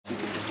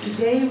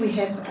Today we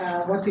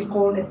have what we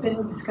call a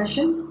panel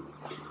discussion.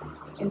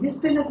 And this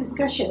panel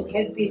discussion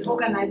has been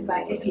organized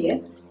by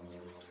FES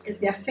as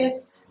their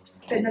first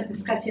panel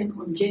discussion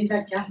on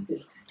gender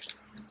justice.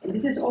 And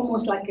this is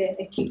almost like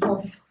a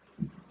kick-off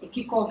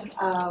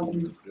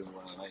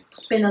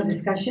panel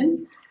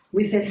discussion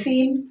with a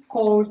theme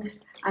called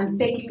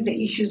Unpacking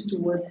the Issues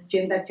Towards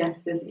Gender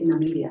Justice in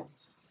Namibia.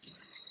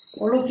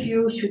 All of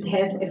you should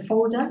have a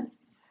folder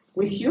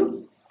with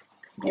you,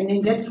 and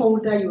in that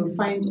folder you will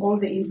find all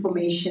the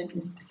information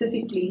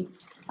specifically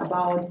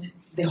about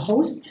the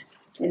host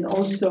and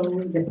also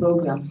the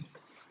program.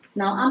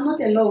 Now, I'm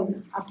not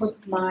alone. I've got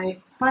my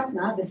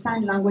partner, the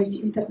sign language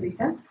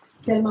interpreter,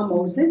 Selma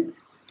Moses.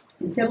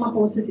 And Selma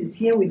Moses is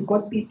here. We've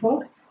got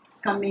people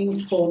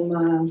coming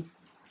from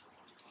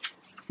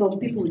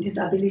people with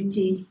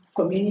disability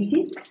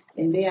community,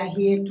 and they are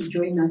here to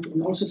join us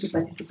and also to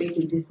participate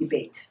in this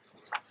debate.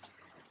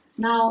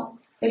 Now,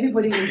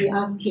 everybody will be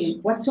asking,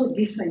 what's so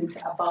different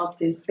about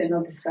this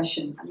panel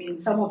discussion? I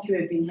mean, some of you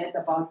have been heard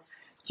about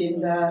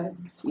gender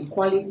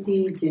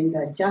equality,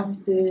 gender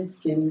justice,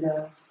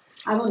 gender,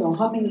 I don't know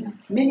how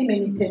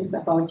many terms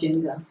about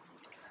gender.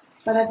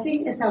 But I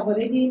think, as I've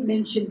already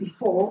mentioned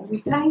before,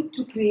 we're trying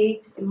to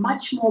create a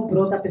much more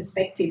broader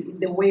perspective in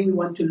the way we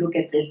want to look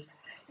at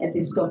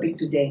this topic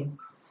today.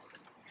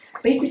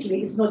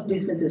 Basically, it's not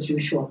business as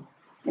usual.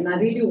 And I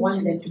really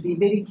want that to be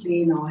very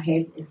clear in our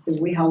head as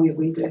the way how we're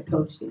going to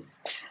approach this.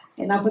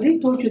 And I've already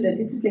told you that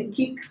this is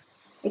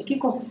a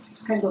kick-off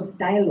kind of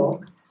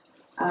dialogue,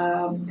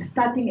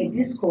 starting a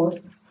discourse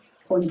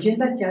on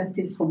gender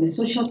justice from a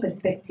social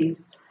perspective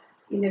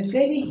in a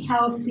very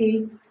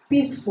healthy,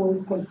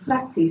 peaceful,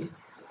 constructive,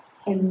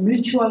 and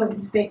mutual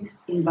respect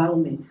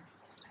environment.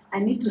 I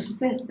need to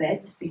stress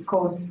that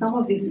because some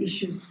of these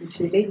issues which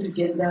relate to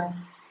gender,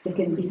 they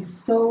can be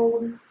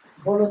so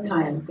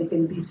volatile, they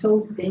can be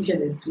so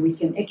dangerous. We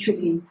can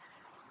actually,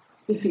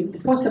 if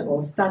it's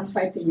possible, start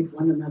fighting with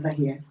one another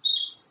here.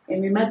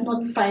 And we might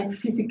not fight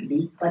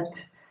physically, but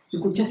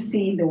you could just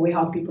see the way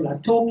how people are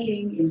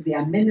talking, in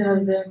their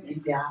mannerism,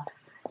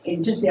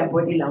 in just their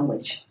body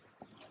language.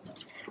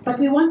 But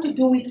we want to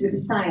do it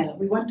with style.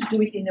 We want to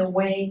do it in a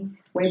way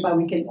whereby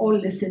we can all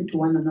listen to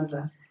one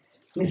another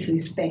with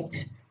respect.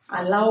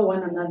 Allow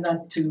one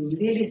another to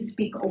really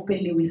speak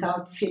openly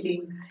without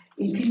feeling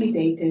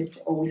intimidated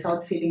or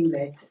without feeling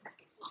that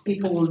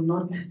people will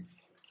not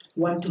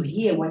want to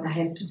hear what I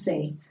have to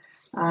say.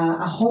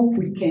 I hope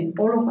we can,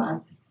 all of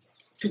us,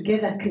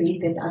 together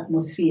create that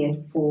atmosphere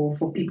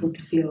for people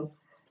to feel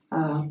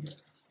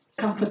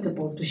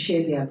comfortable to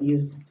share their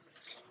views.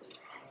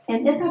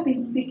 And as I've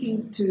been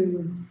speaking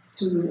to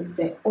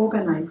the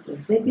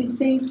organizers, they've been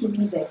saying to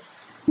me that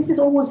this is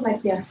almost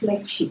like their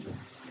flagship,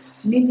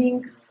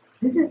 meaning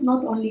this is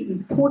not only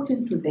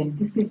important to them,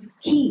 this is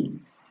key.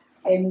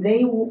 And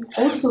they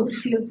also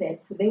feel that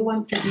they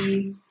want to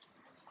be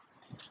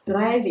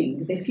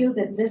driving. They feel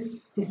that this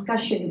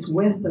discussion is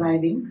worth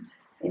driving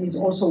and is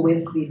also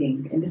worth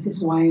leading. And this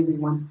is why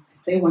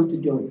they want to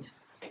do it.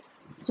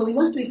 So we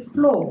want to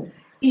explore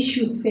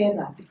issues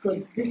further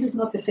because this is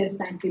not the first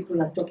time people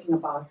are talking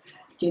about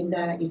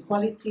gender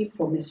equality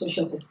from a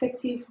social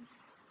perspective.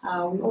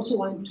 We also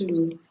want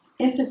to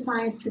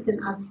emphasize certain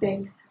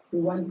aspects. We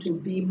want to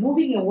be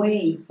moving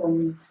away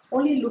from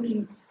only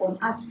looking on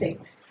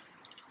aspects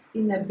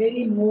in a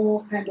very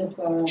more kind of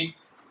a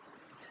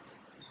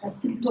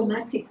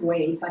symptomatic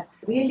way, but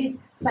really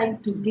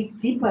trying to dig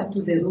deeper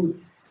to the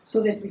roots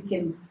so that we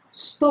can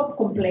stop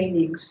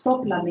complaining,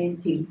 stop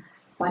lamenting,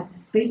 but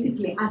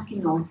basically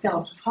asking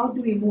ourselves, how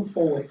do we move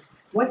forward?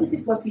 What is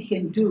it what we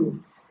can do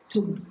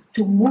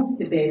to move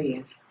the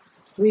barrier?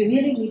 We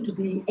really need to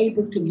be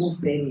able to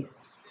move barriers.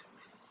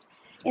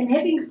 And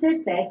having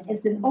said that,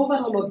 as an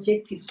overall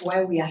objective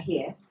why we are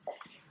here,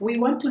 we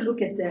want to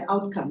look at the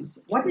outcomes.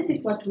 What is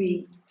it what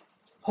we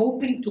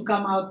hoping to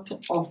come out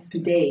of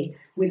today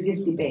with this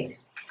debate?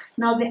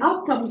 Now, the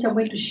outcome which I'm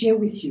going to share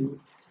with you,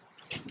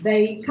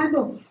 they kind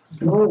of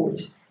broad,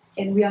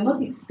 and we are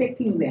not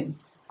expecting them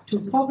to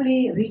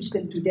probably reach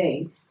them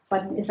today.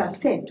 But as I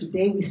said,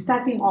 today we're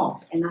starting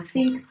off, and I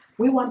think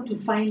we want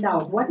to find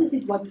out what is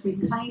it what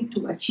we're trying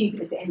to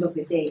achieve at the end of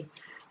the day.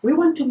 We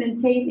want to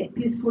maintain a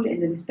peaceful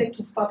and a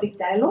respectful public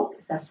dialogue,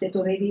 as I've said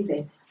already,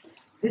 that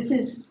this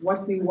is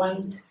what we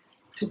want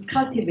to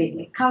cultivate,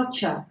 a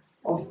culture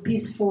of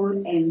peaceful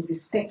and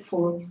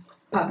respectful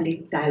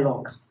public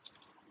dialogue.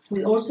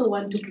 We also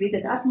want to create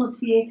an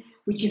atmosphere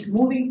which is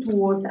moving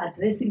towards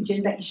addressing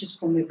gender issues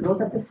from a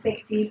broader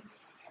perspective,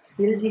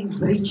 building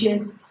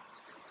bridges,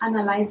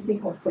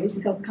 analyzing of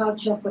political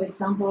culture, for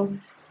example,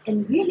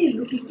 and really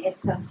looking at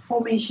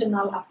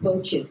transformational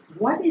approaches.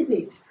 What is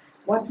it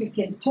what we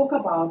can talk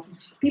about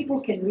which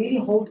people can really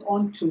hold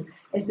on to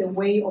as a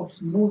way of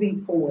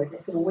moving forward,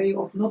 as a way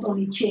of not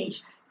only change,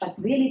 but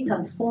really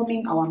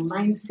transforming our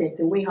mindset,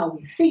 the way how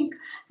we think,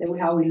 the way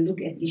how we look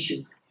at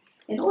issues.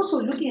 And also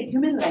looking at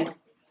human rights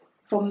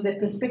from the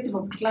perspective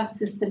of class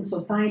system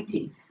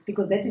society,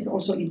 because that is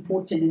also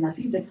important, and I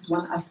think that is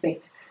one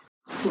aspect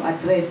to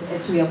address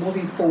as we are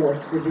moving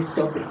forward with this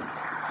topic.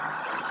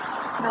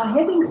 Now,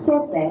 having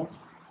said that,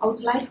 I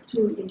would like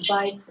to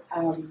invite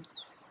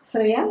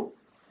Freya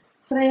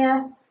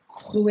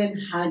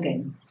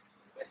Gruenhagen.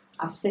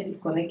 I've said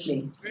it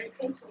correctly.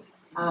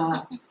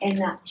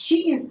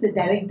 She is the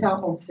director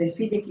of the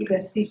FEDEC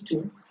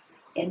Ibasitu,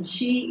 and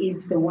she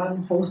is the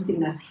one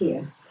hosting us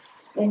here.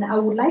 And I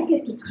would like her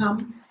to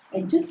come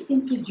and just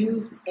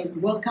introduce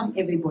and welcome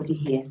everybody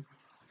here.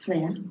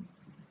 Freya.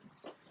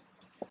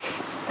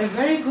 A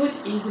very good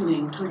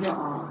evening to you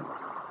all.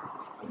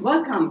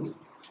 Welcome.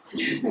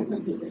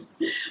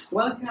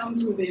 Welcome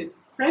to the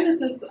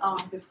premises of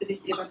the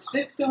FEDEC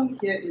Stiftung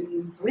here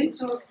in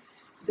Windhoek.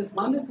 It is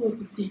wonderful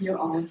to see you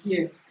all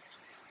here.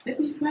 Let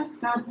me first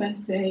start by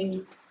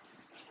saying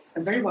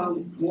a very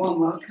warm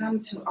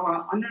welcome to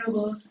our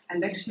Honorable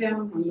Alexcia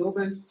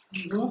Manobe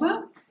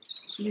Ncube.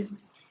 She's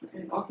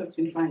also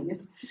been fine, yes.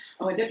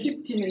 Our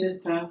Deputy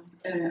Minister of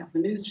the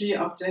Ministry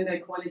of Gender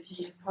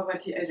Equality,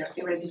 Poverty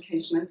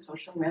Eradication and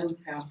Social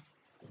Welfare.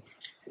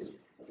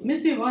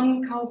 Ms.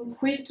 Invonne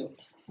Kaukuetu,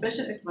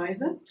 Special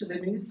Advisor to the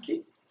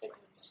Ministry.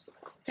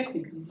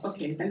 Technical,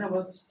 okay, then I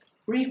was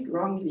briefed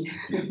wrongly.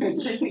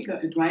 Technical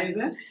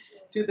Advisor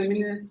to the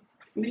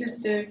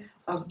Minister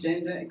of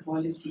Gender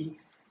Equality,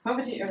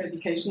 Poverty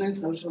Eradication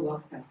and Social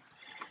Welfare.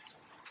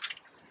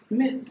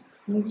 Ms.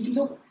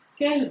 Ncube,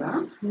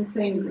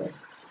 Ncube,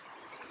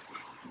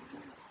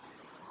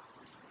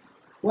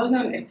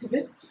 well-known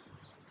activist,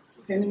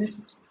 feminist,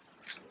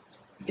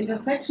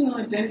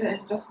 intersectional gender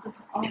and justice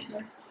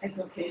author,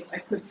 advocate. I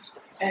could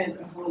add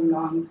a whole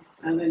long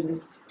other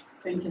list.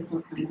 Thank you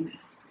for coming.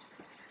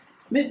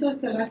 Mr.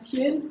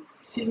 Alexcia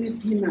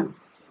Manobe,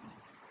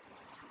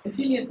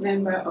 affiliate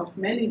member of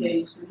Many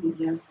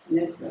Namibia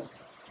Network.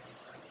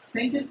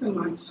 Thank you so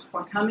much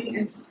for coming,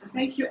 and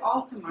thank you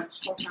all so much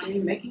for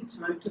coming, making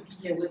time to be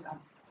here with us.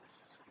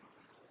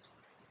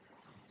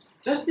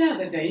 Just the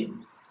other day,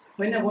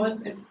 when I was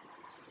at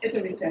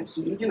a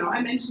reception,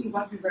 I mentioned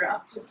what we were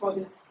up to for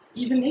this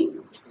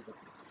evening,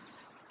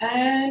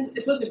 and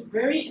it was a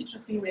very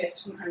interesting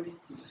reaction I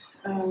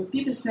received.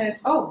 People said,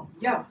 "Oh,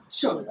 yeah,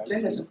 sure,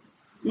 gender justice.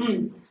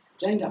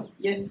 Gender,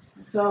 yes.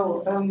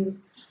 So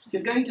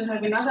you're going to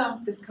have another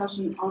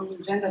discussion on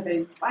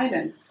gender-based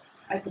violence,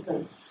 I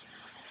suppose."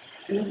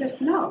 And I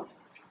said, no,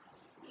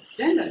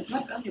 gender is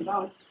not only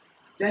about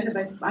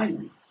gender-based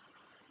violence.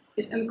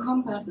 It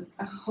encompasses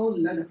a whole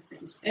lot of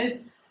things.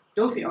 As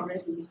Dofi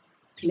already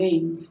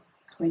claimed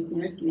quite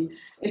nicely,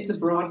 it's a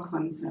broad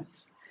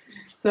concept.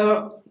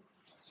 So,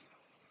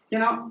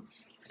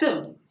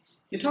 still,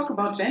 you talk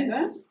about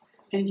gender,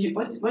 and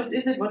what is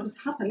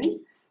happening?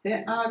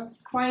 There are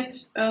quite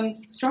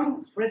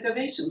strong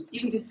reservations,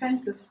 even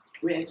defensive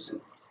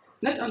reactions.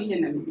 Not only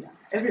in Namibia,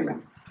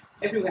 everywhere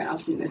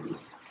else in the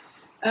East.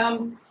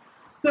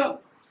 So,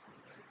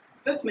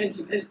 just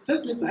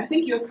listen, I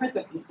think you have heard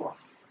that before.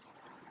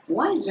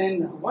 Why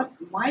gender?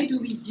 Why do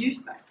we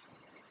use that?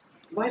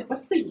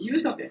 What's the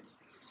use of it?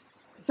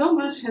 So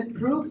much has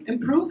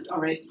improved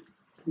already.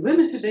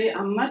 Women today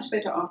are much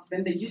better off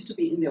than they used to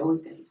be in the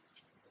old days.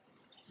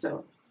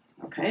 So,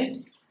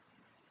 okay.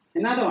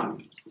 Another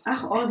one.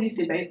 All these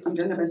debates on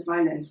gender-based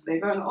violence, they're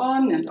going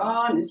on,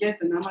 and yet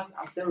the numbers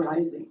are still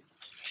rising.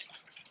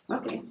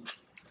 Okay.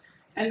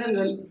 And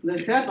then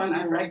the third one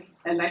I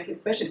like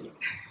especially.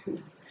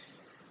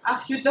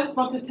 You just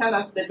want to tell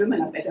us that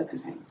women are better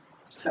than men.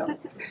 So,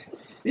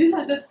 these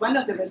are just one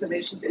of the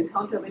reservations you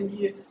encounter when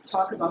you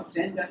talk about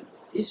gender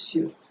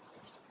issues.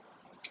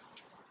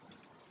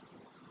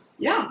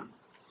 Yeah,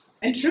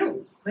 and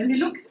true. When we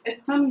look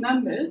at some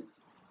numbers,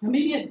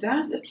 Namibia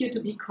does appear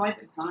to be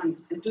quite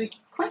advanced and doing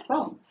quite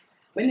well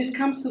when it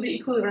comes to the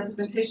equal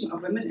representation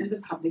of women in the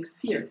public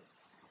sphere.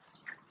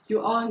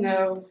 You all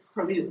know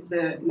probably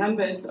the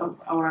numbers of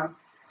our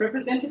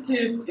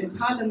representatives in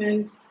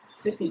parliament.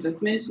 Let me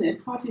just mention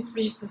it,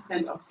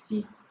 43% of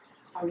seats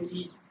are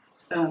really,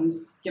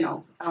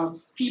 are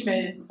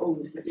female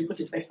owned. Let me put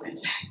it back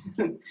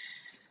then.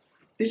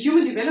 The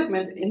Human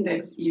Development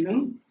Index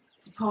even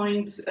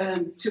points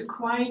to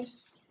quite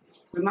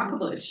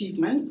remarkable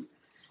achievements.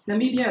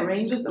 Namibia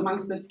ranges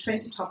amongst the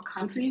 20 top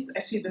countries,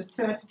 actually the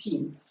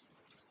 13.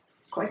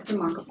 Quite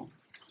remarkable.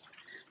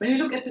 When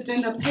you look at the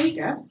gender pay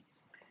gap,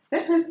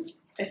 that has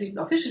at least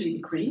officially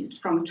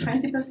decreased from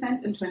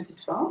 20% in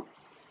 2012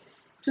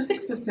 to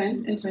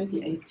 6% in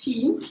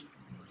 2018.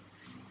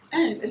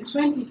 And in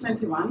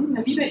 2021,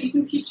 Namibia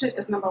even featured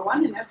as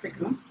 #1 in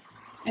Africa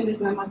and is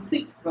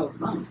 #6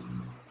 worldwide.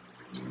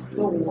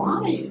 So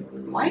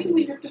why do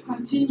we have to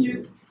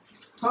continue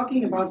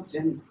talking about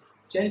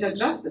gender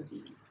justice?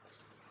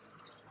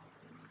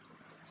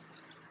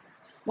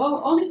 Well,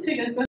 all these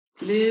figures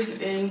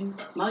live in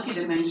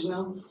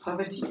multidimensional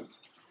poverty.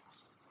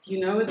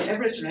 The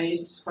average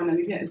rate for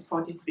Namibia is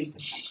 43%.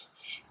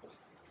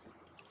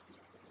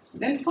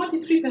 Then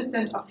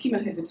 43% of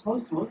female-headed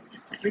households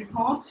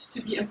report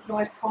to be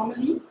employed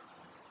formally,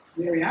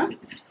 whereas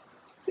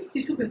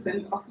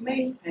 62% of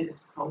male-headed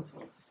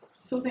households.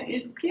 So there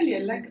is clearly a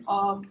lack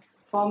of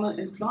formal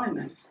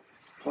employment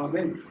for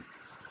women.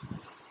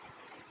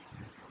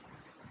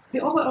 The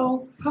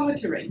overall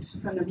poverty rate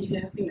for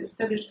Namibia has been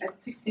established at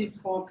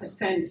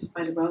 64%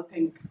 by the World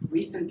Bank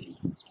recently.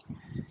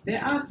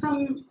 There are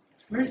some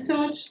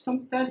research,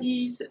 some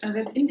studies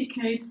that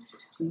indicate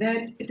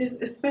that it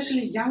is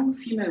especially young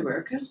female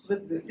workers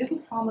with little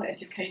formal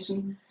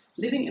education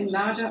living in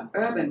larger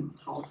urban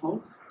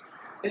households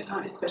that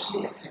are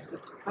especially affected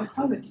by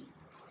poverty.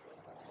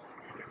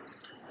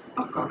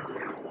 Of course,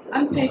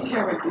 unpaid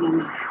care work in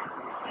Namibia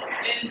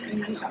is in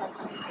many other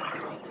countries of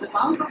the world. The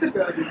bulk of the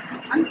burden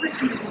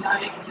unquestionably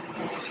lies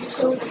on the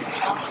shoulders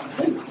of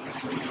women.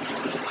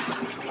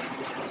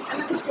 And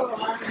I could go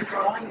on and go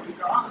on and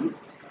go on.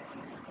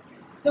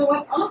 So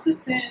what all of this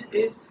says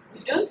is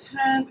we don't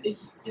have a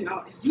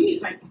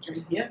unified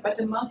picture here, but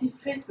a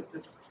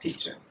multifaceted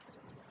picture.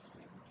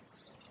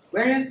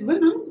 Whereas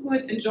women who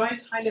had enjoyed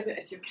high-level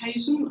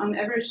education on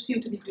average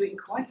seem to be doing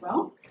quite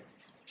well,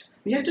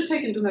 we have to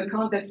take into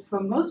account that for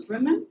most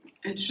women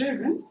and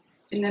children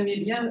in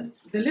Namibia,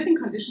 the living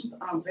conditions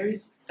are very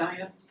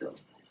dire still.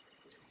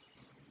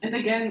 And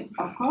again,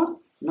 of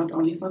course, not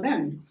only for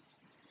them.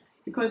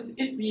 Because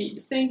if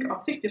we think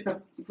of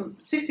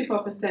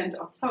 64%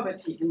 of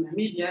poverty in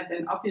Namibia,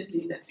 then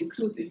obviously that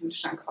includes a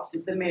huge chunk of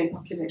the male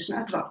population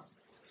as well.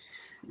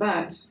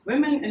 But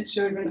women and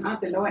children are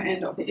at the lower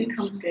end of the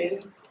income scale,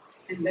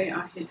 and they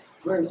are hit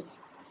worst.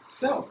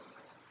 So,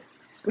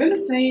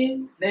 women say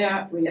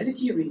their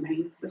reality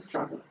remains the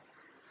struggle.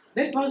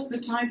 That was the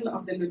title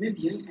of the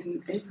Namibian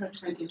in April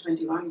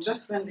 2021,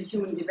 just when the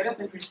Human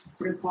Development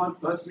Report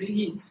was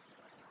released.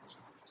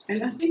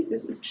 And I think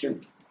this is true.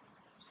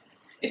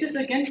 It is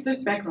against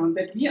this background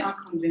that we are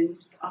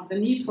convinced of the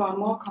need for a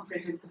more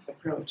comprehensive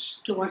approach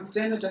towards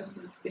gender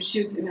justice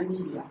issues in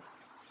Namibia.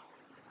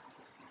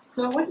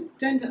 So what is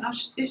gender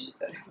justice?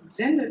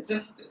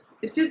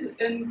 It is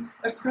an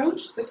approach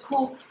that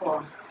calls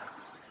for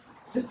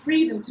the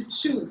freedom to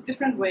choose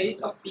different ways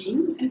of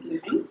being and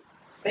living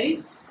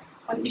based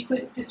on equal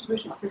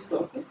distribution of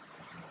resources,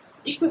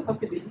 equal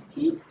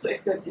possibilities to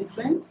exert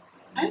influence,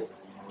 and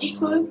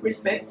equal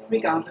respect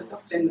regardless of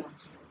gender.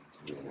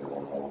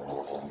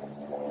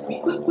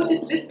 We could put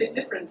it a little bit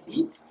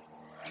differently.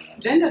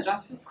 Gender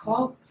justice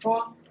calls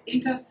for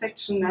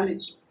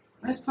intersectionality.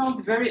 That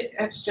sounds very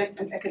abstract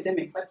and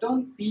academic, but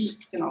don't be,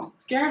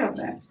 scared of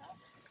that,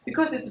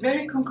 because it's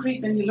very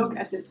concrete when you look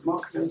at it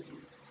more closely.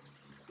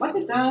 What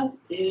it does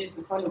is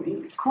the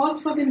following. It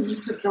calls for the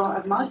need to draw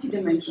a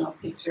multidimensional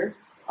picture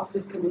of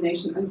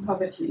discrimination and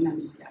poverty in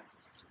Namibia.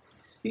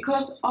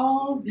 Because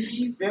all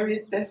these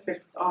various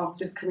aspects of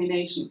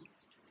discrimination,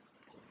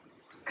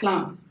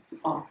 class,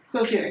 or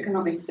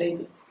socioeconomic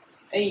status,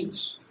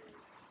 age,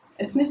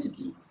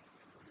 ethnicity,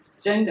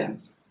 gender,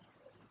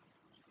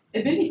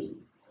 ability,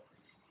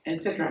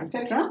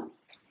 etc.,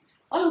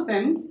 all of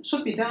them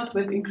should be dealt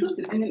with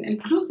in an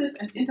inclusive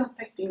and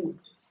intersecting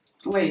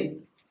way.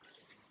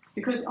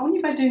 Because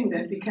only by doing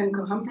that we can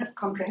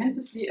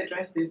comprehensively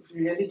address the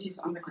realities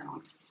on the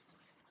ground.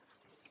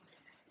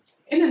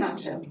 In a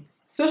nutshell,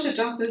 social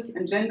justice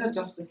and gender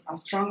justice are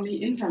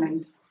strongly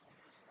interlinked,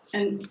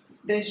 and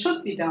they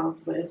should be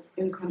dealt with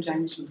in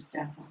conjunction,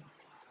 therefore.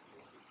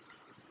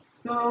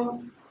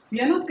 So, we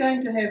are not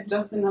going to have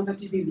just another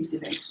GBV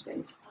debate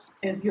today,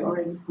 as you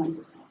already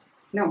pointed out.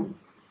 No.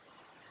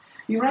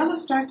 We rather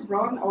strive to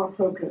broaden our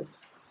focus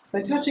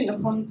by touching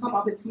upon some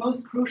of its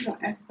most crucial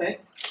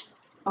aspects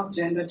of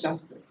gender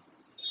justice.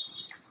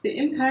 The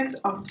impact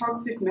of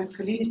toxic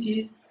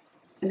masculinities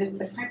and its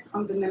effects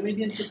on the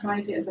Namibian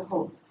society as a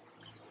whole.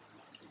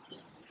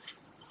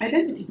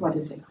 Identity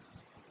politics,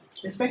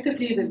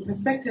 respectively the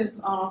perspectives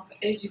of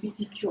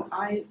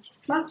LGBTQI+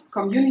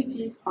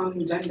 communities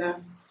on gender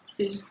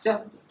is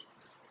justice,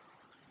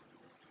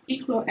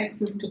 equal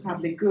access to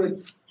public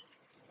goods,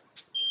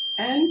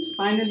 and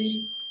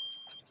finally,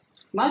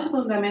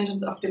 multiple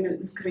dimensions of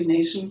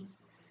discrimination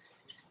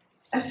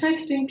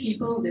affecting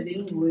people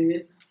living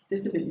with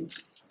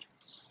disabilities.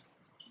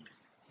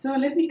 So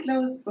let me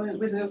close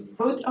with a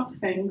vote of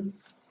thanks,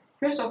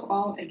 first of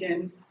all,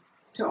 again,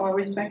 to our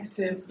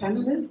respective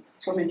panelists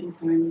for making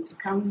time to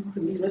come to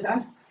be with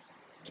us,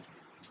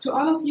 to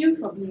all of you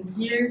for being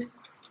here,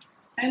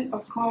 and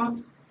of course,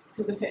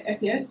 to the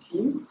FES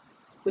team,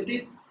 who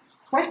did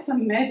quite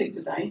some magic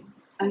today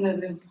under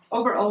the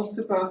overall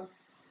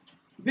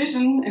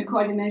supervision and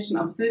coordination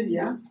of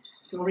Sylvia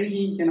to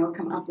really,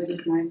 come up with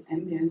this nice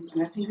ambience.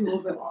 And I think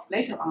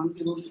later on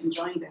we will be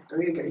enjoying that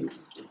very, very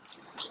nicely.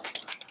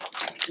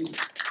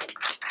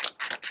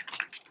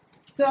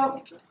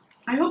 So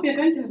I hope you're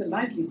going to have a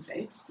lively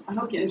debate. I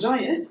hope you enjoy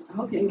it. I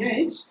hope you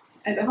engage,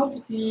 and I hope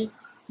to see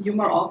you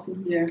more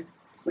often here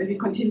when we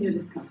continue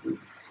discussing.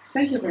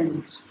 Thank you very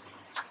much.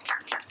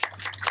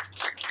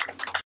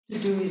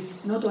 To do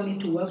is not only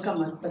to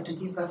welcome us, but to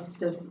give us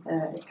just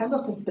kind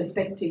of a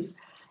perspective,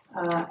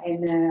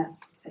 and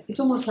it's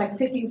almost like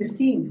setting the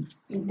scene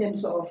in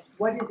terms of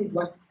what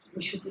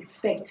we should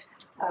expect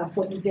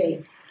for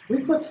today.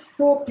 We've got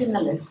 4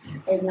 panelists,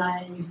 and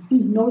I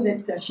know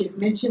that she's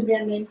mentioned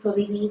their names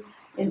already,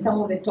 and some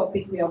of the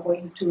topic we are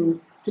going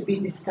to be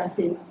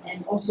discussing,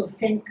 and also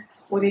thank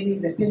already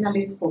the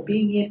panelists for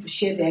being here to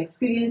share their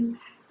experience.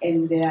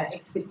 and their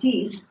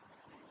expertise.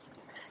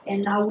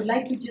 And I would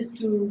like to just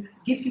to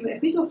give you a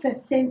bit of a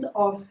sense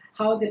of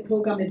how the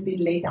program has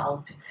been laid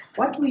out.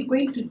 What we're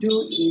going to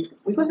do is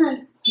we're going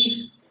to give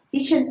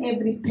each and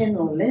every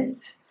panelist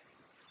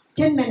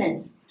 10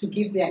 minutes to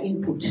give their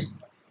input.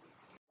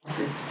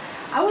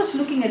 I was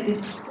looking at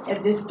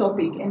this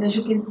topic, and as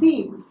you can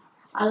see,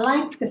 I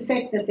like the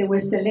fact that they were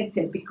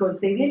selected because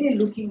they're really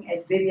looking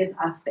at various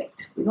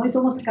aspects. You know, it's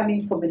almost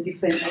coming from a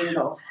different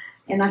angle.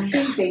 And I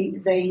think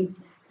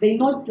they're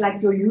not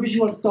like your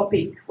usual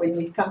topic when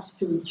it comes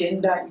to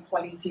gender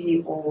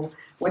equality or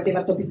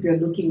whatever topic you're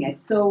looking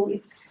at. So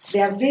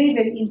they are very,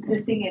 very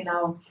interesting, and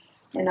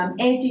I'm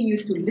urging you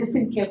to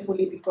listen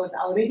carefully because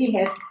I already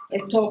had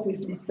a talk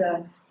with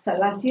Mr.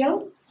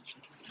 Salatiel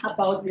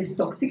about this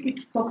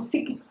toxicity.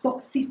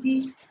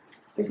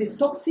 Is it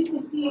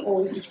toxicity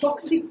or is it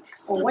toxic,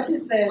 or what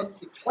is the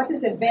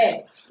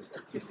verb?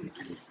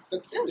 Toxicity.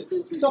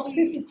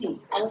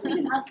 I was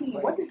even asking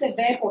him, what is the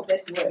verb of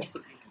that word?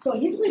 So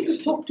he's going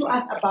to talk to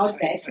us about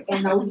that,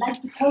 and I would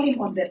like to call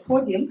him on the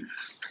podium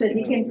so that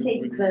he can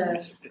take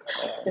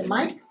the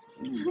mic.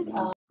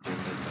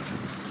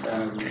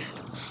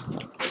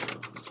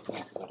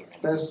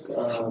 First,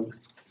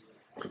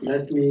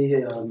 let me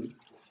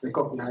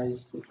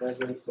recognize the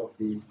presence of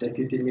the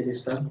Deputy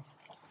Minister,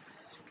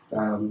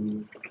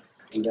 and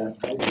the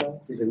advisor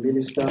to the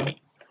Minister,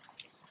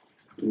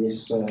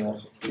 Ms.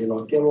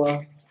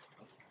 Ilonkelwa,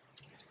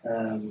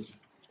 and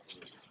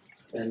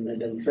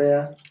Madam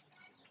Freya,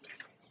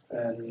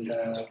 and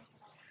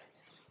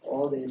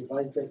all the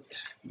invited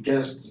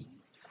guests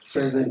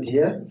present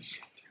here.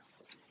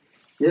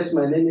 Yes,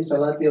 my name is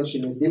Salatiel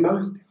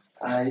Shinedima.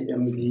 I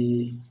am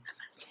the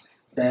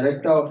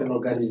director of an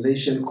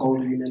organization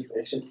called Women's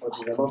Action for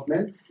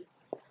Development.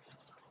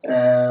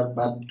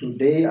 But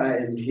today I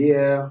am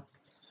here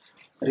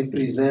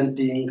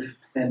representing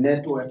a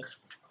network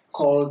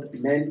called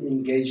Men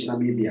Engage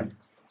Namibia,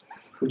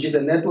 which is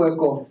a network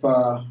of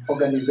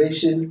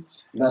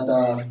organizations that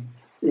are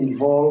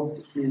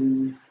involved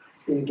in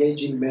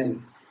engaging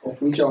men, of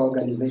which our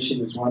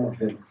organization is one of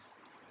them.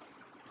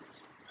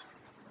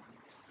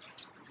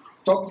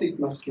 Toxic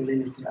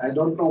masculinity. I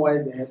don't know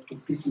why they had to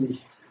pick me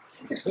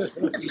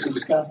to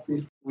discuss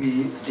this.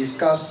 We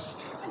discuss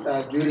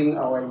during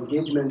our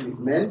engagement with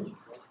men,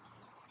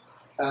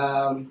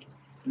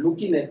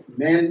 looking at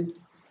men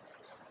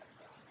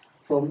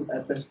from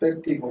a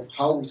perspective of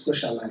how we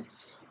socialize.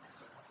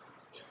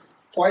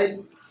 Quite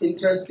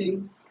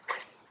interesting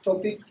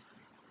topic,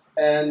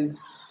 and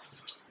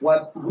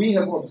what we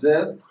have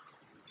observed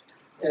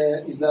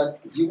is that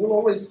you will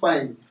always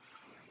find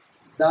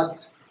that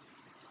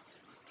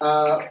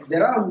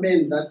there are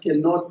men that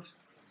cannot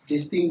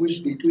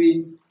distinguish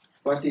between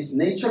what is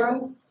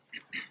natural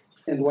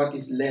and what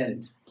is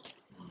learned.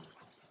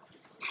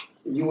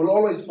 You will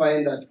always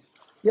find that,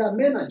 yeah,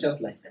 men are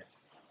just like that.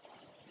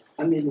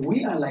 I mean,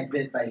 we are like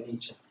that by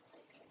nature.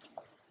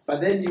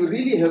 But then you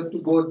really have to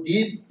go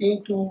deep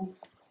into,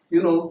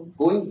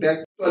 going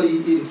back to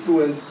actually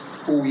influence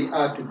who we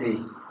are today.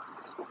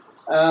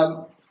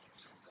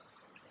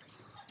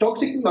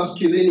 Toxic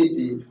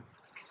masculinity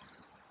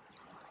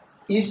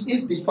is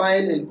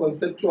defined and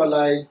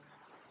conceptualized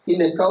in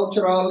a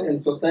cultural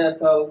and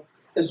societal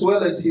as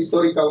well as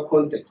historical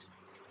context.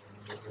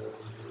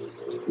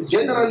 It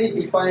generally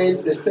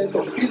defines the set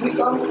of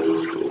physical,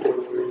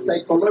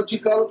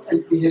 psychological,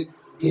 and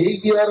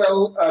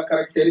behavioral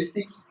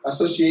characteristics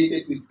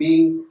associated with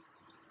being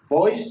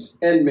boys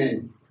and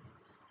men.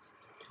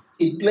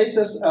 It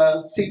places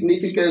a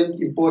significant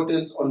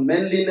importance on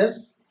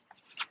manliness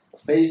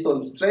based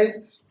on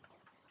strength,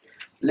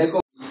 lack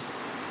of.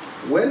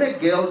 When a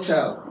girl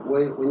child,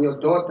 when your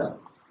daughter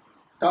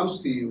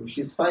comes to you,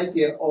 she's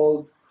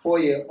 5-year-old,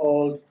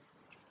 4-year-old,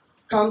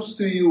 comes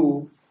to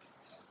you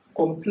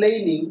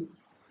complaining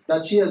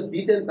that she has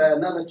beaten by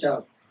another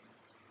child,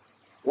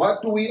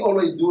 what do we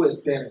always do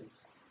as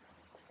parents?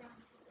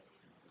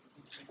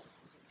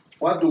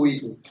 What do we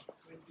do?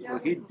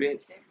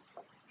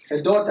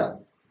 A daughter.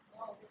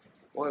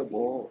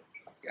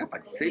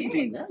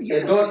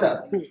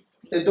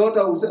 A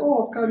daughter will say,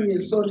 oh, come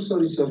here, sorry.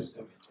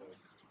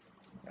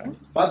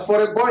 But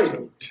for a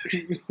boy,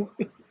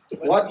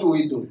 what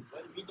do?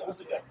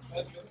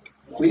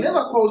 We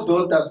never call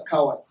daughters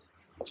cowards,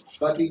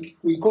 but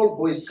we call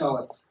boys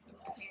cowards.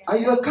 Are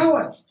you a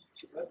coward?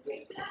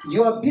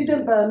 You are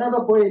beaten by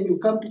another boy and you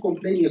come to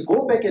complain here.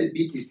 Go back and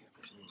beat him.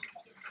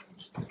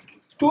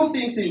 Two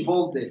things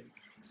involved there.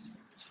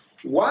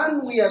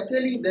 One, we are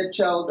telling that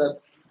child that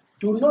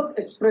do not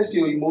express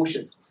your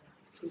emotions.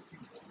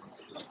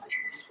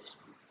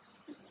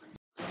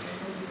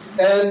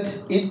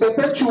 And it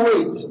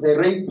perpetuates the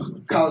rape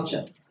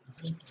culture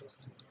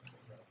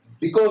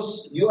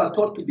because you are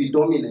taught to be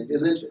dominant,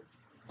 isn't it?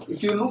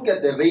 If you look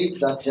at the rape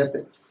that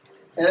happens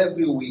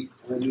every week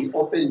when we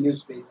open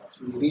newspapers,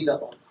 we read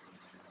about it.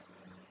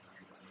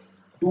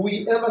 Do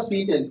we ever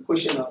sit and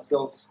question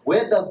ourselves,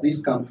 where does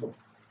this come from?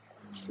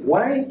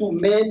 Why do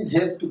men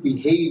have to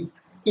behave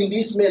in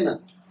this manner?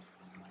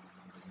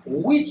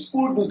 Which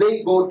school do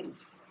they go to?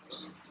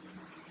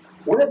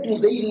 Where do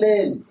they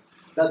learn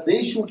that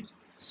they should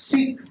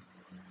seek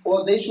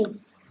or they should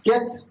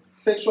get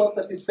sexual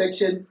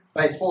satisfaction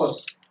by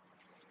force?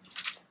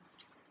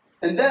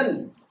 And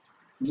then,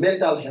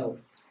 mental health.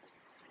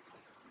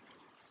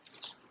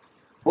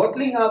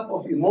 Bottling up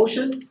of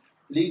emotions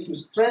lead to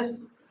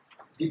stress,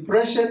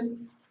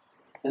 depression,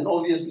 and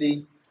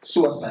obviously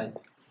suicide.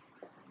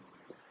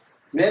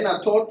 Men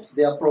are taught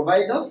they are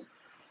providers,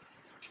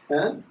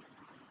 and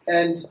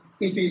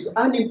if he's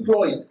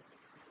unemployed,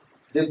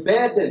 the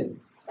burden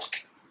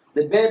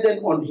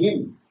on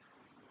him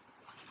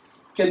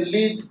can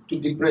lead to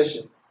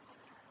depression.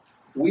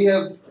 We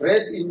have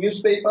read in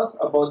newspapers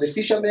about the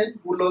fishermen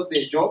who lost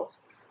their jobs.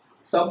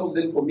 Some of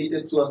them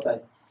committed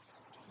suicide.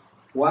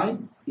 Why?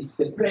 It's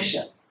the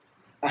pressure.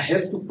 I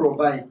have to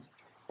provide.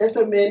 As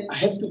a man, I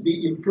have to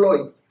be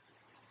employed.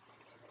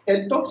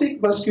 And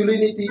toxic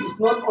masculinity is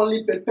not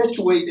only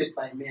perpetuated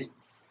by men,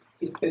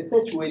 it's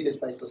perpetuated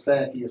by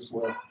society as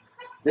well.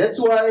 That's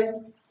why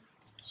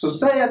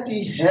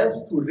society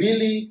has to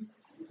really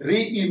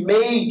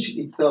re-image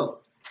itself.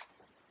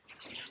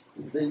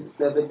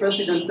 The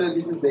president said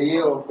this is the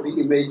year of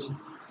re-imaging.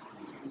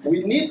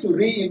 We need to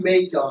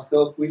re-image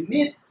ourselves. We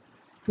need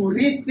to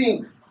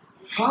rethink,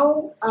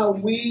 how are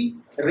we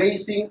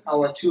raising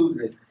our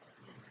children?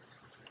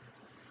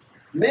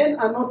 Men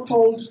are not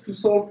told to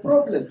solve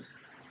problems.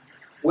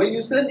 When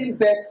you send him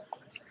back,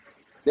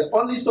 the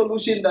only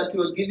solution that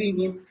you are giving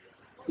him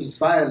is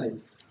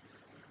violence.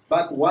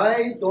 But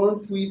why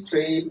don't we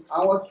train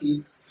our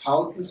kids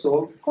how to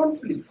solve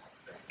conflicts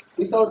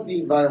without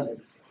being violent?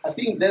 I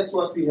think that's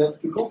what we have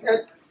to look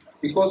at,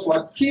 because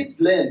what kids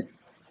learn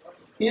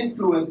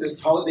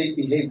influences how they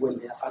behave when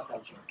they are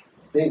adults.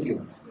 Thank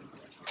you.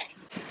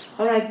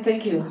 All right,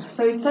 thank you.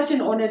 So it's such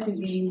an honor to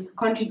be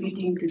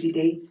contributing to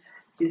today's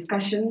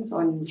discussions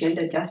on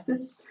gender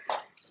justice.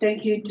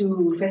 Thank you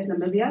to FES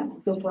Namibia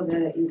also for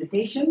the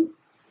invitation,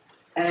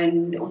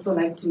 and also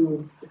like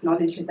to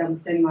acknowledge that I'm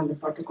standing on the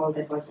protocol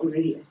that was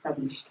already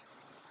established.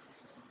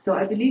 So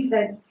I believe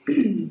that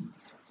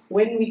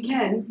when we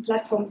can,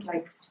 platforms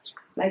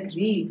like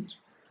these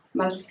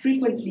must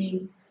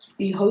frequently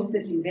be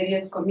hosted in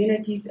various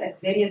communities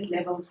at various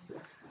levels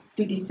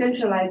to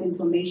decentralize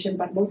information,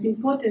 but most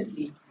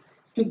importantly,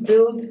 to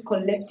build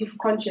collective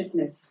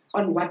consciousness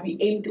on what we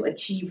aim to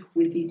achieve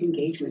with these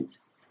engagements.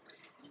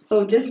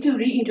 So just to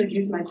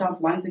reintroduce myself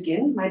once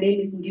again, my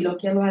name is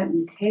Alexcia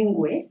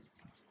Manobe.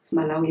 It's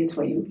Malawian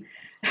for you.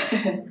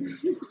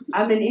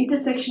 I'm an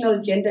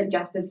intersectional gender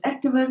justice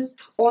activist,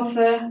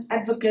 author,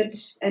 advocate,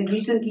 and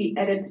recently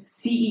added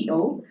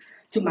CEO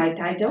to my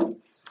title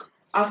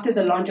after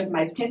the launch of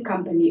my tech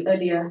company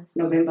earlier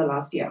November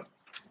last year.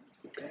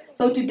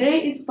 So today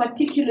is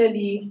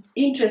particularly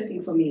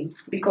interesting for me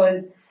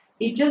because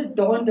it just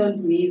dawned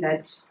on me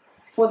that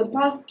for the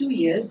past 2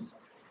 years,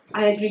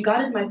 I had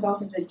regarded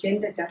myself as a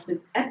gender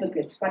justice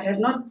advocate, but have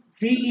not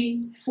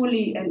really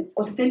fully and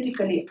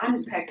authentically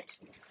unpacked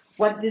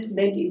what this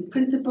meant in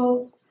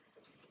principle,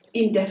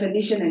 in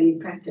definition, and in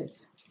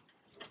practice.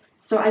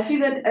 So I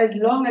figured as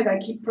long as I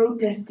keep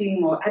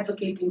protesting or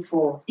advocating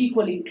for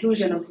equal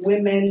inclusion of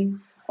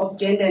women, of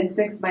gender and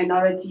sex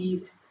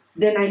minorities,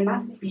 then I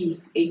must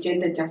be a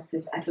gender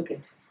justice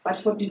advocate.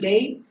 But for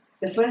today,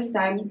 the first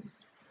time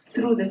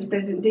through this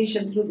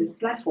presentation, through this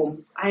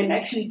platform, I am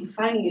actually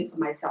defining it for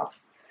myself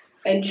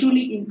and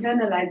truly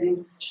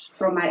internalizing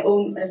from my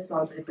own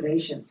erstwhile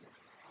preparations.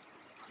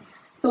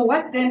 So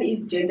what then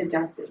is gender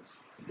justice?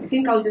 I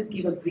think I'll just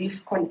give a brief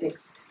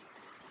context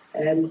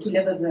to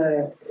level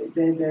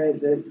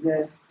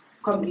the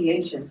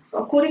comprehension. So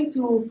according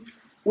to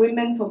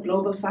Women for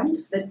Global Fund,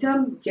 the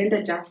term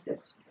gender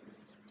justice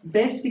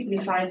best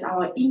signifies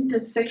our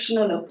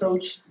intersectional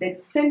approach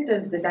that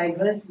centers the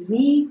diverse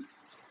needs,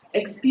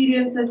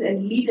 experiences,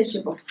 and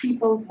leadership of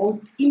people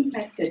most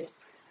impacted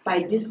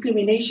by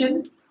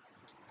discrimination,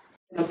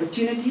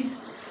 opportunities,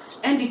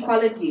 and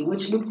equality,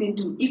 which looks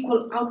into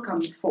equal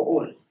outcomes for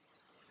all.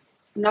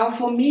 Now,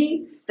 for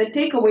me, the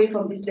takeaway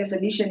from this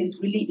definition is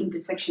really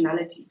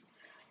intersectionality.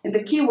 And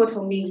the key word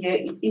for me here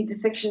is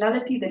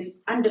intersectionality that is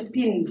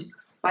underpinned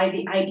by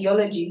the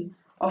ideology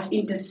of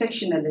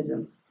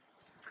intersectionalism.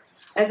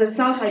 As a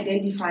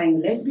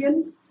self-identifying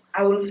lesbian,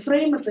 I will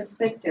frame a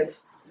perspective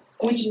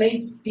which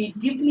may be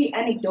deeply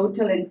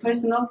anecdotal and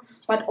personal,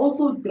 but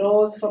also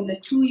draws from the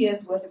 2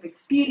 years' worth of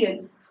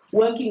experience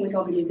working with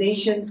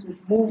organizations, with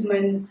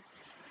movements,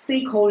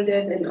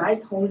 stakeholders, and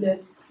rights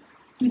holders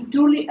to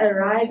truly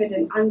arrive at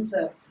an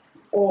answer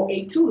or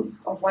a truth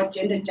of what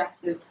gender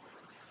justice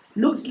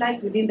looks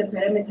like within the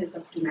parameters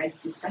of tonight's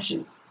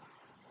discussions.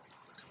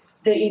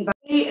 They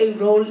play a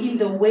role in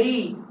the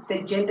way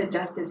that gender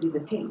justice is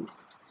attained.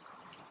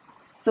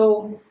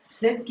 So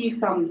let's give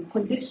some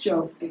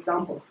contextual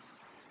examples.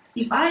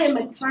 If I am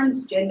a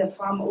transgender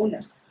farm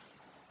owner,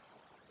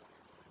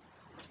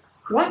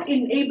 what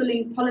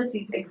enabling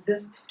policies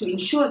exist to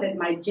ensure that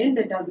my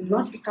gender does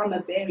not become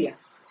a barrier,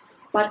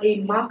 but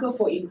a marker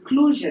for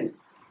inclusion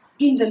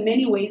in the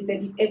many ways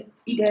that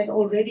it has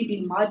already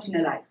been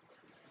marginalized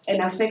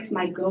and affects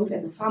my growth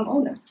as a farm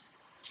owner?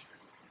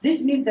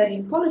 This means that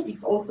in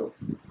politics also,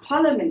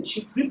 Parliament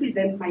should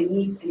represent my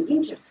needs and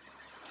interests.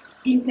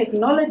 In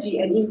technology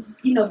and in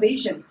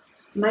innovation,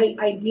 my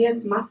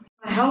ideas must.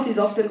 My health is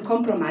often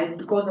compromised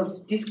because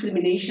of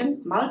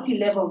discrimination,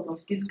 multi-levels of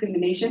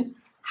discrimination.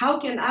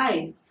 How can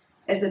I,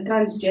 as a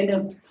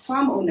transgender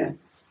farm owner,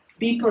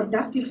 be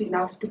productive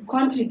enough to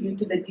contribute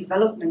to the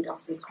development of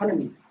the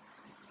economy?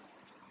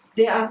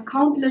 There are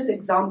countless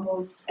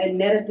examples and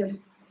narratives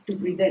to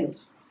present,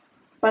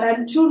 but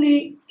I'm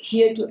truly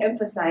here to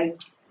emphasize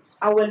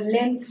our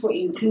lens for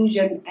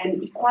inclusion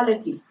and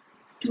equality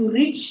to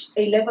reach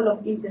a level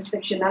of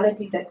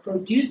intersectionality that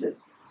produces,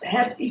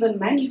 perhaps even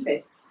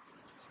manifests,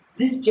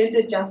 this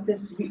gender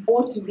justice we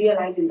ought to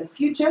realize in the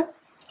future,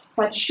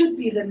 but should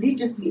be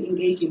religiously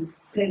engaging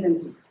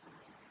presently.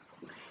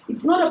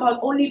 It's not about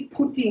only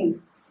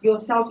putting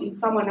yourself in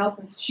someone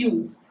else's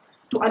shoes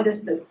to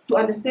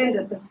understand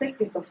the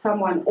perspectives of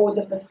someone or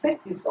the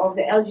perspectives of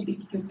the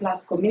LGBTQ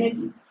plus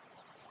community,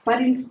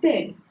 but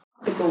instead,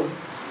 the goal.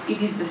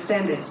 It is the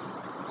standard.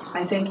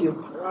 I thank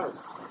you.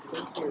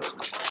 Thank you.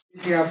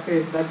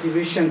 FES, that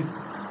division,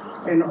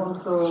 and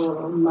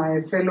also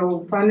my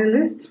fellow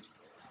panelists.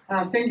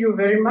 Thank you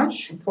very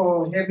much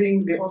for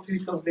having the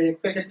Office of the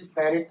Executive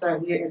Director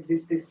here at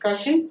this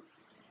discussion.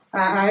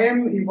 I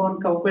am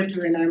Invonne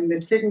Kaukuetu, and I'm the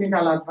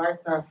Technical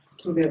Advisor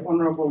to the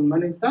Honorable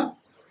Minister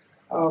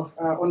of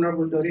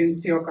Honorable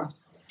Doreen Sioka.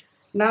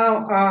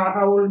 Now,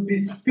 I will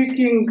be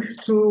speaking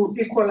to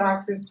equal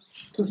access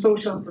to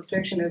social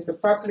protection as a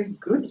public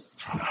good.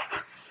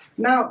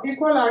 Now,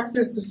 equal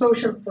access to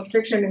social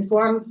protection is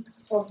one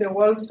of the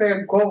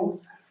welfare goals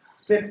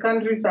that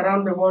countries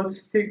around the world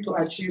seek to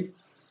achieve,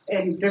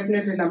 and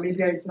definitely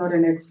Namibia is not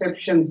an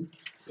exception.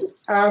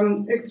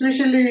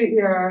 Especially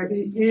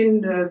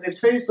in the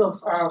face of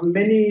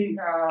many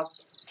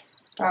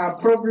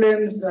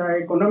problems,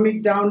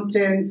 economic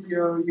downturns,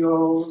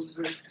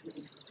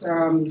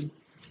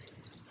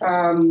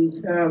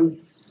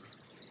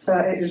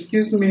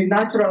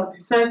 natural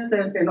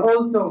disasters, and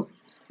also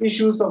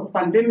issues of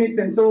pandemics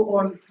and so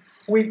on,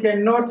 we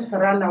cannot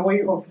run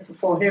away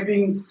for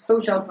having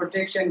social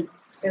protection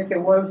as a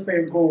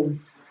welfare goal.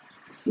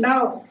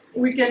 Now,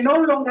 we can no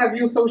longer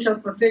view social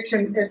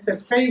protection as a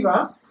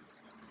favor,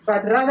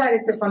 but rather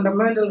as a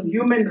fundamental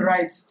human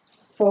right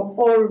for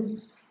all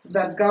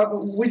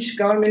which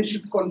government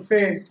should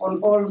confer on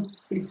all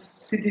its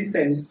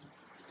citizens.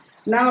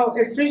 Now,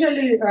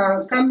 especially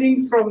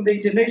coming from at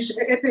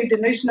the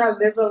international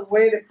level,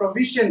 where the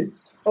provision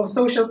of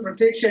social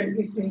protection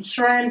is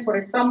enshrined, for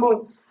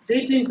example,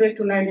 dating back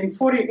to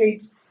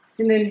 1948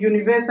 in the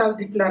Universal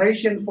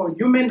Declaration for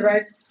Human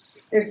Rights,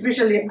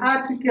 especially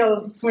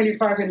Article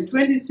 25 and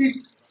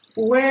 26,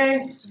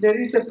 where there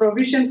is a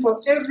provision for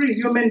every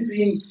human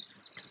being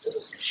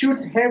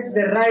should have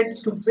the right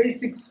to a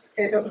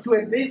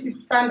basic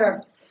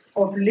standard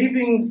of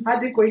living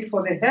adequate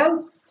for the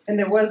health and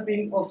the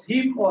well-being of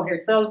him or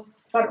herself,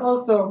 but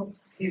also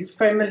his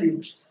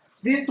family.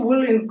 This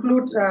will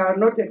include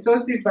not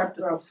exhaustive, but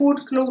food,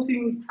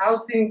 clothing,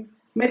 housing,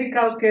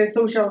 medical care,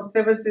 social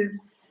services,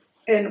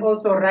 and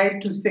also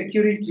right to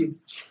security.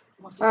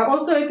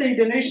 Also at the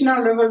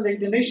international level, the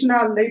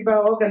International Labour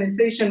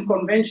Organization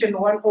Convention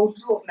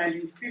 102 of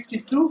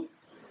 1952,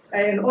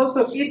 and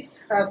also its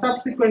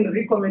subsequent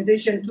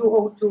recommendation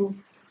 202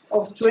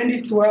 of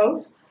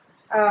 2012,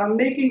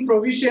 making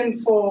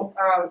provision for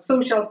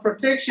social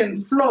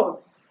protection floors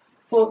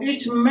for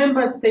each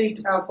member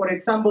state, for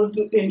example,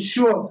 to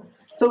ensure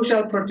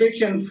social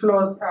protection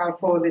floors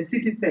for the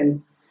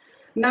citizens.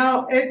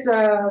 Now, at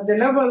the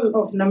level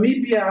of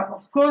Namibia,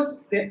 of course,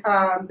 the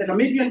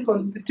Namibian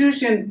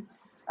Constitution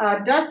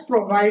does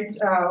provide,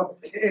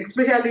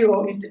 especially,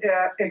 or it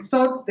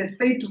exhorts the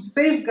state to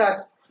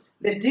safeguard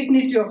the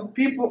dignity of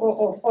people,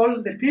 of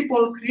all the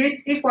people,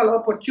 create equal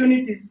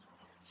opportunities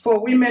for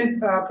women,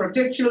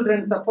 protect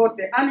children, support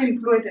the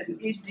unemployed and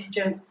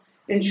indigent,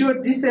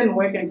 ensure decent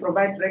work, and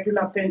provide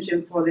regular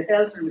pensions for the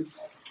elderly.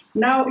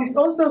 Now, it's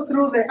also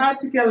through the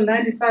Article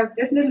 95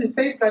 definitely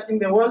safeguarding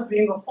the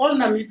well-being of all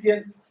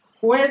Namibians,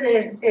 where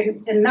the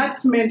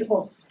enactment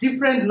of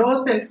different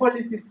laws and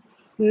policies,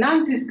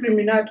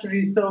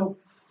 non-discriminatory, so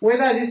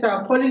whether these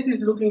are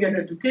policies looking at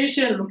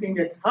education, looking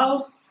at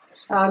health,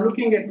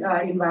 looking at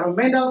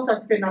environmental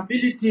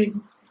sustainability,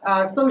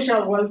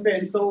 social welfare,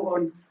 and so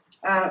on,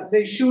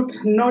 they should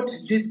not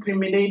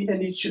discriminate,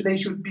 and they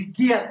should be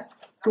geared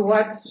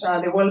towards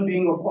the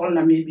well-being of all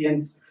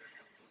Namibians.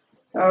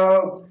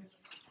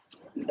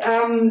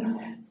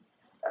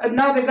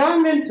 Now the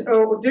government,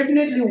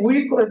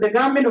 the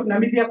government of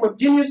Namibia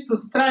continues to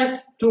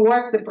strive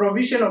towards the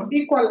provision of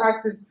equal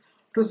access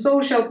to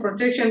social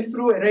protection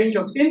through a range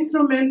of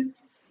instruments.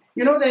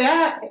 You know, there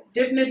are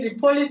definitely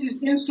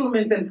policies,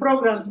 instruments, and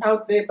programs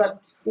out there,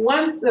 but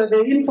once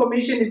the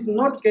information is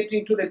not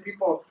getting to the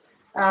people,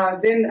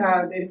 then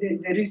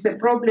there is a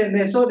problem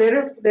there. So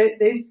there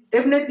is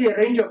definitely a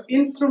range of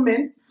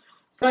instruments,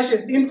 such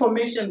as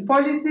information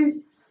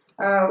policies,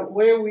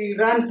 where we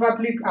run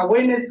public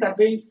awareness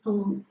campaigns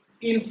to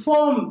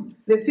inform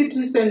the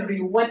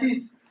citizenry what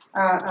is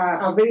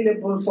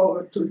available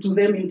to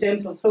them in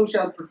terms of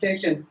social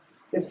protection.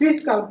 The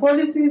fiscal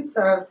policies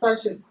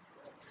such as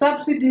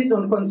subsidies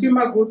on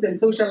consumer goods and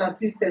social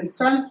assistance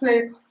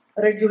transfer,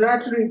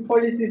 regulatory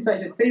policies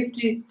such as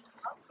safety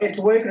at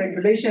work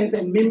regulations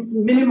and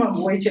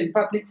minimum wage and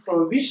public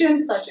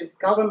provision such as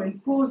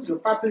government schools, your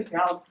public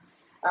health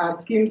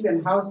schemes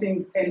and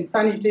housing and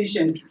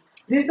sanitation.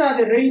 These are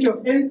the range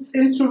of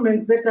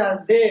instruments that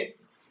are there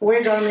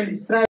where government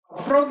is trying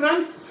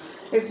programs,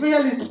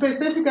 especially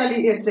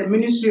specifically at the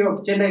Ministry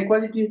of Gender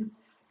Equality,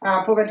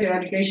 Poverty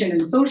Eradication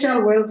and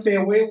Social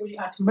Welfare, where we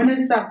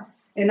administer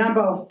a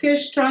number of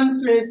cash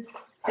transfers.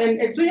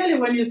 And especially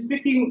when you're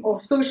speaking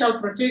of social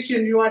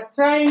protection, you are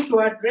trying to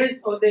address,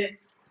 or the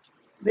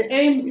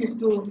aim is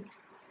to,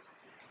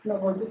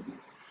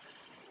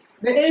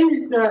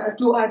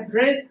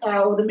 address,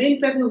 or the main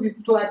purpose is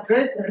to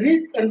address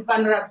risk and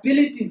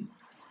vulnerabilities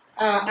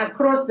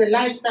across the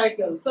life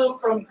cycle, so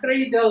from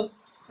cradle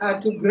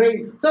to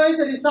grave. So as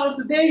a result,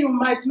 today you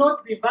might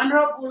not be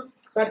vulnerable,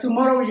 but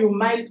tomorrow you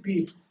might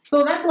be.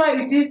 So that's why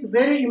it is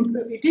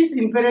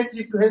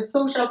imperative to have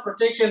social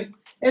protection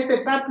as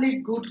a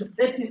public good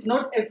that is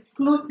not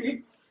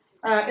exclusive,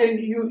 and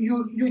you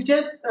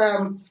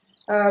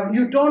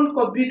don't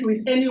compete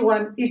with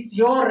anyone. It's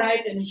your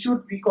right and it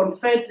should be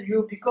conferred to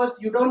you, because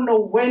you don't know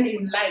when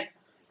in life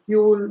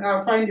you will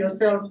find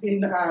yourself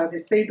in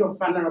the state of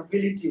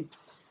vulnerability.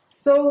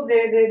 So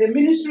the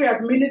ministry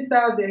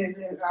administers the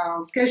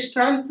cash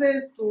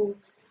transfers to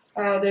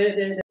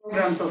the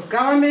programs of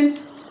government.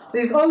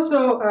 There's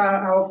also,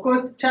 of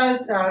course,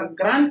 child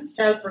grants,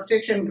 child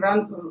protection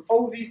grants,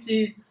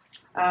 OVCs,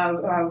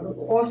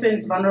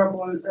 orphans,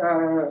 vulnerable,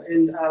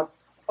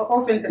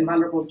 orphans and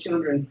vulnerable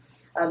children.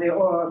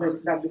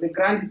 The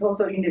grant is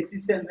also in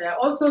existence. There are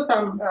also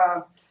some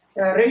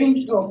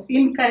range of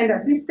in-kind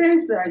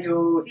assistance,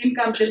 your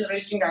income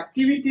generating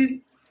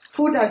activities,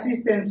 food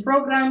assistance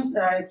programs,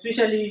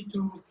 especially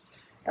to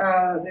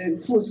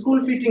the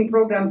school feeding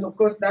programs, of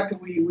course, that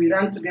we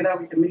run together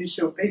with the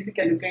Ministry of Basic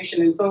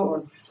Education and so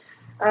on.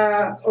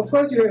 Of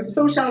course, you have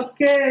social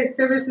care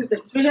services,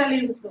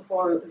 especially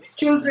for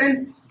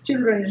children,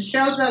 children's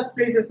shelters,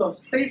 places of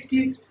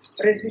safety,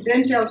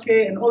 residential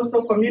care, and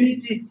also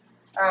community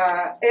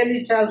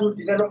early childhood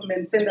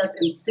development centers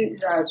and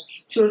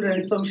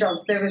children's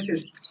social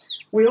services.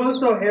 We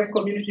also have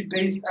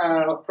community-based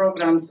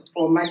programs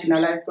for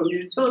marginalized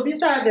communities. So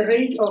these are the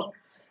range of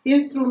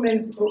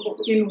instruments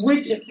in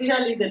which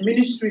especially the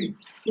ministry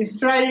is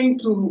trying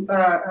to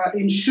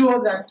ensure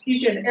that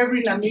each and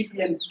every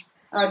Namibian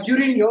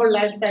during your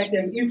life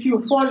cycle, if you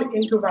fall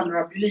into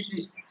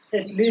vulnerability,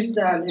 at least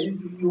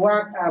you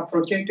are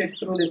protected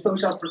through the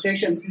social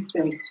protection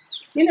system.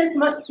 In as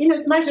much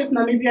as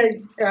Namibia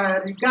is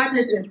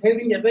regarded as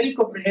having a very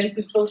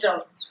comprehensive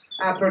social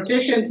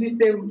protection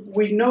system,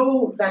 we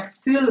know that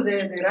still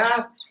there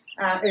are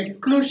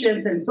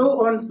exclusions and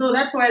so on. So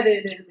that's why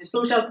the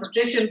social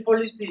protection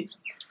policy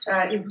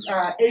is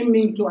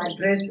aiming to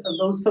address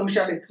those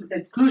social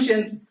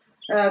exclusions,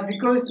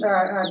 because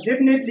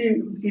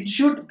definitely it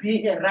should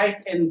be a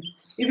right, and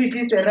if it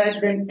is a right,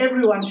 then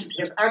everyone should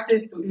have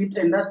access to it,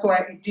 and that's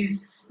why it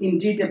is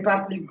indeed a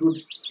public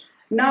good.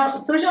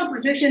 Now, social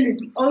protection is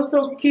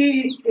also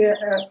key,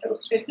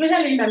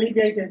 especially in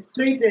Namibia. It has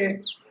played a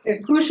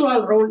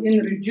crucial role in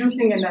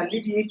reducing and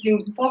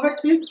alleviating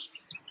poverty.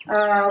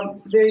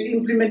 The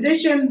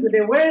implementation,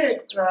 there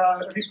were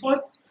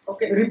reports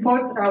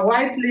are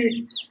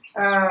widely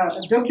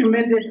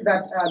documented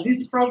that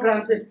these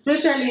programs,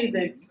 especially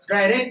the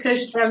direct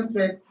cash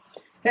transfers,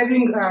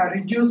 having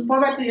reduced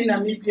poverty in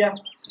Namibia,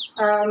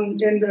 and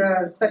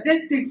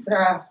statistics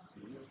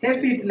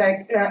have it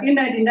like in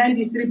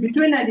 1993,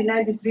 between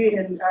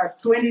 1993 and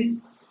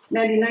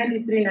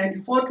 1993,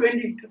 94,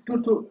 20,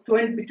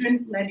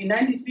 between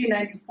 1993,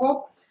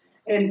 94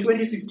 and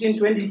 2015,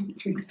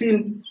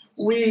 2016,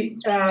 we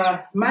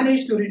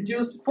managed to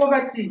reduce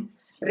poverty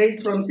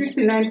rate from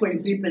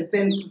 69.3% to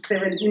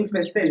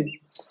 17%.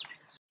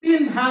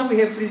 Seeing how we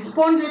have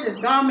responded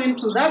as government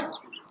to that,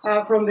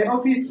 from the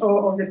office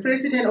of the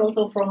president,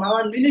 also from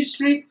our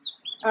ministry,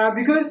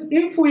 because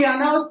if we are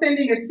now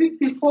standing at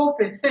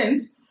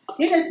 64%,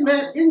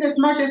 in as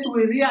much as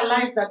we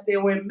realize that there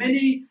were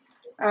many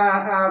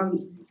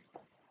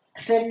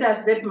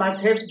factors that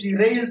must have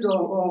derailed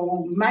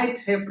or might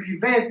have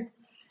reversed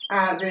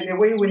the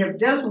way we have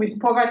dealt with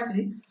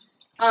poverty,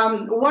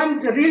 one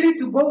really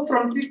to go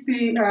from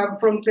 17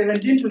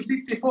 to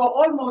 64,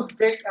 almost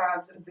back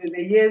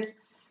the years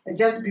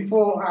just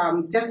before,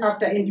 just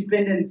after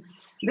independence,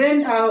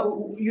 then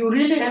you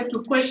really have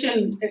to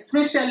question,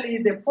 especially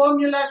the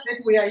formulas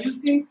that we are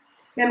using.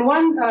 And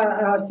one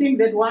thing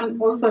that one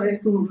also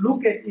has to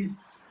look at is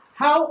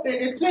how,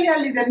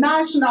 especially the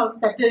national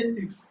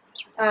statistics,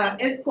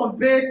 as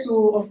compared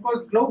to, of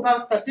course,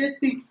 global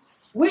statistics,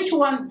 which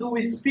ones do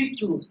we speak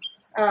to?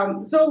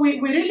 So we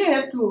really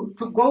have to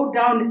go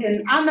down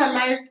and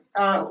analyze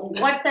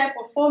what type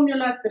of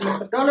formulas, the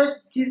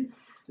methodologies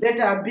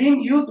that are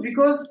being used,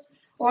 because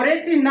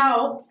already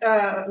now,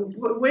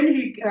 when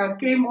he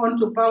came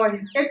onto power,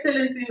 His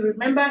Excellency,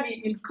 remember,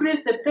 he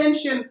increased the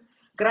pension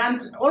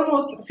grant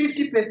almost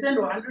 50%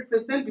 or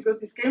 100%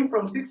 because it came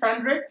from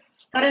 600,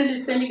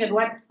 currently standing at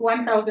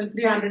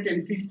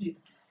 1,350.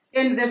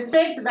 And the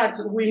fact that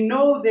we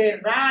know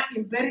there are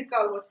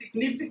empirical or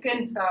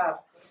significant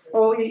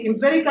or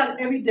empirical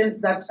evidence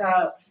that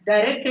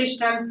direct cash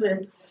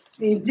transfers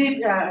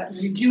indeed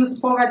reduce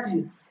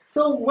poverty.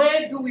 So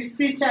where do we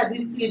feature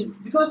this in?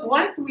 Because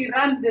once we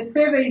run the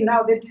survey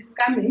now that is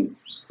coming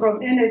from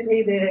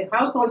NSA, the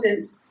household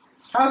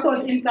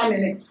income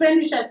and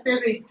expenditure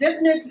survey,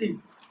 definitely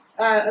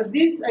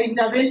this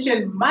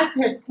intervention must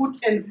have put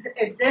a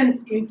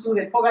dent into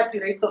the poverty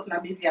rates of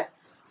Namibia.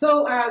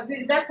 So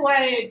that's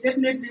why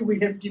definitely we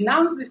have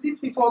denounced the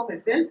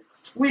 64%.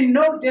 We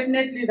know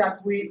definitely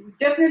that we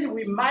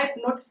might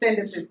not stand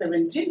at the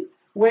 17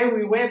 where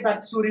we were,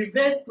 but to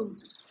reverse to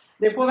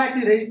the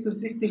poverty rates to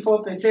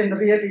 64%,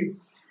 really,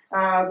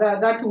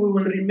 that we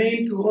will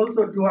remain to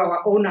also do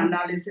our own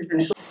analysis.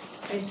 And so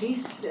this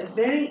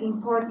very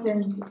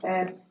important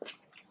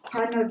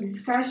panel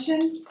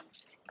discussion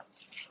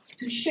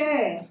to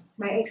share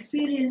my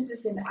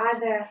experiences and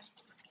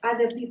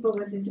other people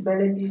with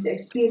disabilities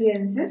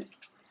experiences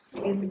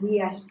as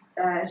we are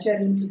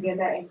sharing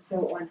together and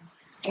so on.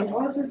 And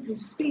also to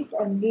speak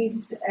on this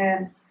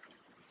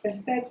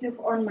perspective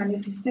on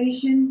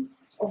manifestation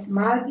of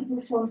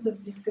multiple forms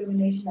of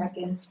discrimination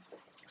against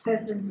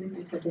persons with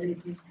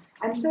disabilities.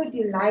 I'm so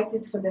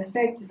delighted for the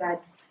fact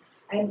that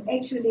I'm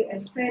actually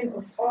a fan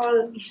of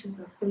all issues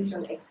of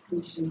social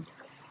exclusion.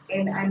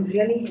 And I'm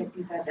really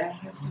happy that I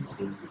have to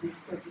speak to this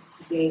topic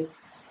today.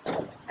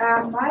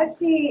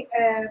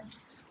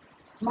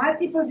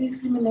 Multiple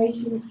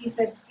discrimination is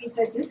a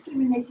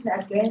discrimination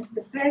against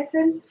the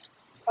person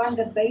on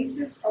the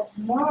basis of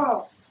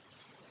more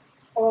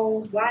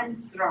or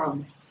one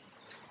ground.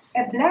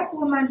 A black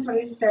woman, for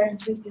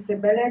instance, with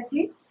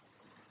disability,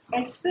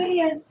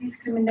 experienced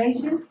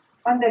discrimination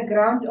on the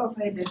ground of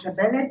her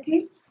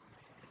disability,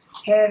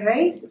 her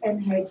race,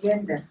 and her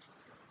gender.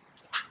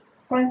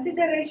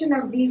 Consideration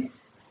of this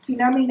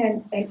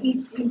phenomenon and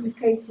its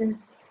implications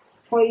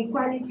for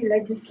equality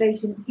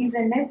legislation is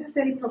a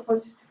necessary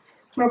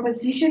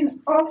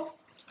proposition of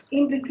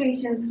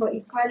implications for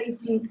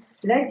equality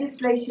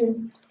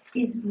legislation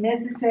is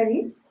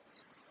necessary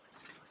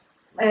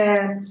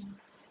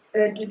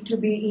to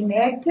be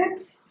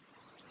enacted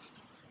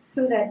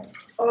so that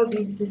all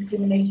these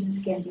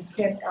discriminations can be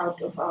kept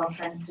out of our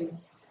country.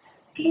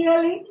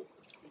 Clearly,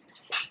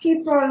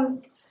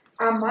 people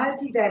are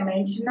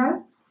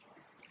multidimensional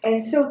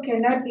and so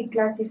cannot be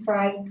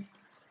classified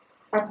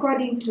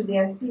according to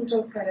their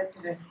single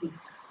characteristics.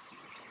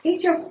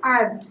 Each of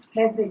us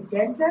has a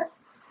gender,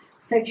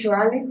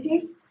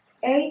 sexuality,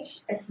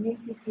 age,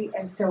 ethnicity,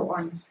 and so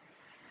on.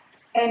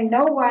 And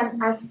no one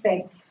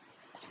aspect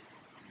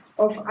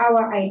of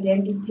our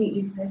identity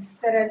is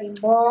necessarily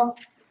more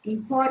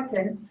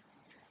important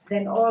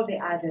than all the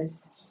others.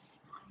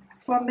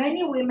 For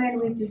many women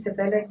with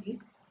disabilities,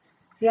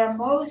 their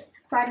most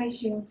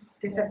punishing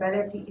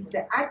disability is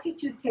the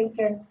attitude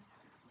taken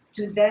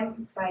to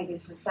them by the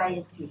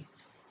society.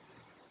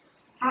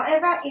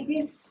 However, it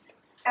is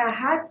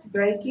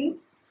heartbreaking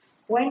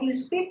when you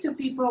speak to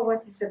people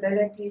with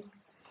disabilities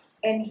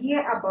and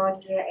hear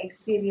about their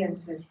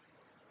experiences.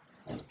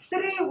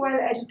 3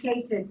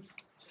 well-educated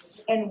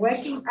and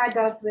working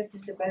adults with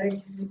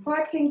disabilities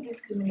reporting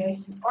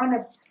discrimination on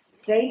a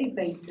daily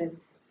basis.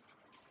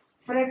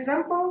 For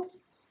example,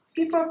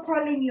 people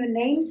calling you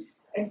names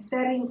and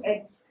staring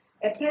at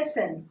a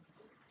person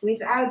with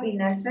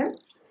albinism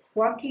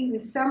walking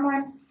with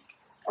someone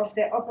of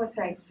the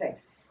opposite sex.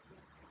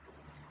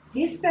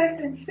 This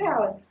person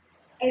felt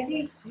as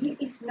if he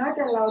is not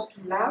allowed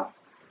to love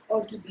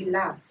or to be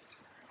loved.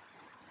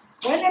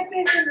 When a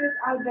person with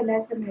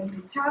albinism has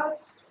a child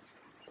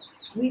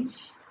which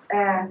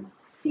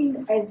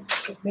seen as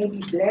maybe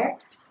black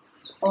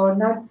or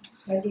not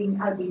having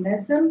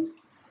albinism,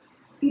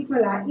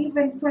 people are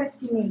even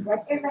questioning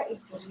whatever is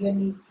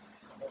really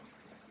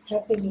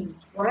happening.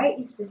 Why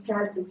is the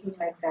child looking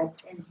like that?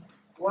 And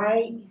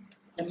why is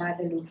the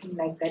mother looking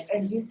like that?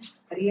 And this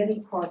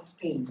really caused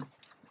pain.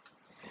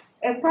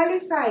 A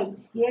qualified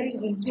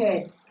hearing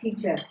impaired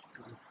teacher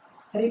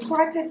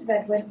reported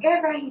that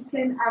whenever he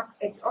turned up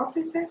at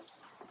offices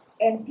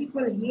and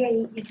people hear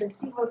he is a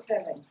civil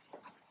servant,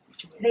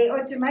 they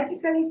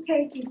automatically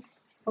take it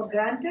for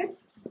granted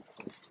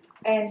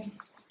and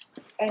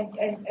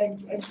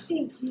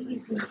think he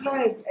is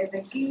employed as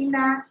a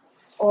cleaner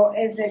or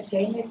as a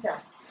janitor.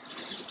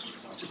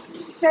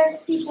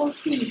 Such people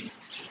think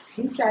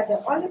these are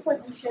the only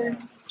positions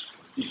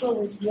people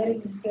with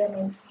hearing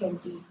impairments can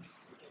be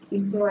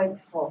employed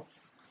for.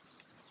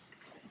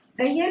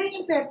 The hearing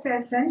impaired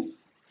person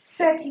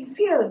said he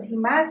feels he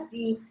must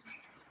be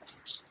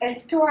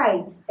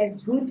twice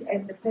as good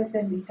as the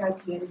person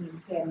without hearing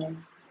impairment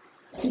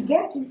to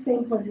get the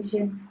same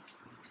position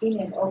in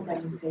an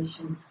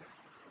organization.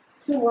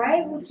 So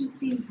why would you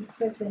think this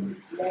person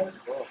is less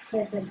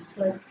person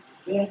because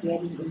they are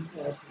hearing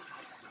impaired?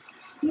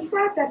 He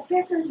said that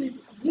persons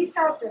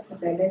without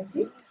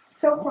disability,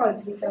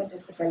 so-called without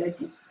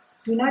disability,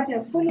 do not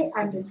have fully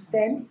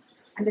understanding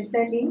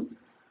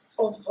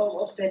of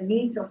the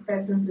needs of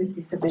persons with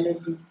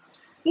disabilities.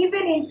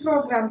 Even in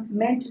programs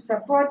meant to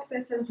support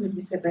persons with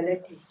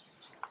disabilities,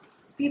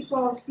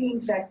 people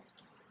think that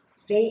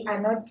they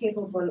are not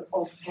capable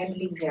of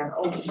handling their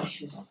own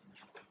issues.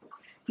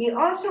 He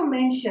also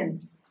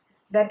mentioned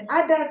that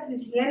adults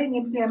with hearing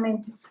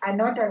impairment are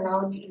not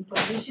allowed in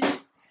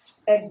positions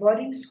at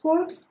boarding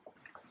schools,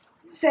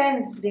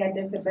 since their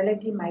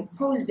disability might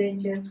pose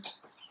danger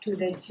to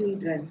the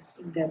children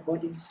in their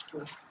boarding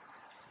school.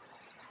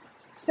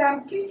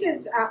 Some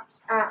teachers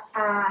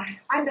are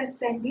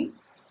understanding,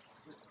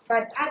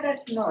 but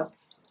others not.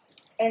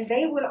 And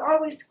they will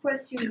always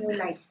question you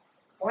like,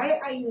 why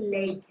are you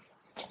late?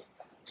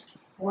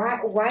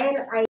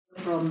 While I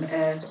from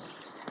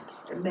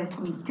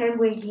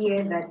Mtengwe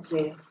here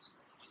that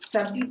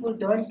some people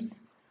don't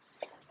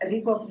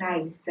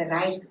recognize the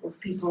rights of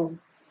people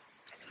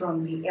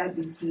from the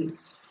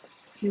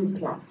LGBTQ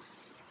plus.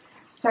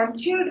 Some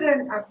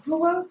children are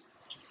cruel.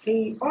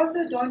 They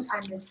also don't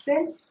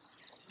understand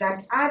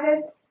that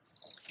others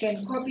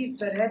can copy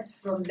perhaps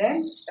from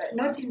them,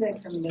 not in the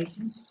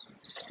examination,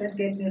 don't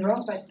get me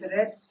wrong, but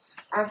perhaps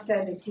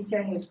after the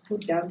teacher has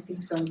put down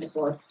things on the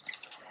board.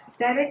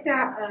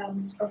 Director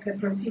of the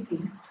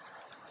proceedings.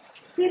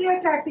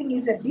 Stereotyping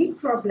is a big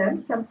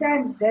problem.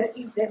 Sometimes there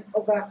is an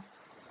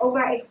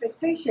over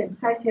expectation,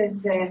 such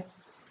as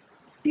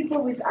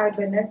people with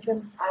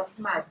albinism are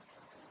smart.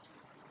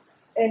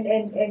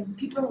 And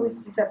people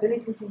with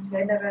disabilities in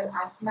general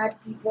are smart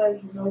people.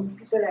 You know,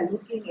 people are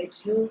looking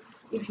at you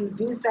if you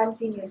do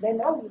something and then,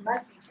 oh, you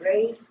must be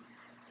brave.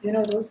 You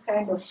know, those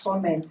kind of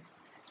comments.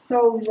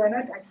 So you are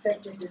not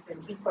accepted as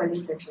an equal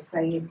in the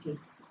society.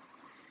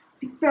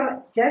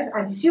 People just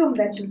assume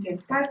that you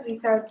can pass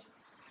without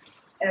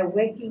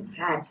working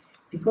hard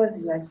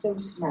because you are so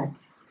smart,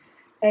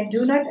 and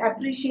do not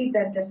appreciate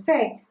that the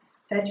fact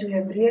that you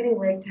have really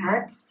worked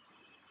hard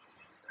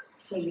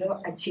for your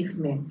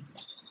achievement.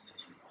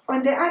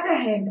 On the other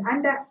hand,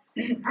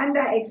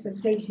 under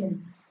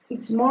expectation,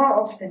 it's more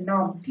of the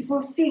norm.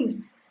 People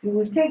think you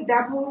will take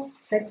double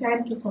the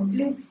time to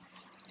complete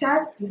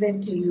tasks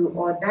given to you,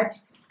 or that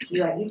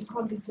you are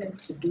incompetent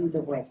to do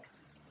the work.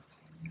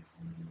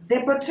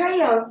 The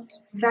portrayal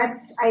that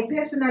I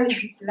personally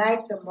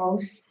dislike the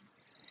most,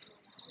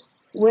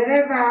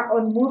 wherever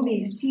on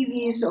movies,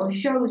 TVs, or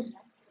shows,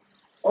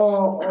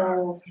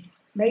 or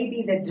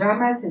maybe the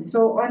dramas and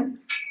so on,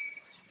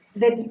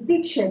 the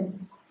depictions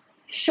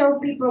show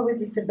people with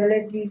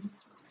disabilities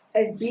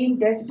as being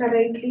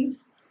desperately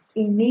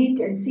in need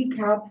and seek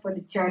help for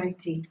the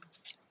charity.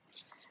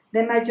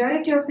 The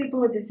majority of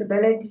people with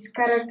disabilities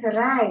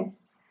characterized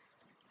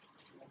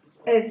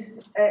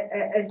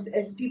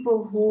as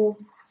people who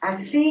are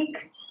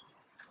sick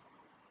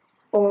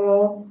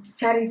or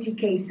charity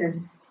cases.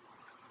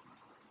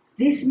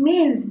 This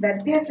means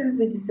that persons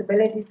with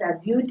disabilities are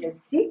viewed as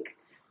sick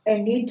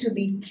and need to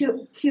be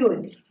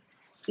cured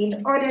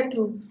in order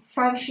to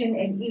function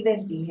and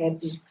even be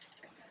happy.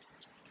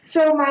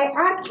 So my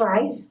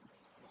advice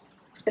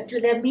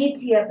to the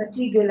media,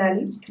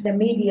 particularly to the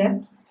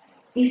media,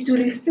 is to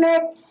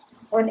reflect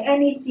on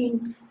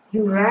anything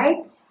you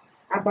write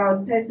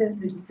about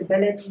persons with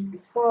disabilities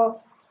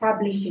before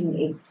publishing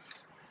it.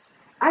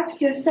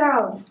 Ask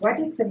yourself, what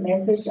is the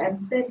message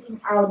I'm sending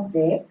out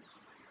there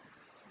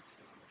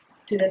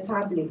to the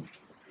public?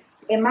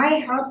 Am I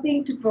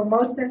helping to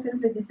promote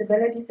persons with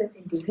disabilities as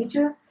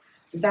individuals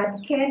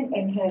that can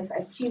and have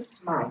achieved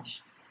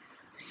much?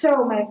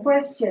 So my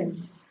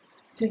question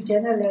to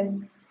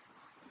journalists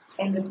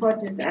and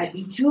reporters are,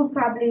 did you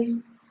publish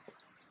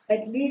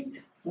at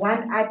least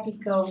one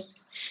article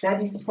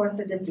that is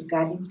positive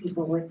regarding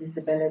people with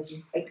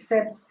disabilities,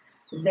 except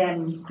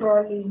them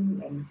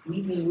crawling and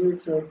needing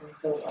wheelchairs and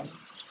so on?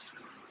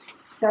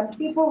 Some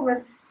people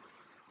with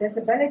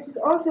disabilities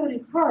also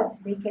report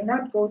they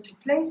cannot go to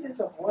places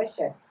of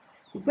worship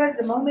because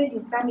the moment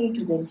you come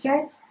into the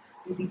church,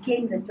 you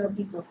became the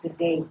topic of the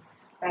day.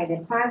 By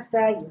the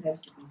pastor, you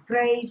have to be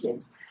prayed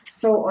and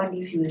so on.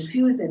 If you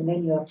refuse, and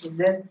then you are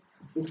possessed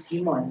with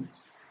demons.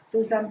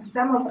 So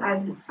some of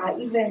us are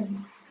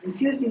even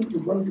refusing to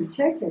go to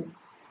churches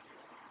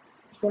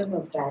because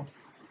of that.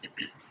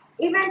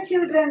 Even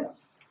children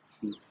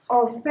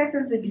of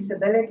persons with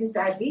disabilities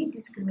are being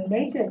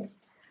discriminated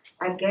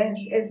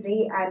against as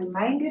they are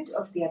reminded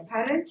of their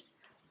parents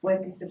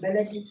with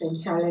disabilities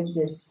and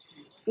challenges.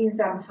 In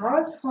some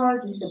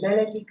households,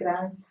 disability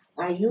grants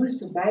are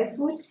used to buy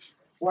food,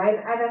 while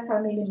other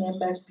family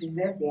members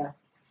preserve their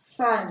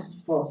funds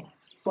for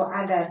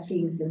other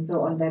things and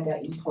so on that are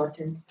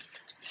important.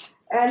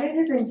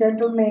 Ladies and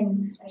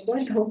gentlemen, I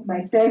don't hope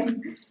my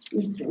time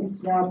is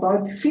now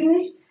about to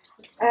finish.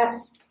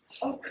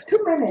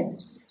 2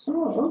 minutes.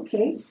 Oh,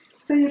 okay.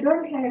 So you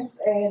don't have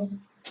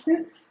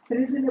this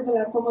reasonable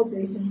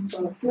accommodation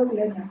for a slow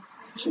learner.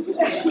 So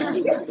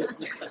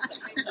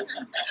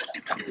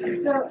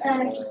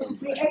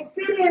the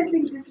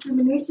experiencing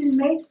discrimination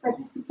makes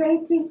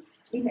participating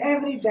in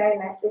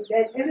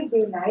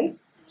everyday life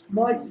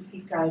more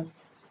difficult.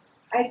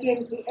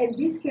 And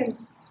this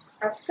can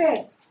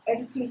affect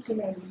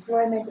education and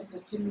employment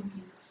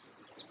opportunities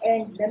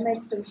and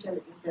limit social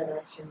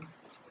interaction.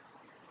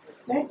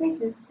 Let me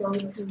just go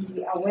to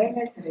the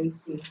awareness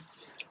raising.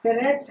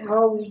 Perhaps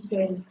how we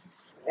can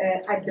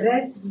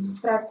address these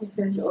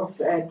practices of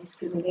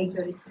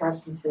discriminatory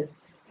practices.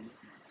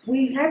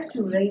 We have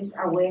to raise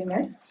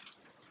awareness,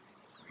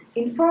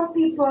 inform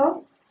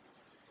people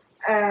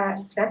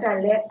that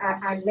are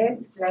less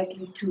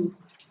likely to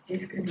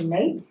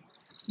discriminate,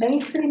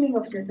 mainstreaming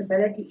of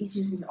disability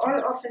issues in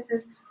all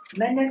offices,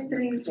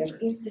 ministries,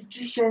 and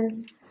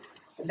institutions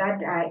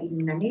that are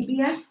in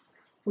Namibia.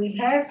 We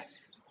have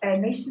a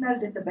national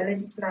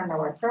disability plan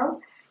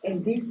ourselves,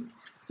 and this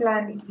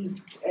plan is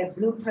a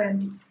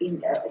blueprint,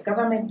 a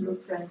government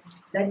blueprint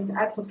that is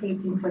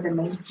advocating for the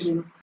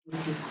mainstream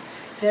issues.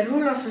 The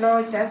rule of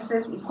law,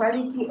 justice,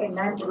 equality, and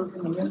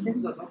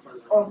non-discrimination,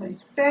 of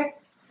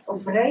respect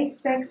of race,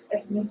 sex,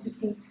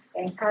 ethnicity,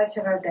 and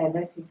cultural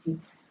diversity,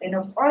 and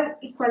of all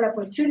equal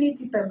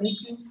opportunity,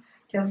 permitting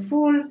the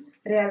full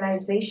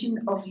realization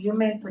of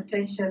human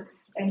potential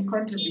and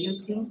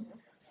contributing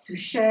to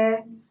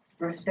shared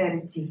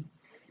prosperity.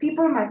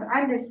 People must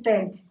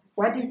understand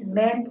what is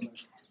meant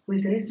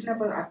with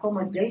reasonable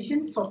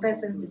accommodation for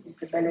persons with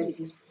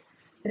disabilities.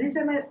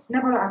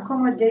 Reasonable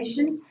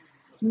accommodation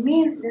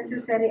means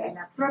necessary and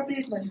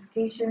appropriate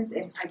modifications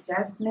and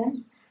adjustments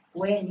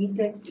where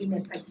needed in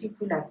a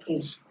particular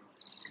case.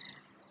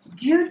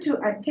 Due to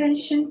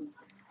attention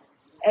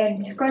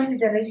and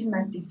consideration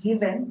must be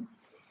given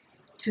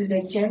to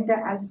the gender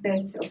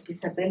aspect of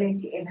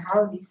disability and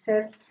how this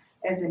serves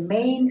as a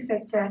main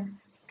factor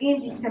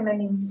in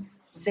determining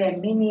the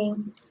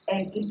meaning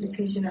and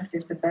implication of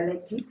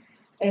disability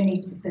and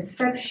its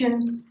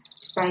perception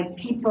by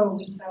people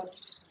without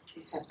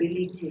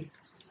disability.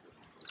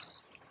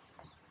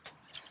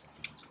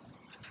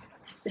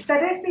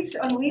 Statistics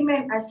on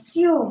women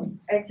assume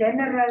a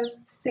general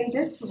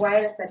status,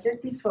 while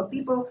statistics for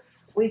people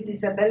with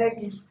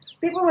disabilities.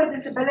 People with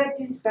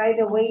disabilities, by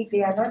the way,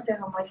 they are not a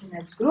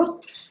homogeneous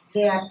group.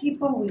 They are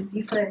people with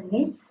different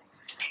needs.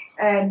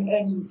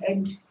 And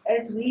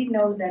as we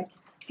know that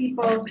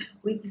people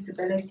with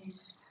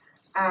disabilities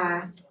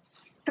are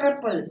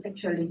triple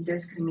actually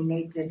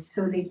discriminated.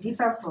 So they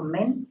differ from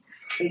men.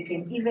 They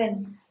can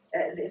even,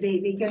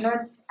 they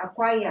cannot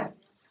acquire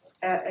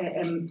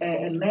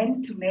a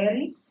man to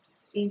marry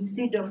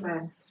instead of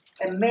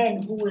a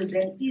man who will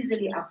then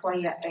easily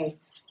acquire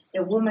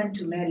a woman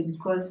to marry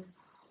because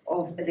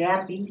of they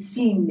are being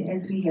seen,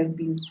 as we have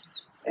been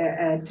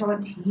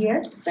taught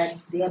here, that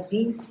they are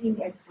being seen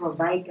as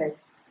providers,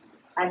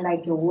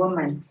 unlike a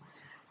woman.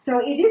 So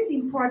it is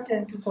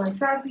important to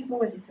consult people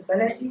with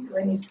disabilities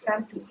when it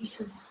comes to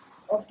issues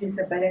of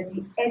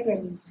disability at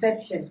an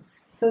inception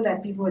so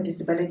that people with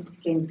disabilities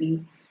can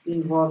be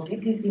involved.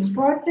 It is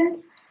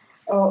important,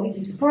 or it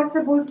is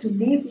possible to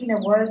live in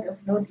a world of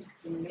no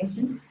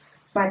discrimination,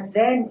 but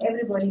then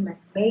everybody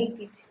must make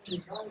it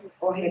his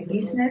or her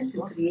business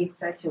to create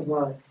such a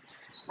world.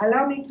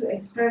 Allow me to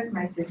express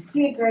my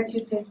sincere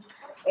gratitude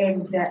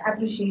and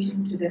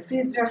appreciation to the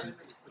Federal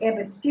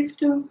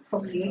Stiftung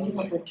for creating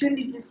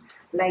opportunities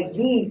like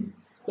these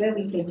where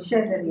we can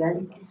share the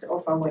realities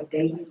of our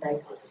daily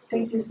lives.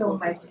 Thank you so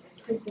much.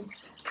 Thank you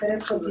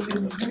for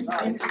giving me.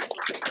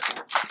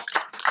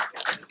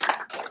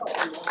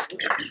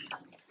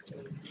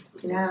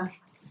 Yeah.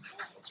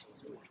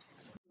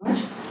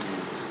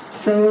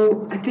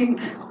 So I think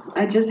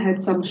I just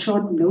had some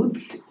short notes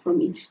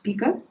from each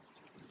speaker,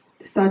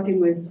 starting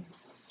with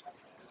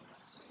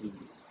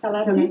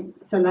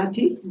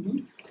Salati.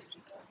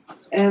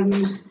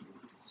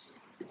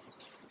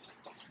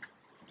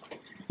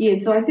 Yeah,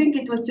 so I think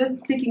it was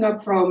just picking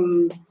up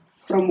from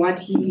what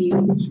he,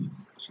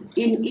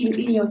 in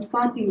your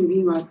starting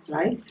remarks,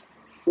 right?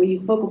 Where you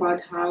spoke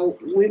about how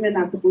women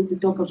are supposed to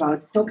talk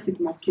about toxic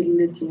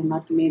masculinity and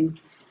not men.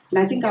 And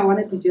I think I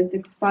wanted to just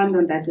expand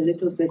on that a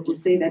little bit to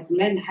say that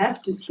men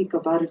have to speak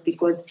about it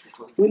because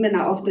women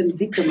are often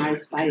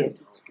victimized by it.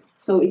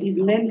 So it is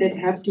men that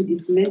have to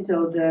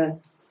dismantle the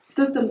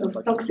systems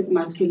of toxic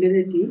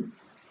masculinity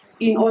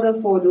in order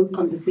for those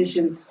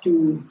conversations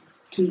to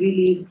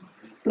really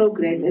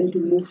progress and to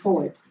move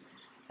forward.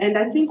 And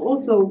I think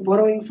also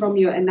borrowing from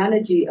your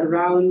analogy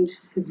around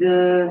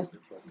the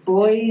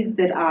boys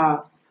that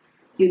are,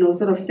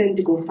 sort of sent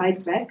to go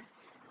fight back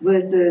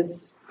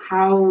versus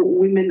how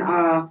women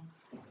are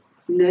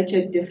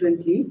nurtured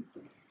differently,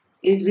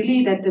 is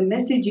really that the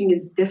messaging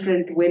is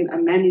different when a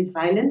man is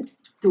violent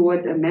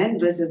towards a man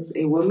versus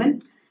a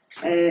woman.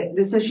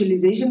 The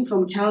socialization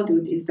from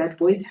childhood is that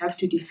boys have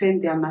to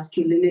defend their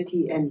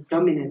masculinity and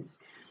dominance.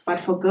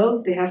 But for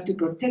girls, they have to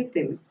protect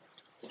them.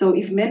 So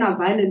if men are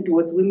violent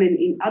towards women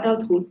in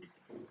adulthood,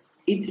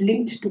 it's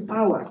linked to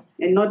power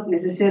and not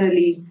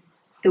necessarily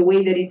the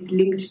way that it's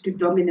linked to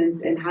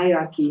dominance and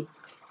hierarchy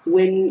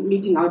when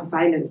meting out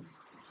violence.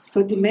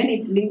 So to men,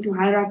 it's linked to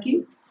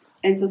hierarchy,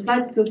 and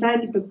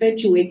society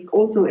perpetuates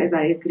also, as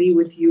I agree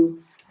with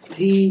you,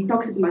 the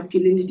toxic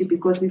masculinity,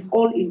 because we've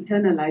all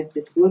internalized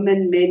it,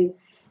 women, men,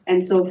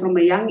 and so from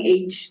a young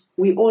age,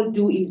 we all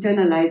do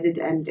internalize it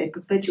and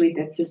perpetuate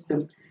that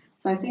system.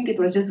 So I think it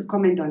was just a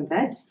comment on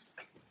that.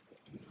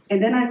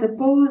 And then I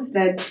suppose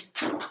that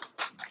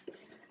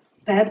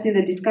perhaps in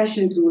the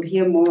discussions we will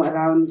hear more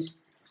around,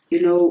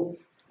 you know,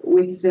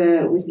 with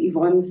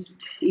Yvonne's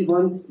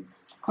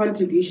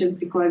contributions,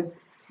 because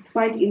it's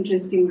quite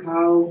interesting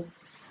how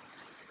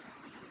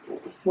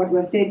what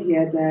was said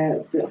here,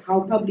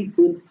 how public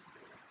goods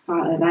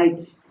are a right,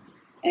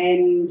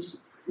 and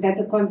that's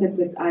a concept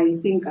that I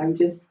think I'm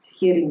just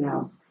hearing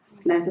now.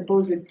 And I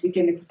suppose that we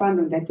can expand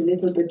on that a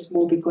little bit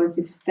more, because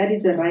if that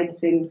is the right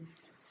thing,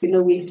 you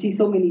know, we see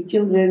so many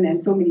children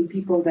and so many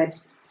people that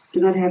do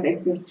not have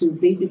access to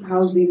basic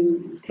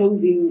housing,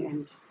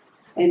 clothing,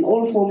 and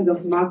all forms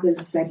of markers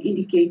that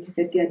indicate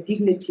that their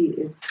dignity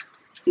is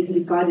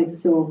regarded.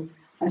 So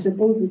I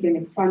suppose we can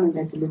expand on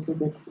that a little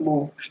bit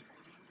more.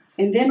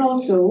 And then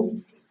also,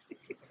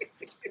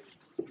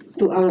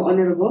 to our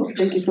Honorable,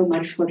 thank you so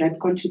much for that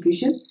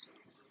contribution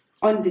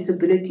on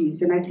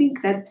disabilities. And I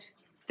think that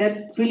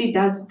really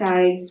does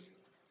tie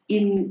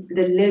in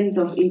the lens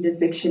of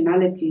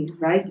intersectionality,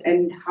 right?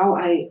 And how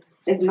I,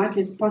 as much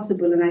as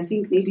possible, and I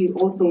think maybe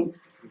also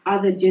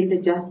other gender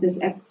justice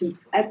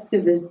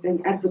activists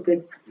and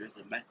advocates,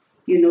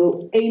 you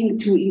know, aim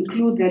to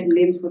include that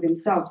lens for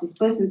themselves. It's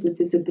persons with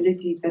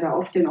disabilities that are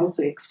often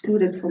also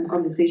excluded from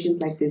conversations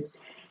like this.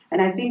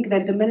 And I think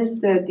that the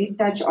Minister did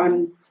touch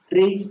on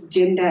race,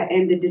 gender,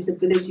 and the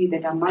disability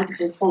that are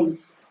multiple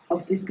forms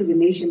of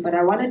discrimination. But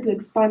I wanted to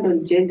expand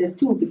on gender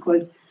too,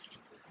 because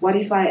what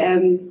if I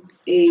am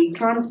a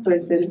trans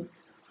person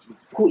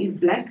who is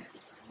black,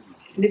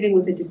 living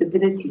with a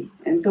disability?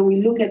 And so we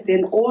look at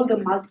then all the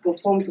multiple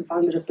forms of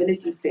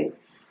vulnerabilities then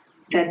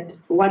that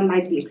one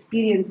might be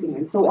experiencing.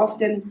 And so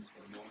often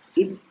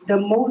it's the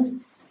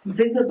most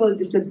visible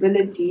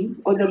disability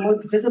or the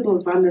most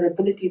visible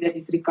vulnerability that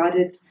is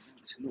regarded,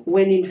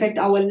 when in fact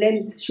our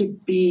lens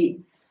should be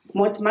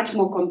much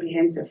more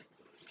comprehensive.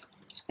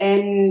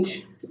 And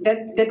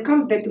that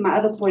comes back to my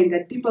other point,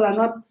 that people are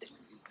not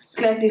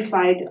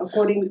classified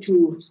according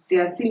to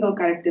their single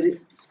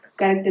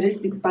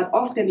characteristics, but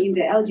often in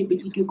the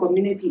LGBTQ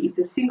community, it's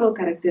a single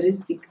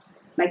characteristic,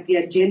 like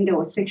their gender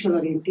or sexual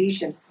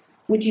orientation,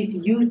 which is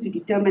used to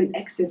determine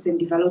access and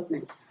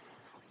development.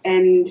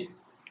 And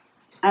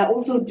I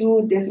also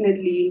do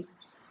definitely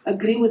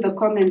agree with the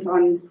comments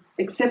on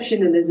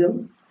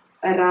exceptionalism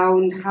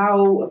around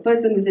how a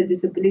person with a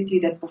disability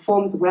that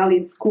performs well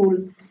in school,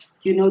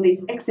 you know,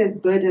 there's excess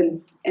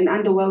burden and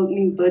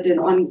underwhelming burden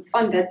on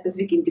that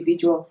specific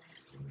individual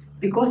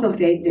because of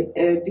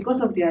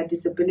their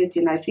disability.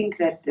 And I think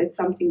that that's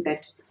something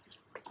that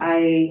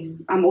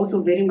I'm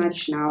also very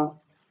much now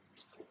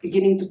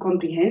beginning to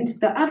comprehend.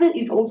 The other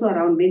is also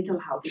around mental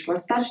health. It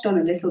was touched on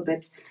a little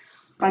bit,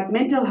 but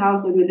mental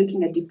health, when we're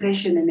looking at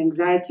depression and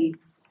anxiety,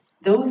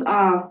 those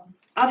are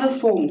other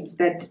forms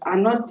that are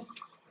not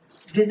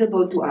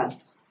visible to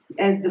us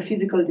as the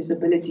physical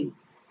disability.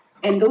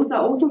 And those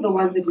are also the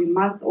ones that we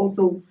must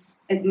also,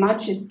 as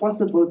much as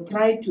possible,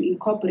 try to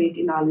incorporate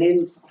in our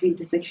lens of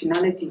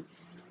intersectionality.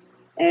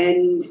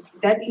 And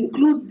that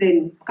includes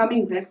then,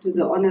 coming back to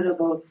the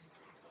Honorables,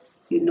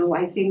 you know,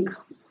 I think,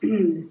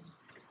 is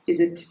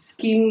it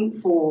scheme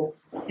for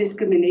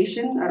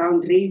discrimination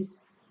around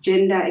race,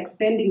 gender,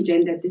 expanding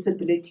gender,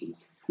 disability,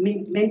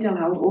 mental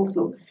health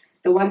also,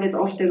 the one that's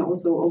often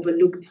also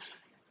overlooked.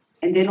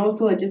 And then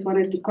also I just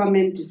wanted to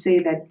comment to say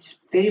that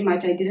very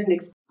much I didn't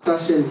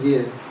discussion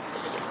here,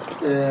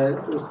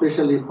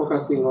 especially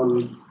focusing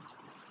on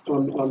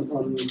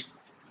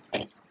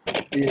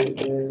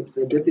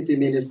the Deputy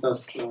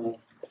Minister's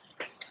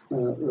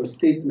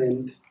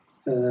statement.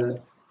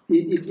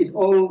 It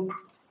all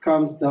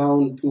comes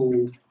down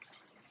to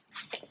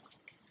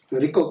the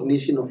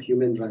recognition of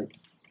human rights,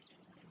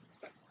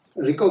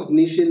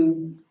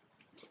 recognition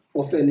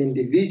of an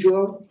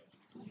individual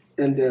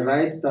and the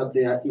rights that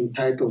they are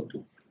entitled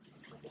to.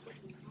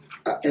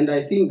 And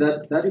I think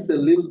that is a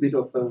little bit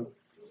of a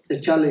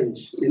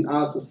challenge in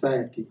our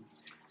society.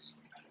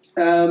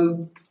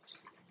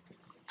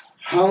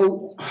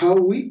 How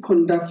we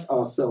conduct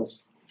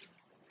ourselves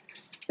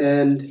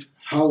and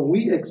how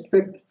we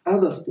expect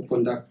others to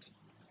conduct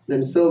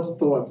themselves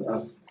towards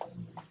us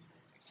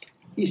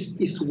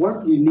is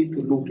what we need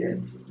to look at.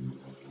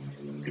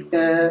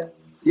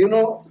 You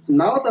know,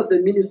 now that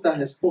the Minister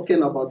has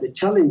spoken about the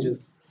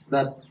challenges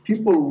that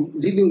people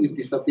living with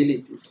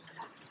disabilities,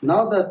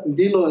 now that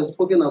Ndilo has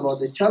spoken about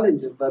the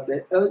challenges that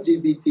the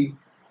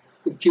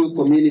LGBTQ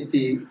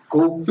community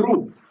go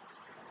through,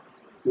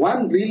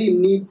 one really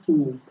needs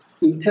to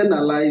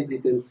internalize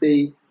it and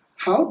say,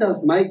 how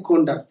does my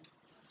conduct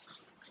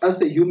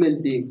as a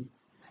human being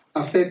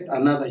affect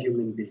another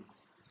human being?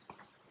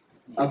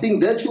 I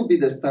think that should be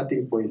the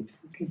starting point.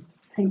 Okay,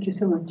 thank you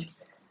so much.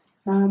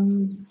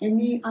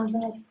 Any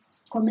other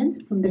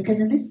comments from the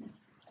panelists?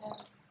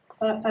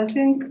 I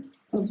think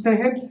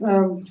perhaps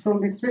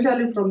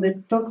especially from the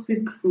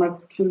toxic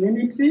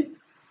masculinity,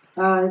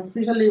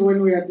 especially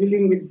when we are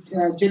dealing with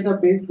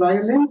gender-based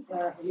violence.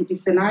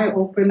 It's an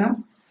eye-opener,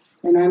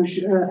 and I'm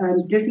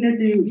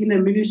definitely in a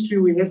ministry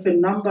we have a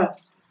number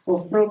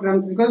of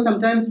programs, because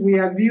sometimes we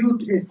are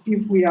viewed as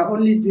if we are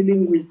only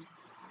dealing with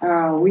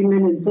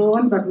women and so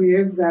on, but we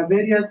have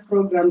various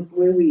programs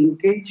where we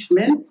engage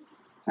men.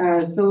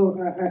 So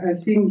I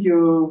think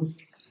your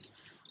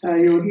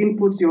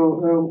input,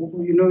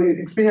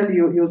 especially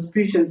your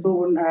speech and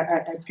so on,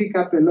 I pick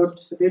up a lot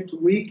that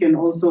we can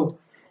also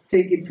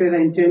take it further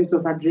in terms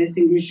of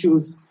addressing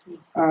issues,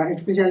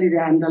 especially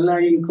the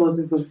underlying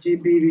causes of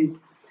GBV.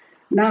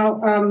 Now,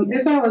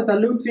 as I was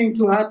alluding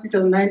to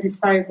Article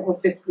 95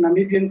 of the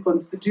Namibian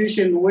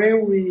Constitution, where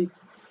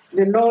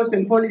the laws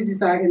and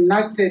policies are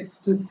enacted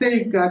to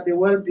safeguard the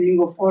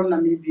well-being of all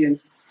Namibians.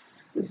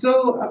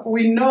 So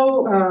we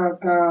know,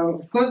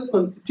 of course,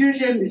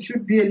 Constitution, it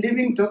should be a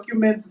living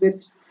document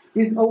that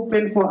is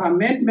open for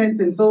amendments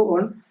and so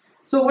on.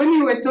 So when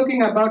you were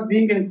talking about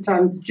being a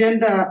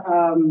transgender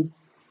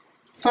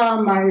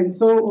farmer and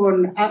so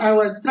on, I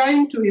was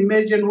trying to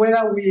imagine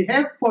whether we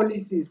have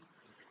policies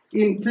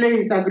in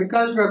place,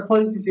 agricultural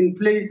policies in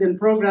place and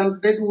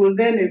programs that will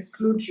then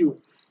exclude you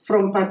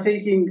from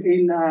partaking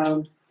in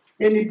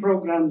any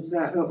programs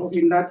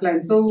in that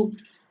line. So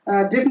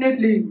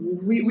definitely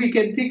we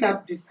can pick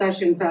up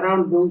discussions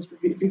around those,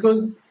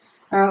 because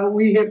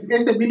we have,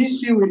 as a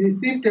ministry, we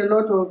received a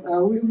lot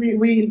of,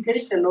 we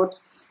engage a lot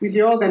with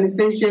the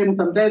organization,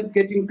 sometimes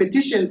getting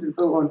petitions and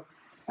so on.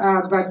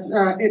 But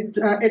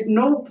at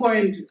no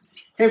point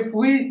have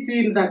we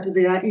seen that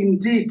there are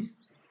indeed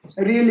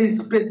really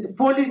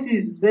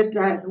policies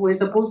that were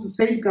supposed to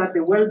safeguard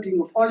the well-being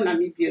of all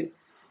Namibians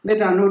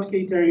that are not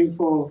catering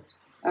for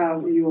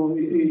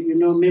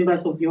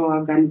members of your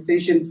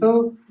organization.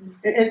 So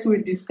as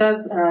we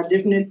discuss,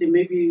 definitely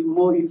maybe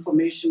more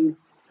information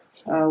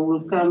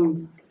will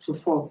come to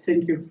fore.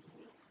 Thank you.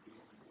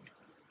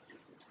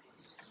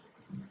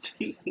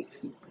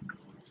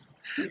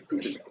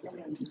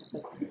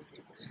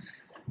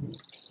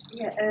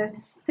 Yeah,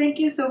 thank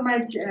you so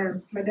much,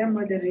 Madam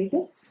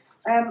Moderator.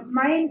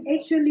 Mine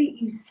actually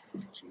is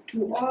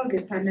to all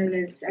the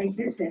panelists. I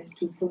just have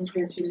to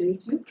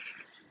congratulate you.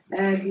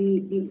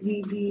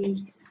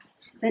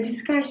 The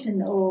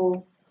discussion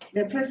or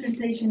the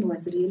presentation was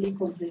really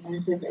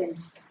comprehensive, and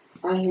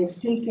I have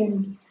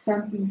taken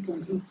something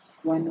from each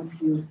one of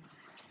you,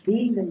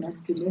 being the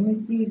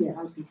masculinity, the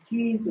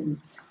RPTs, and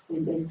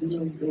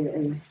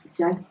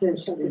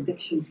justice,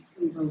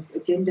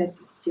 gender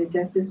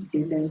justice,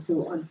 gender, and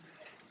so on.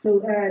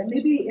 So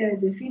maybe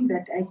the thing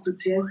that I could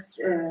just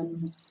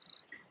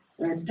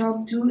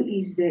talk to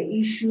is the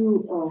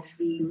issue of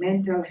the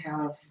mental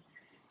health.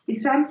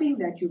 It's something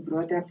that you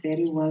brought up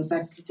very well,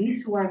 but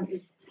this one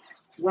is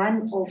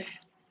one of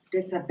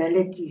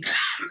disabilities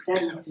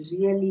that is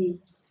really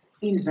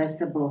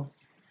invisible.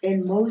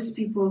 And most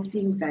people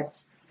think that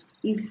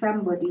if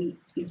somebody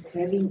is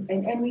having,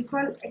 and we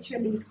call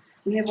actually,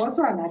 we have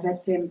also another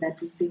term that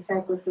we say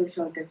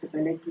psychosocial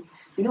disability.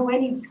 You know,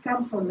 when it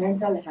comes from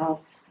mental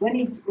health, when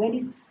it's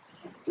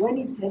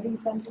having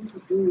something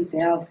to do with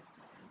health,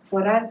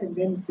 for us, and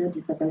then it's a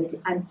disability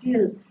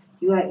until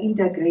you are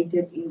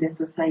integrated in the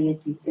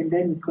society, and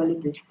then we call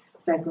it the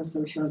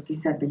psychosocial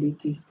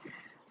disability.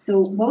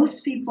 So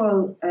most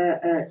people,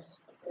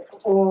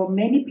 or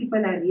many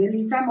people are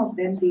really, some of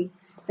them,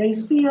 they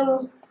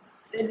feel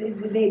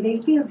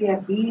they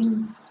are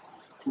being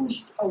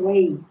pushed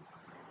away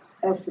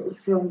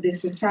from the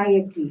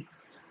society.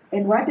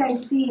 And what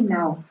I see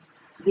now,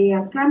 they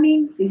are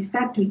coming, they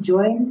start to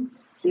join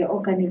the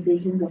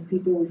organizations of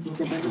people with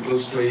disabilities.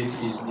 Because it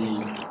is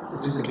the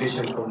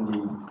participation from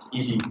the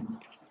ED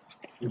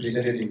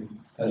representative.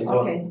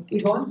 Okay,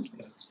 Invonne?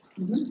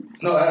 Yes.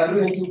 No, I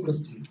do have two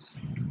questions.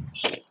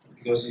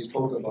 Because you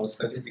spoke about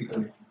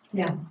statistically.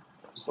 Yeah.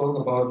 You spoke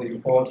about the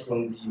report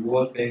from the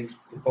World Bank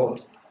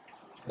report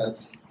that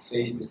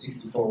says the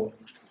 64,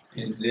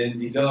 and then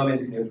the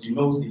government has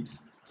denounced it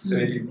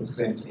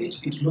 70%.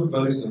 It looks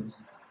very simple.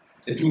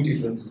 The two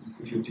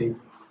differences, if you take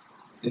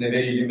in a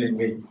very limited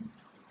way,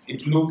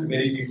 it looks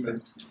very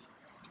different.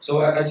 So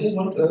I just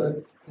want,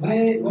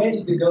 why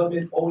is the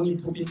government only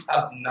putting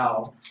up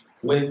now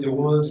when the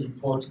world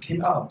report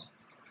came out?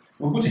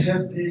 We could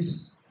have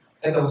this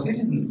at our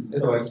citizens,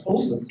 at our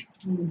exposures.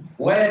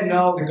 Why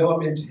now the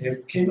government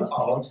have came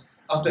out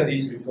after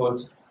this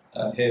report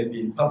have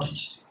been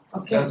published?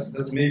 Okay.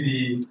 That's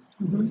maybe,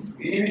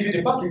 if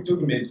the public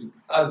document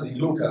as the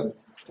local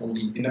or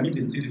the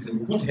Namibian citizen,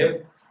 we could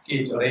have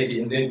it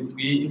already, and then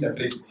we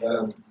interpret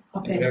and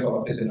have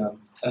our personal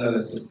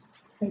analysis.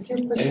 Thank you.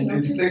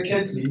 And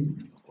secondly,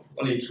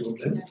 only two of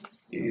them,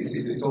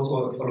 it's also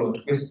a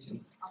follow-up question.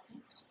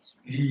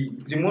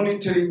 The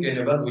monitoring and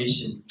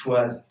evaluation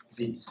towards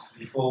this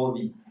before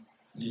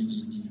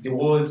the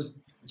world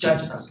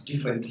judge us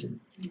differently.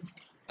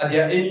 Are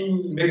there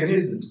any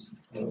mechanisms,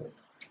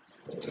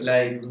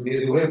 like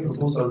the way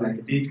proposal, like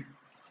a big,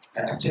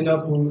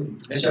 attainable,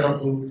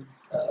 measurable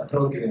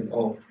program?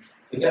 Or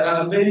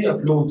I'm very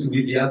applaud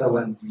with the other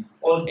one, the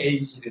old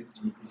age, the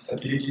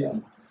disability,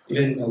 and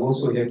even I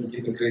also have to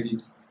give a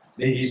credit,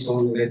 may he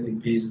soul rest in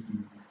peace,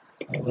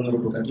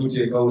 Honorable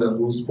Kaukuetu Kaukuetu,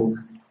 who spoke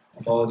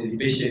about the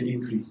patient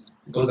increase,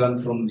 because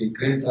I'm from the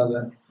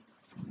grandfather,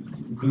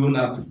 grown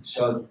up,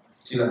 child,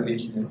 till I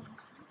reached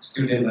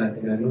student life,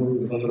 and I know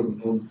the Honorable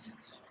Ncube.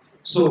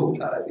 So,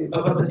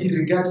 but in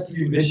regards to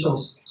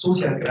universal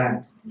social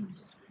grant,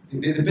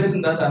 the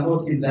person that are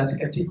not in that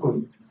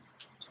category,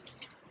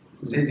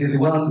 the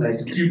ones like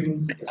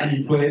students,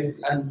 unemployed,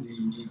 and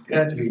the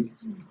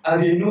graduates, are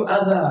there no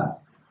other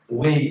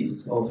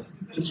ways of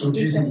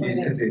introducing this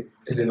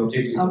as an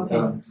objective?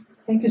 Okay.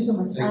 Thank you so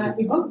much.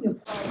 Invonne,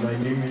 My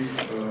name is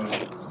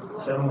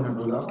Simon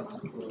Ebola.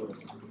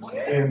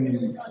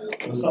 And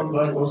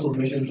somebody also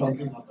mentioned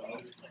something about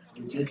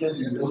the churches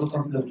is also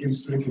something that came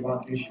straight to my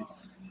patient.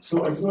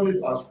 So I wanted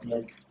to ask,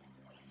 like,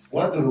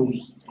 what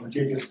roles the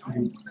churches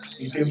play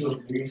in terms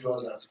of making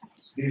sure that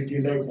they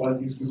like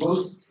what is,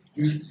 because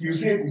you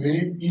see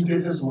many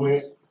instances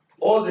where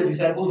all the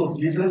disciples of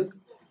Jesus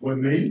were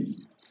male,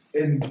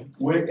 and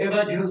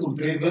wherever Jesus would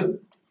travel,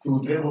 he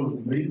would travel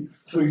with male.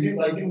 So you see,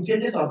 I think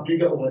churches are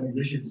bigger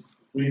organizations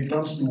when it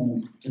comes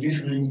to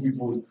these young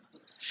people.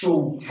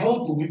 So how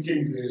do we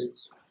change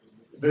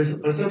the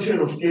perception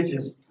of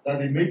churches that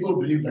they make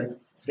people believe that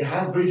the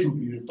husband should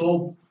be the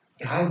top,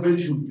 the husband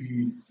should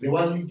be the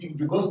one leading,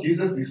 because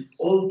Jesus is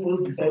all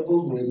those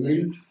disciples were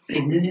male, so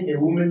meaning a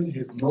woman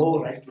has no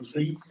right to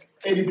say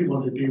anything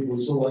on the table.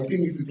 So I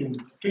think if we can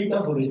cater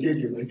for the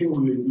churches, I think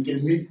we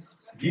can make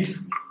this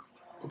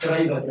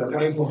cry that we are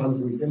crying for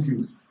husband. Thank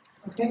you.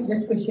 okay,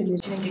 next question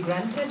is.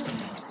 Granted.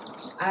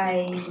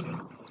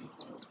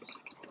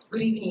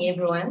 Good evening,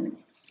 everyone.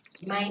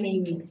 My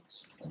name is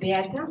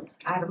Beata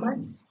Armas.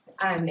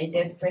 I'm a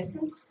deaf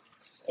person,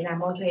 and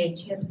I'm also a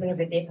chairperson of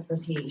the Deaf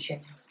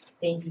Association.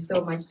 Thank you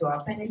so much to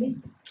our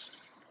panelists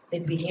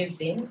that we have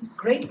been.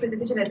 Great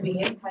presentation that we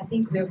have. I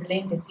think we have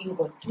learned a thing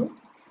or two.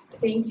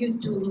 Thank you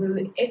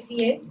to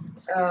FES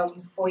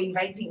for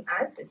inviting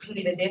us,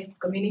 especially the deaf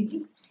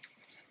community.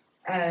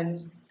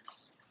 I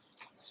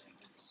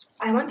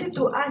wanted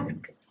to ask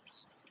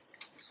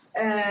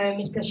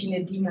Mr.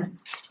 Shinedima,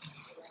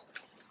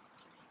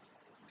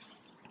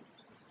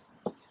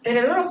 there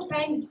are a lot of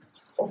times,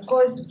 of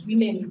course,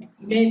 men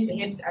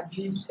perhaps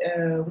abuse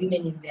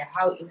women in their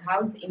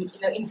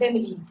in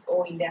families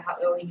or in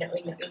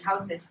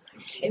houses,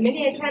 and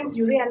many a times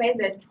you realize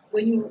that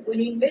when you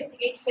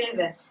investigate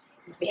further,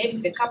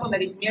 perhaps the couple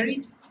that is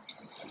married,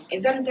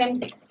 and sometimes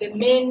the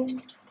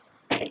men,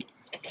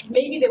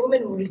 maybe the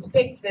woman will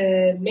respect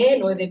the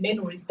man or the man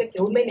will respect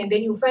the woman, and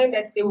then you find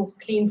that they will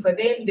clean for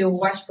them, they will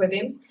wash for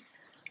them.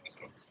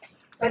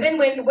 But then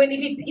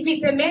if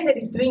it's a man that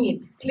is doing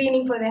it,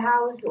 cleaning for the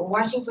house or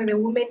washing for the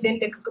woman, then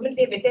the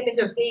community have a tendency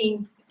of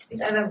saying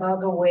this other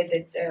vulgar word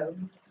that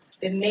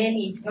the man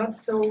is not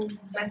so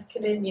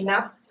masculine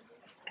enough.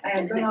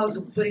 I don't know how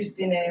to put it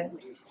in a...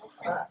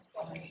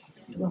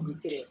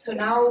 so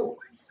now,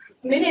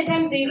 many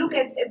times they look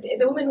at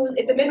the woman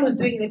the man who's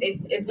doing it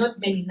as not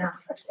man enough.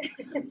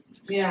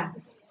 Yeah.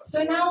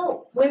 So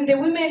now, when the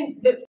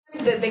women,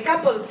 the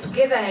couple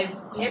together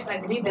have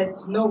agreed that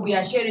no, we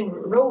are sharing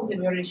roles and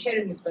we are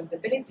sharing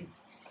responsibilities,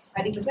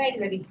 but the society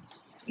that is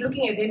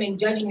looking at them and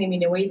judging them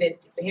in a way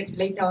that perhaps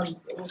later on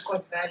will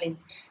cause violence.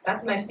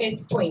 That's my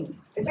first point.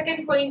 The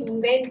second point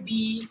will then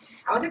be,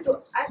 I wanted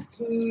to ask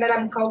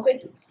Madam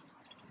Kaukuetu.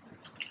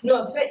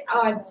 No,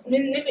 our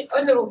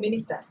Honorable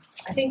Minister,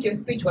 I think your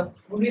speech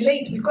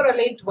we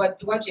correlate to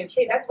what you have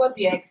said. That's what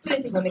we are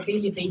experiencing on a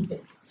daily basis.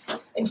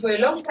 And for a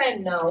long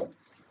time now,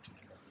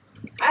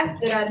 us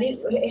that are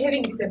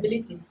having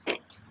disabilities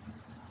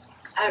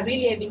are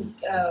really having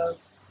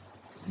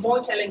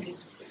more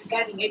challenges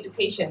regarding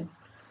education.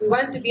 We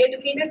want to be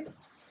educated,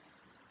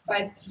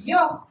 but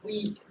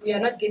we are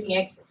not getting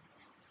access.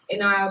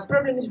 And our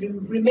problems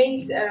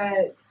remain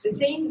the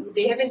same.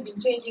 They haven't been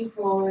changing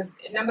for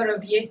a number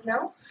of years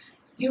now.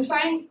 You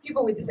find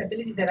people with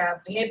disabilities that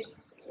are perhaps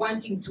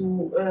wanting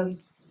to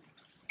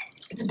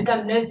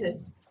become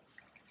nurses,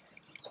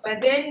 but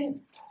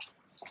then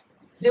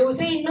they will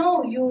say,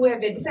 no, you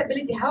have a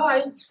disability.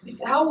 How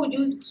would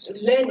you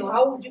learn, or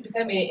how would you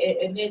become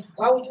a nurse?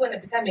 How would you want to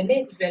become a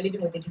nurse if you are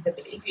living with a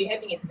disability, if you're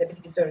having a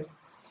disability, sorry.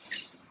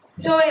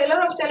 So a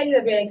lot of challenges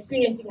that we are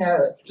experiencing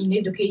in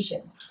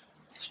education.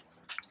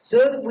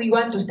 So we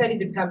want to study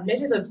to become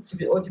nurses or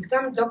to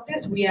become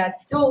doctors. We are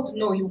told,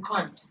 no, you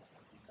can't,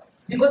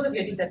 because of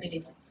your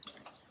disability.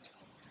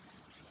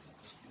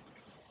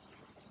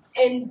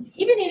 And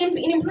even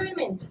in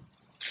employment,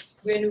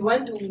 when we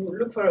want to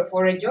look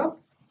for a job,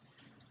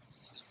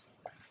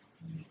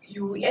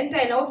 you enter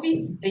an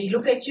office, they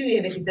look at you,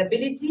 you have a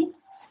disability.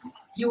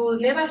 You will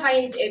never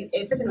find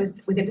a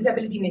person with a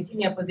disability in a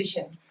senior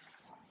position.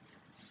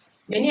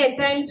 Many a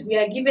times we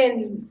are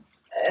given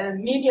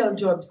menial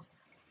jobs.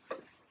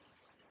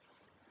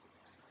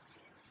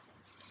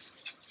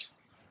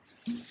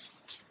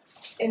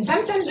 And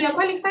sometimes we are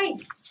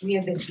qualified. We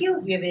have the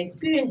skills, we have the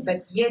experience,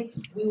 but yet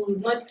we will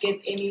not get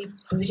any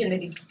position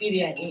that is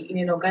superior in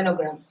an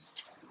organogram.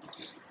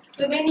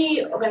 So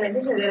many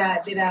organizations that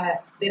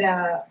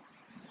are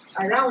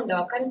around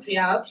our country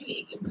are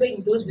actually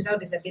employing those without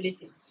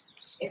disabilities.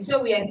 And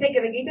so we are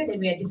segregated and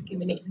we are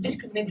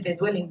discriminated as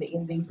well in the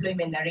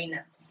employment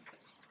arena.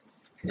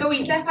 So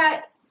we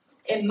suffer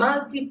a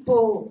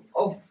multiple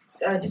of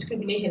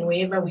discrimination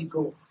wherever we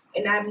go.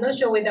 And I'm not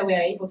sure whether we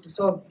are able to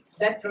solve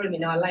that problem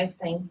in our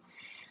lifetime.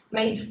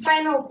 My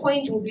final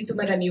point will be to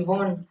Madam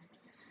Invonne.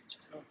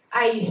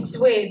 I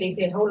swear there's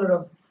a whole lot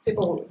of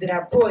people that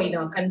are poor in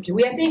our country.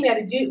 We are saying we are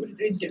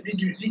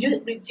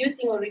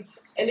reducing or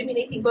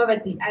eliminating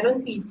poverty. I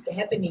don't see it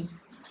happening.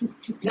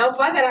 Now,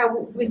 for us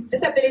with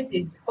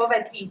disabilities,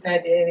 poverty is now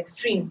at an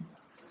extreme.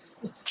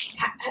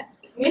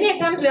 Many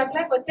times we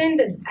apply for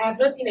tenders. I have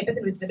not seen a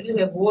person with disability who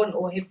have won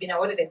or have been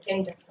awarded a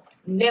tender.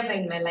 Never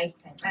in my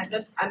lifetime.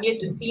 I'm yet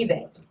to see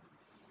that.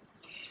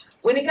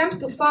 When it comes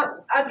to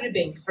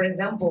agribank, for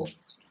example,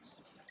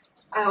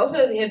 I also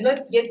have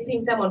not yet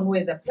seen someone who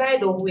has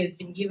applied or who has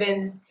been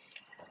given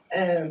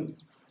a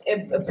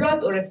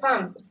plot or a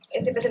farm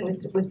as a person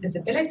with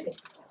disability.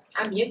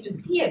 I'm yet to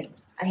see it.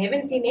 I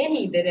haven't seen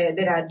any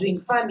that are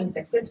doing farming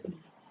successfully.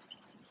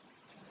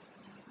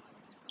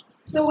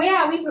 So where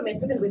are we from as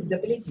persons with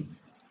disabilities?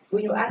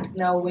 When you ask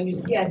now, when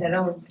you see us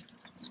around,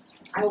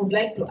 I would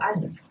like to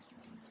ask.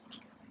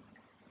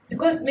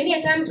 Because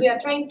many times we are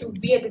trying to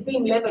be at the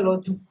same level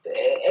or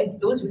as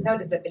those without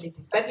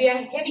disabilities, but we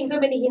are having so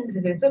many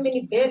hindrances, so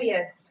many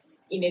barriers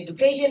in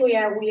education. We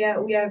are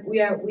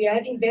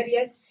having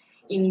barriers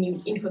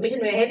in information.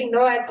 We are having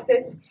no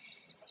access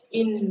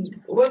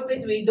in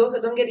workplace. We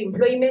also don't get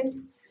employment,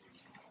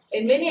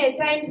 and many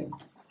times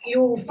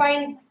you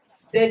find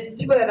that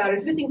people that are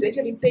refusing to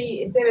actually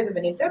pay a service of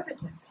an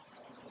interpreter.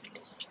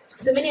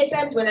 So many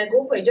times when I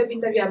go for a job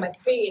interview, I must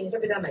pay an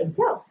interpreter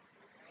myself.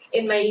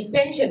 And my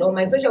pension or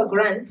my social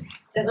grant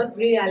does not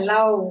really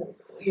allow,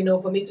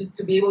 for me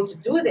to be able to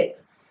do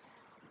that.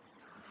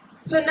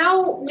 So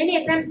now,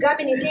 many times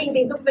government is saying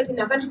there's no poverty in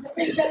our country, but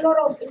there's a lot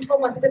of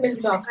informal settlements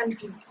in our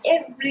country.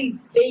 Every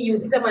day you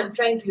see someone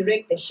trying to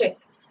erect a shack.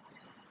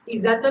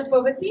 Is that not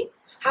poverty?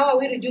 How are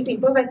we reducing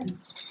poverty?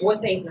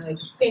 Water is now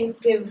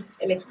expensive,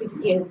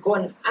 electricity has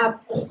gone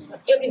up,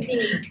 everything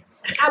is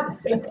up,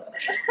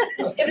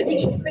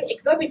 everything is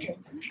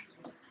exorbitant.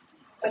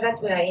 But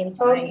that's where I am.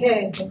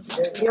 Okay.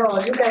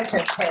 You guys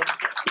have said.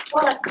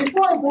 Well,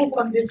 before I move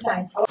on this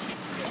side.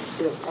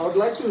 Yes, I would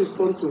like to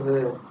respond to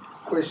her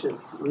question.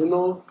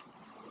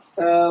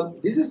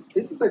 This is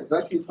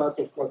exactly part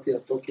of what we are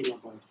talking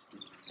about,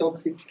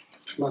 toxic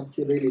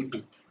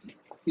masculinity.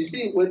 You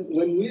see,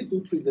 when we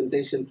do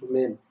presentation to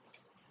men,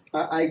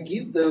 I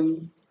give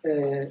them,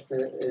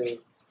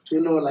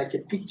 like a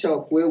picture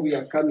of where we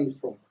are coming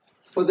from,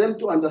 for them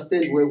to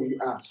understand where we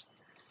are.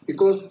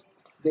 Because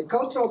the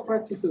cultural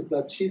practices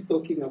that she's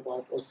talking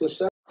about, or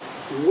social,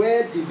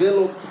 were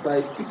developed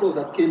by people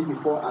that came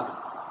before us.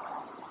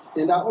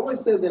 And I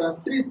always say there are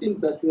three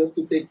things that you have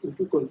to take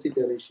into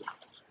consideration.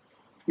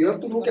 You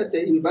have to look at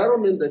the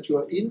environment that you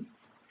are in,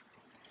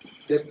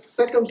 the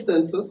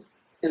circumstances,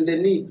 and the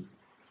needs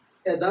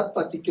at that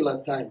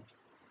particular time.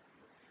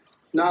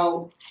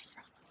 Now,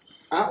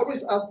 I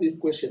always ask this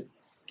question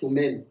to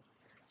men,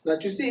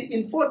 that you see,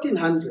 in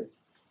 1400,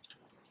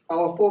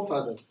 our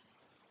forefathers,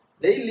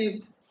 they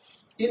lived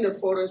in a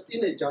forest,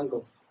 in a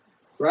jungle,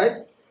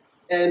 right?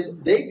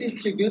 And they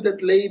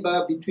distributed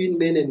labor between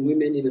men and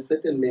women in a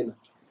certain manner,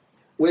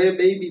 where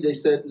maybe they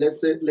said,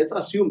 let's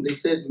assume they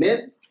said,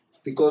 men,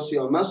 because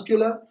you are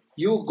muscular,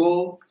 you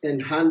go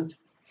and hunt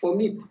for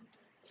meat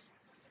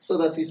so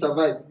that we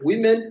survive.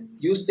 Women,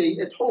 you stay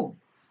at home.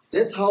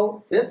 That's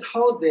how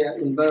their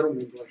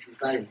environment was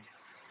designed.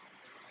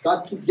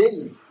 But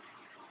today,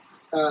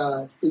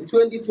 in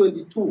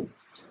 2022,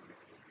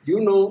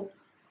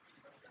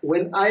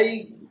 when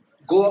I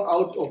go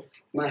out of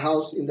my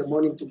house in the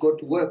morning to go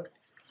to work,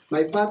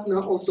 my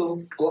partner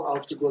also go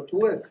out to go to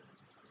work.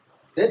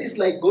 That is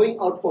like going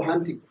out for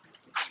hunting.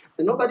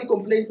 And nobody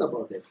complains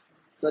about that,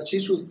 that she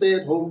should stay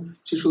at home,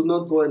 she should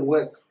not go and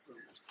work.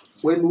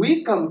 When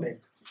we come back,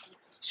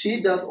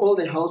 she does all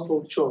the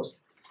household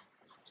chores.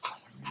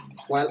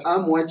 While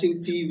I'm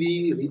watching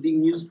TV,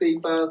 reading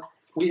newspapers,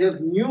 we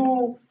have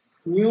new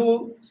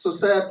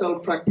societal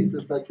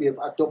practices that we have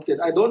adopted.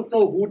 I don't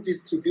know who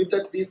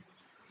distributed these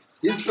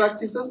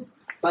practices,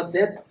 but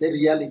that's the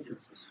reality.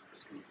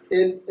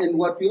 And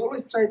what we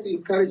always try to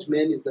encourage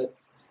men is that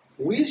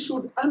we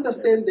should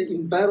understand the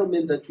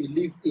environment that we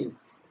live in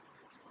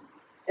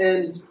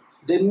and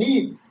the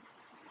needs,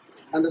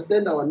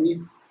 understand our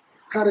needs,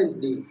 current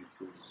needs,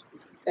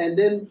 and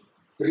then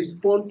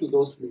respond to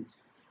those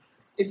needs.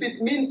 If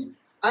it means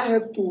I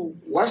have to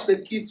wash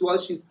the kids while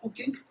she's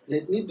cooking,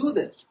 let me do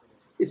that.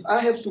 If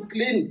I have to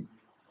clean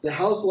the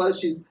house while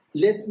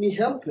let me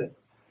help her.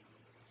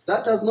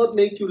 That does not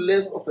make you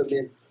less of a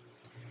man.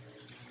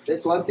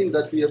 That's one thing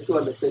that we have to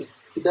understand.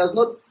 It does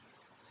not.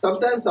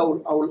 Sometimes I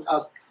will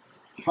ask,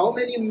 how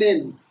many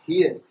men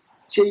here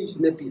change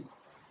nappies?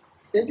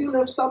 And you'll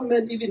have some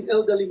men, even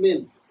elderly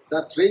men,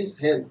 that raise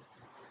hands.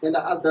 And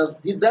I ask,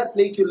 did that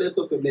make you less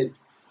of a man?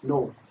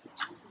 No.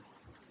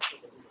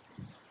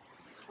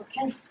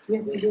 Okay.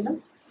 Yes, Angela?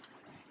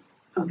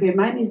 Okay,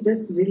 mine is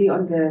just really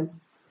on the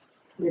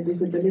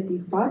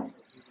disabilities part.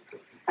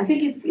 I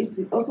think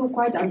it's also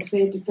quite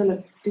unfair to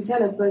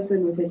tell a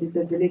person with a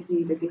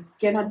disability that they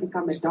cannot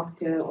become a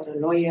doctor or a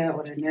lawyer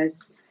or a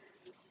nurse.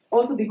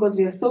 Also because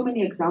we have so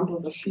many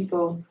examples of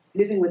people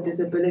living with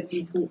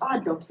disabilities who are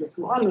doctors,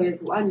 who are lawyers,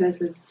 who are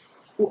nurses,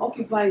 who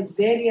occupy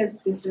various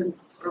different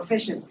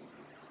professions.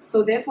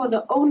 So therefore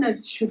the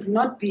onus should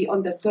not be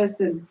on the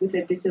person with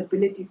a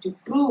disability to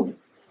prove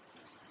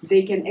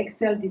they can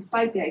excel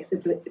despite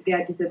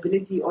their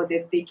disability, or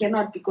that they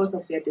cannot because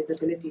of their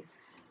disability.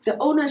 The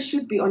onus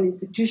should be on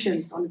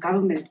institutions, on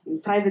government,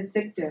 in private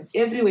sector,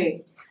 everywhere,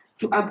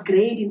 to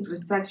upgrade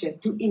infrastructure,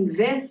 to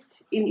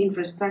invest in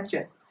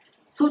infrastructure,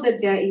 so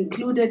that they are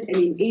included and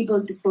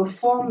enabled to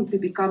perform, to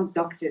become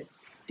doctors,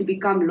 to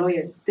become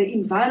lawyers. The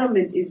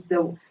environment is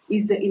the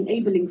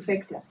enabling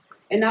factor.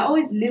 And I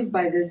always live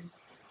by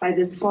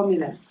this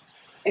formula.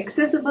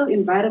 Accessible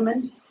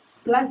environment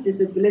plus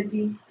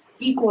disability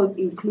equals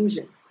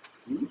inclusion.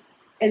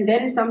 And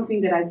that is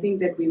something that I think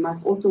that we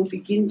must also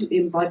begin to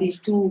embody,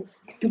 to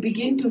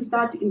begin to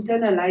start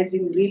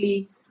internalizing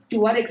really to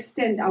what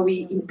extent are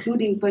we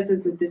including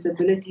persons with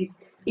disabilities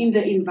in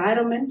the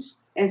environment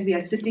as we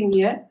are sitting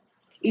here.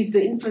 Is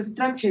the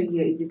infrastructure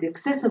here, is it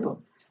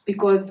accessible?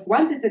 Because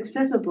once it's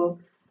accessible,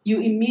 you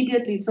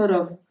immediately sort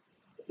of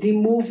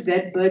remove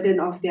that burden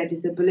of their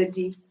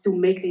disability to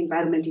make the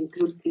environment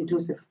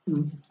inclusive.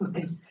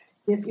 Okay.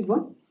 Yes,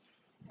 Invonne?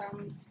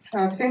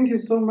 Thank you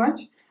so much.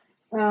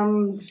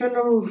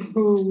 Fellow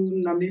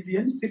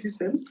Namibian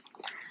citizens,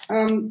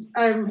 I'm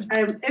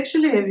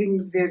actually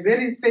having the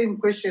very same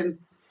question,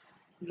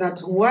 that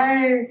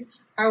why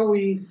are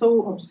we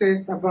so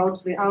obsessed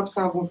about the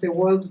outcome of the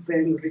World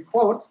Bank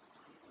report,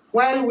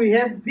 while we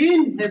have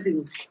been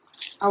having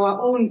our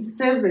own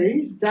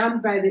survey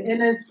done by the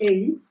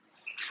NSA,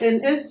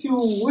 and as you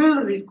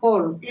will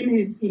recall, in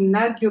his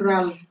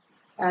inaugural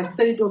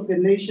State of the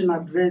Nation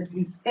address,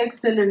 His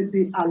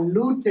Excellency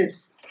alluded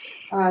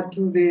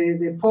to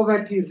the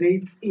poverty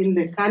rates in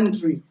the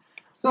country.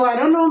 So I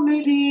don't know,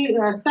 maybe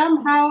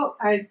somehow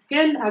I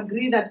can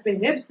agree that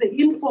perhaps the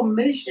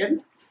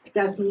information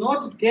does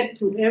not get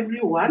to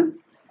everyone.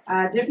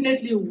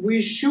 Definitely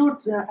we should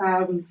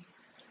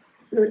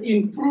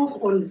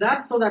improve on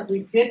that so that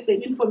we get the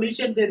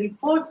information. The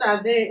reports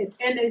are there at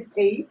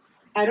NSA.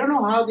 I don't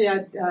know how they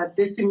are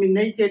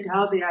disseminated,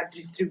 how they are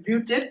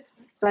distributed,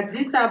 but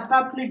these are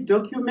public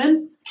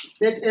documents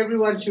that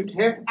everyone should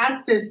have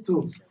access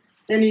to.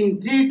 And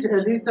indeed,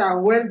 these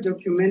are well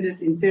documented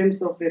in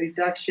terms of the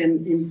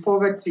reduction in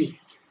poverty.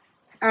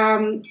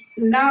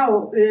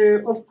 Now,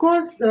 of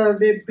course,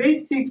 the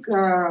basic,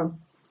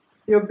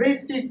 your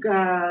basic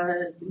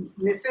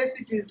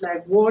necessities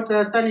like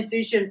water,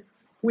 sanitation,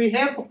 we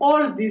have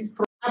all these.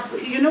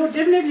 You know,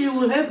 definitely you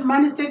will have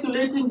money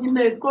circulating in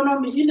the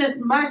economy in as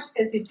much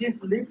as it is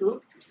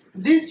little.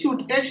 This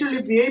should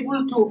actually be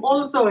able to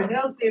also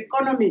help the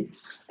economy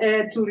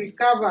to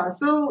recover.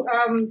 So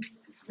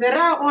there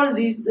are all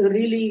these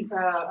really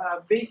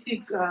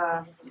basic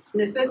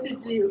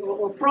necessity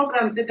or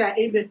programs that are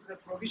able to the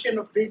provision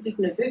of basic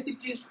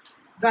necessities.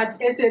 But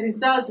as a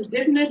result,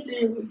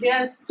 definitely there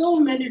are so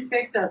many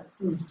factors.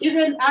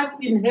 Even us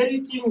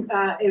inheriting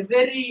a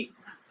very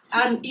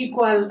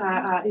unequal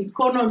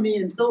economy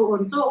and so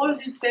on. So all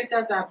these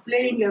factors are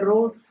playing a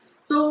role.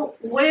 So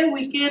where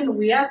we can,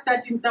 we are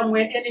starting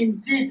somewhere. And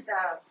indeed,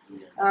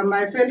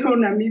 my fellow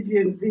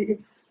Namibians,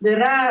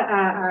 there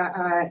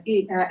are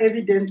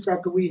evidence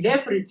that we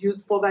have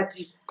reduced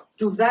poverty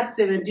to that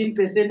 17%.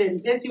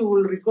 And as you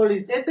will recall,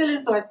 His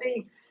Excellency was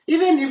saying,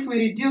 even if we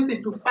reduce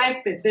it to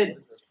 5%,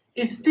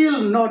 it's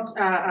still not,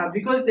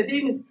 because the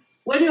thing,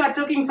 when you are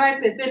talking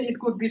 5%, it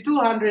could be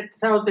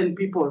 200,000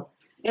 people.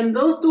 And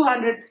those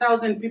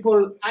 200,000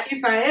 people,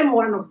 if I am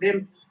one of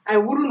them, I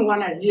wouldn't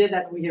want to hear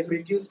that we have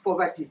reduced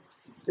poverty.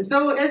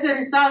 So as a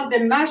result,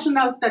 the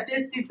national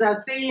statistics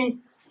are saying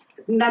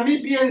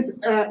Namibians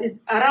is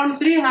around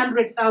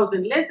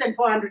 300,000, less than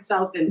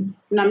 400,000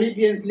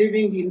 Namibians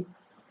living in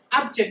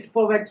abject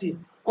poverty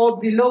or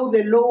below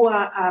the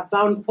lower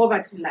bound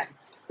poverty line.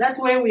 That's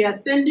where we are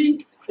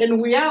standing,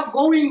 and we are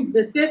going,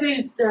 the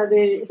surveys,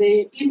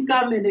 the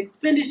income and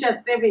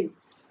expenditure survey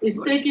is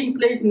taking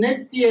place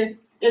next year,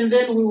 and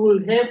then we will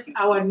have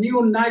our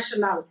new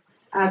national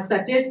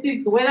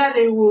statistics, whether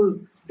they will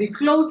be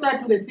closer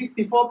to the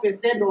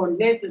 64% or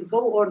less and so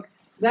on,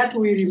 that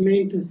we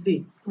remain to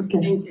see. Okay.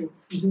 Thank you.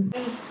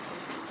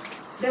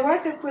 There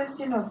was a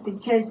question of the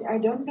church. I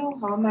don't know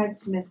how much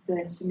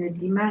Mr.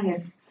 Shinedima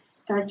has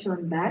touched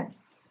on that,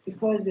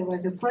 because there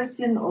was a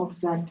question of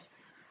that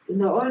in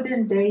the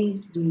olden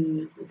days,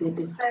 the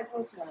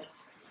disciples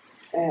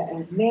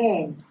were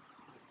men,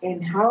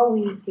 and how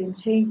we can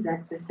change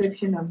that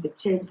perception of the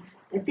church.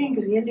 I think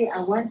really I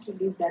want to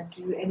leave that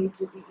to you, and it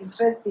will be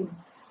interesting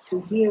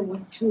to hear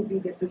what will be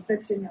the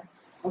perception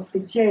of the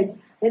church.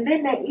 And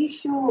then the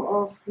issue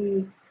of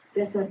the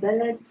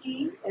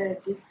disability,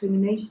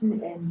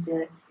 discrimination,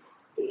 and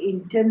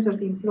in terms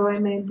of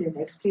employment and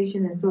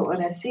education and so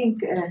on, I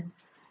think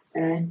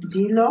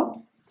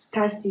Dilo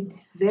touched it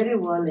very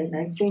well, and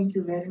I thank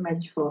you very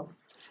much for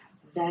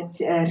that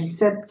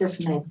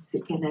receptiveness,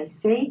 can I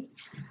say.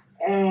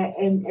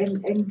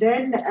 And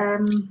then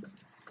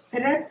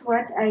perhaps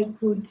what I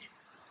could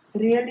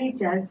really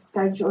just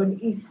touch on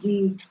is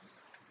the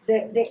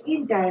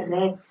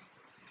indirect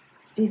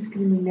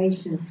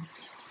discrimination.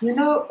 You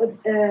know,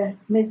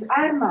 Ms.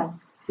 Armas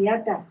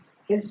Fiata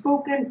has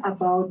spoken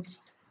about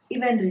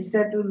even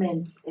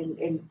resettlement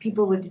and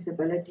people with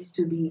disabilities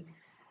to be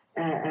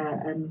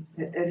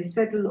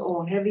resettled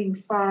or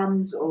having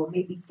farms or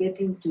maybe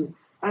getting to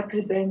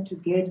Agribank to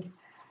get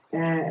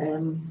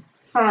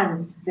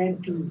funds,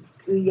 then to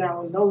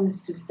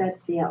loans to start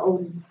their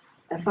own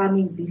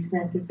farming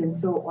businesses and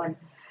so on.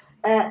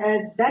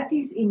 That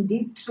is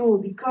indeed true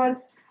because,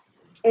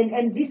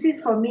 and this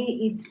is for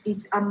me, it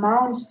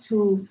amounts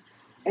to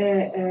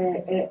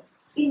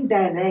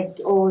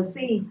indirect or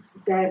say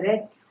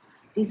direct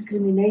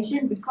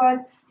discrimination because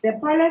the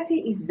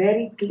policy is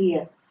very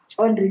clear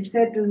on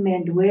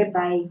resettlement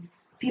whereby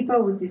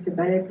people with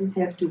disabilities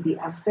have to be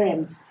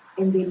affirmed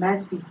and they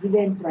must be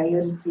given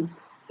priority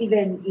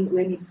even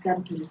when it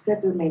comes to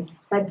resettlement.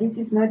 But this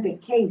is not the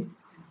case.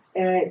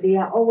 They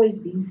are always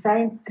being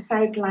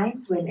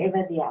sidelines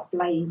whenever they are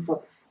applying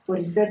for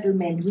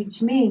resettlement,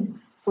 which means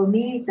for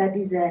me that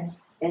is a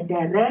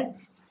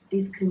direct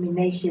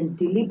discrimination,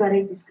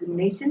 deliberate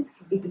discrimination,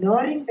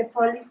 ignoring the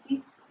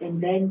policy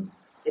and then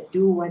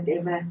do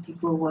whatever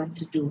people want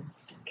to do.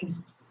 Okay.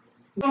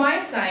 From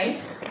my side,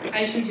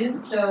 I should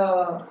just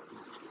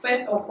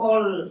first of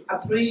all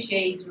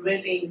appreciate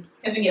really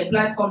having a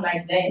platform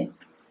like that,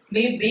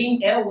 me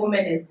being a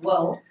woman as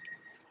well.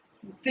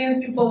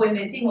 Since people, when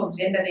they think of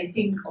gender, they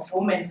think of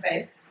women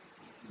first.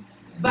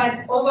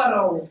 But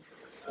overall,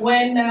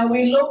 when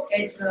we look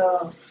at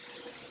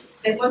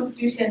the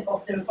Constitution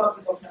of the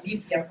Republic of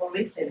Namibia, for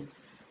instance,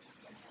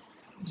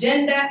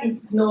 gender is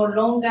no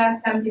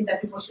longer something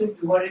that people should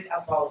be worried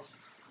about.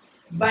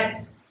 But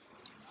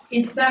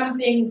it's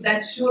something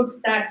that should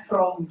start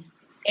from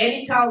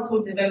early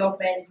childhood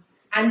development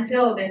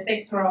until the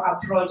sectoral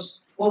approach,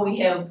 where we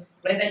have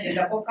whether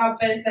gender focal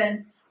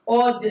persons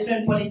or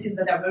different policies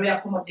that are very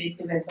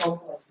accommodative and so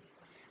forth.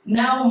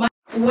 Now,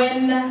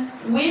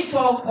 when we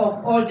talk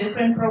of all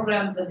different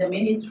programs that the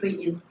ministry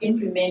is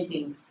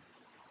implementing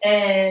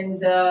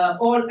and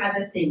all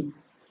other things,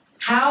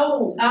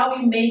 how are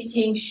we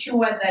making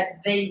sure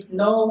that there is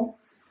no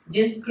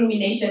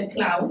discrimination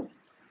clause?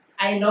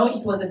 I know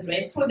it was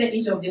addressed for the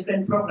issue of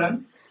different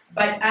programs,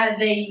 but are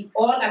they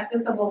all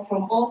accessible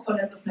from all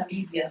corners of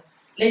Namibia?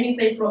 Let me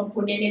say from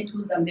Kunene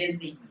to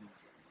Zambezi,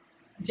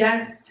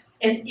 just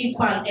as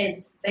equal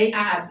as they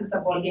are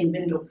accessible in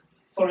Windhoek,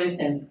 for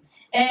instance.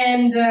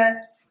 And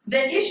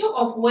the issue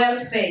of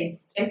welfare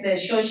as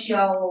a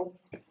social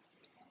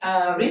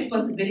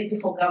responsibility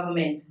for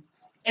government,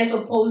 as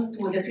opposed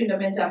to the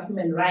fundamental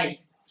human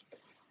rights.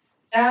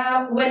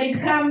 When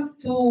it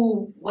comes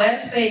to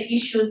welfare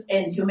issues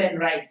and human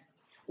rights,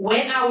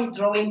 when are we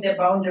drawing the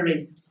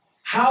boundaries?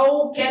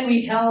 How can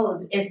we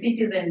hold as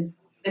citizens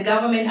the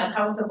government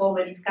accountable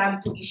when it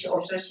comes to issue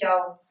of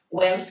social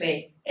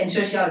welfare and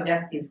social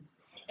justice?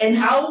 And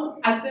how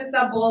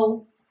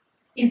accessible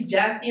is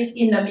justice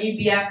in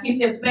Namibia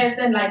if a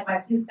person like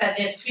my sister,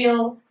 they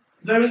feel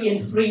very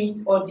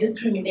infringed or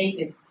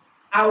discriminated?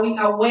 Are we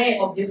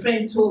aware of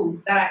different tools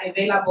that are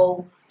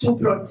available to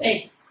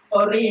protect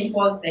or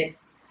reinforce that?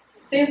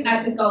 Since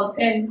Article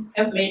 10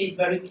 have made it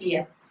very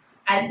clear.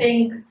 I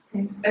think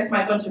that's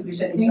my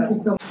contribution. Thank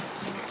you so much.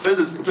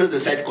 First, the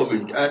side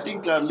comment. I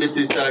think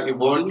Mrs.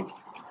 Invonne,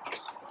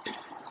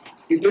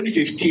 in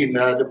 2015,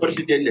 the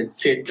president had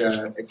said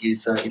at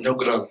his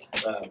inaugural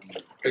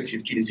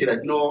 2015, he said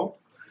that no,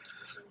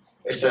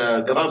 as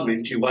a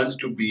government, he wants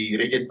to be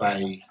rated by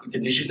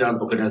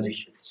international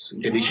organizations,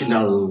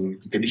 international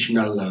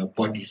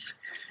bodies,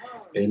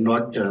 and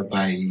not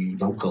by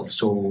local.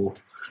 So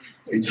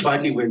it's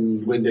funny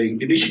when the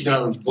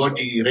international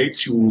body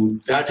rates you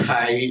that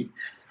high,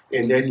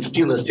 and then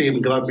still the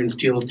same government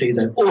still says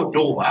that, oh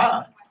no,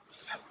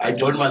 I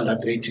don't want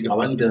that rating, I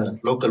want the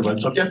local one.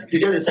 So just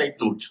a side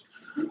note,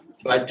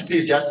 but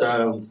please just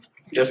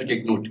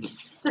take note.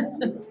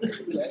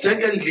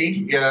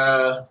 Secondly,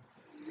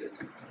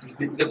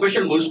 the first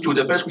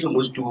question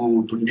was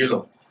to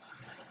Ndilo.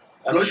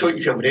 I'm not sure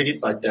if you have read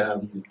it, but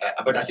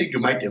I think you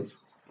might have.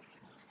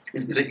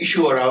 It's an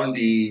issue around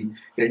the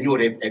new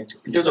Rape Act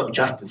in terms of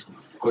justice,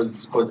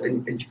 because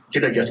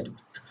gender justice.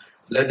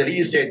 Like the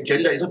lady said,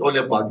 gender is not only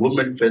about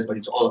women first, but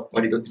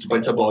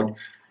it's about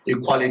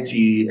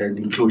equality and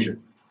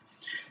inclusion.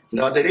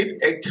 Now, the Rape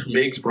Act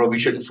makes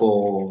provision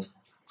for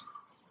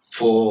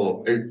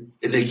an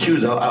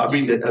accuser, a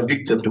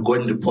victim, to go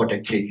and report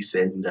a case,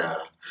 and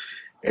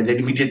then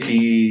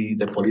immediately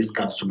the police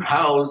comes to my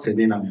house, and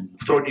then I'm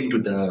thrown into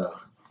the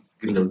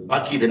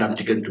bucky, then I'm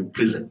taken to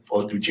prison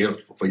or to jail,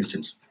 for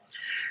instance.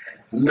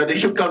 Now my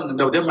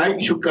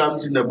issue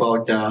comes in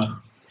about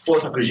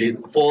false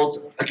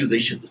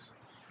accusations,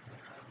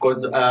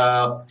 because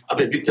I'm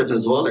a victim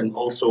as well, and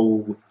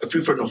also a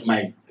few friends of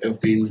mine have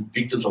been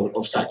victims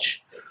of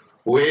such,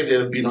 where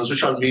they've been on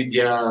social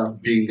media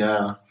being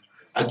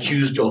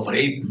accused of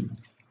rape,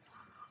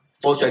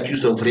 falsely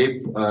accused of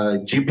rape,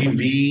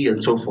 GBV,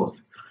 and so forth.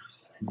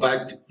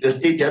 but the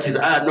state just says,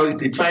 no,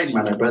 it's fine,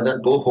 my brother,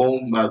 go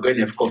home, go and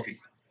have coffee.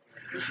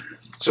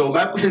 So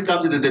my question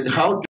comes in then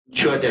how to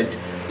ensure that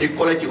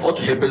equality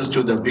also happens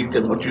to the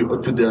victim or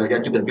to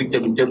the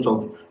victim in terms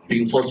of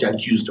being falsely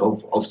accused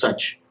of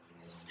such.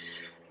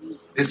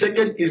 The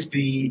second is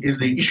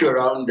the issue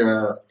around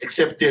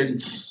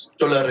acceptance,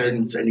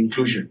 tolerance, and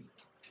inclusion.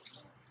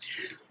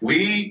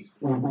 We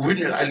live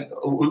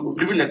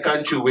in a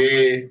country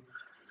where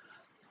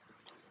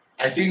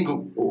I think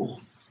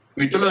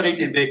we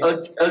tolerated the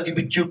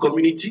LGBTQ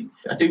community.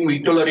 I think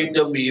we tolerate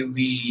them.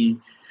 We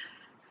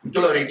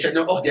tolerate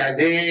them. Oh, they are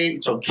there.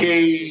 It's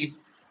okay.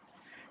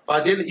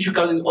 But then the issue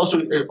comes also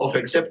of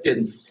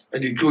acceptance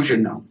and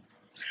inclusion now.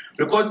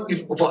 Because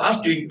for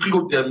us to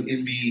include them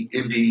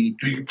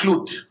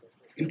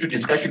into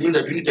discussion means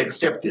that we need to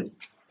accept them.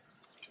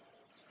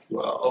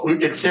 We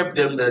need to accept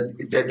them that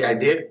they are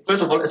there.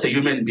 First of all, as a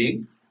human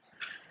being.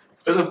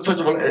 First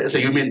of all, as a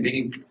human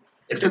being,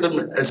 accept them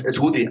as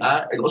who they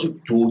are, and also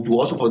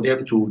for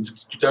them to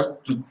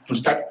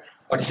start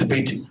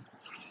participating.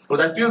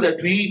 Because I feel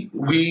that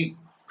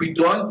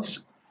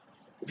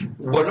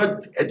we're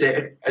not at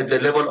the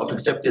level of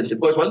acceptance.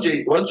 Because once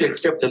you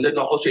accept them, then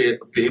you'll also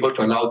be able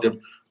to allow them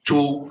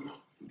to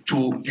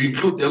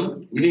include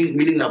them,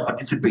 meaning now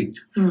participate.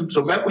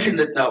 So my question is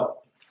that now,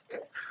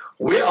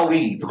 where are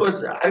we?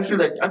 Because I feel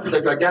like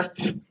we are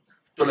just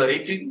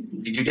tolerating.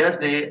 You just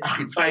say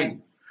it's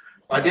fine.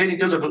 But then in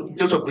terms of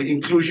the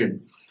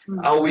inclusion,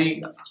 are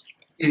we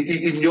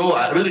in your?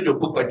 I read your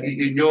book, but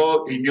in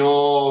your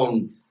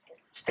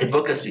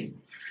advocacy,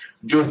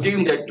 do you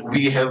think that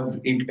we have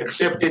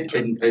accepted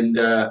and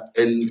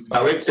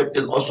by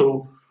acceptance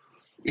also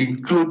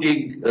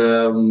including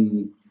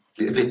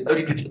the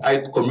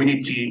LGBTI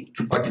community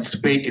to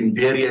participate in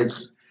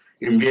various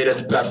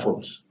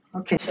platforms?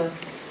 Okay, sure.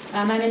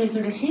 My name is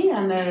Ndeshi.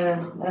 I'm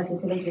a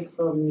sociologist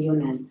from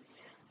UNAM.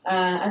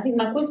 I think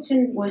my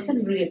question, well, it's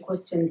not really a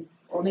question,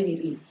 or maybe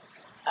it is.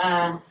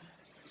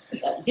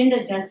 Gender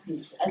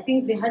justice. I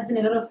think there has been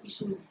a lot of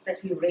issues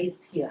that we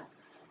raised here.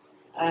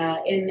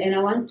 And I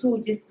want to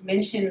just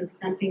mention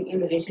something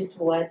in relation to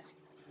what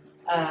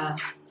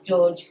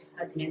George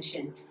has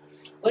mentioned.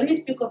 When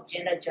we speak of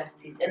gender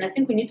justice, and I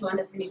think we need to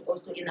understand it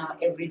also in our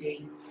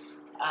everyday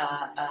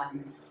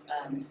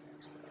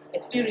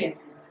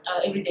experiences,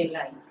 our everyday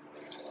lives.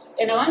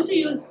 And I want to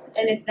use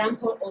an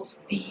example of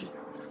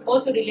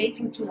also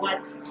relating to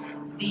what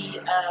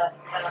the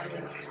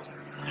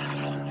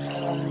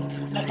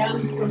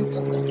Madame from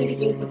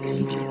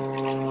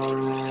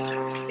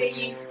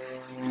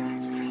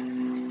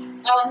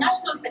our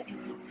national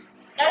statistics.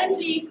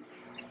 Currently,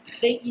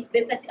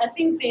 I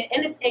think the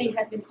NSA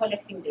has been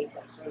collecting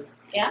data.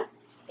 Yeah?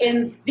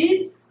 And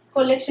this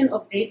collection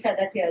of data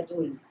that they are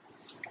doing,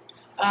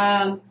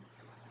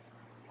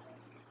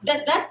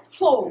 that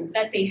form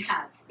that they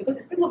have, because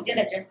it's speaking of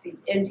gender justice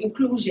and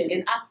inclusion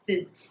and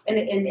access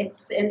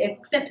and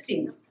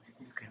accepting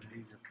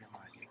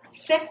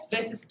sex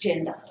versus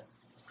gender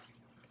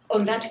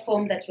on that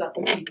form that you are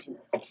completing.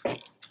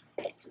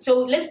 So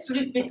let's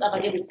really speak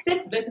about it,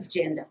 sex versus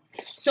gender.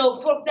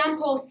 So for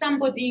example,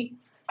 somebody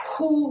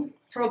who,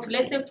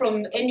 let's say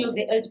from any of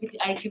the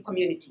LGBTIQ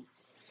community,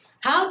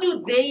 how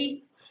do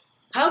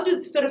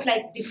sort of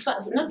like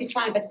not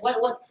define, but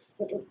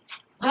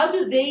how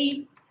do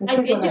they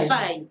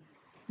identify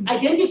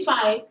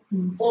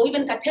or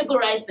even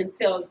categorize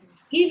themselves,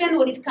 even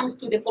when it comes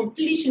to the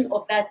completion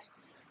of that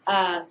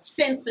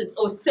census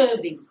or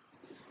survey?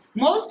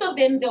 Most of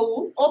them, they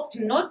will opt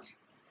not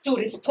to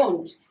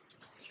respond,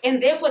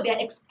 and therefore they are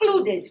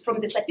excluded from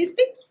the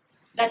statistics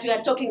that we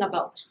are talking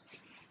about.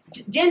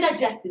 Gender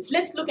justice,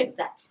 let's look at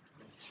that.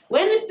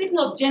 When we're speaking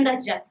of gender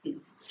justice,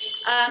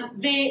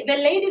 the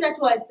lady that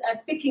was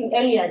speaking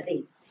earlier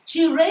there,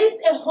 she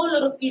raised a whole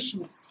lot of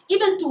issues,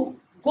 even to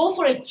go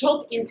for a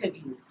job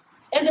interview.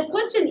 And the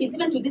question is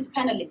even to this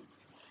panelist,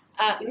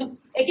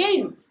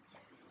 again,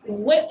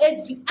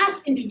 as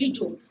us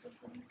individuals,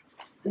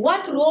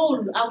 what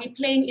role are we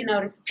playing in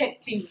our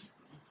respective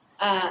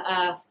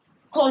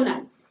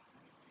corners?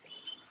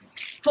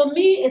 For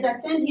me, as I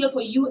stand here,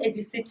 for you as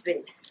you sit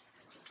there.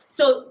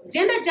 So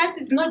gender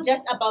justice is not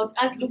just about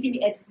us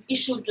looking at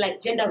issues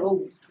like gender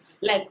roles,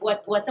 like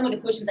what some of the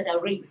questions that are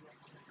raised.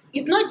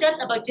 It's not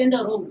just about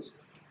gender roles.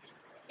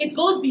 It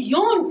goes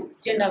beyond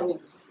gender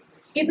roles.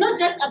 It's not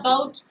just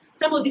about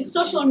some of the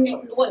social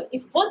norms. Well,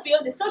 it goes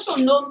beyond the social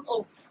norms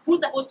of who's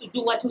supposed to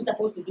do what, who's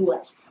supposed to do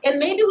what. And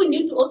maybe we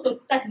need to also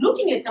start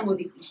looking at some of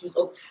these issues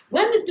of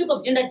when we speak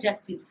of gender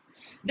justice.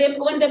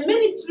 When the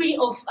Ministry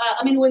of,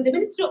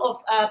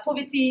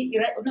 Poverty,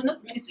 no,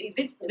 not Ministry,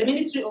 the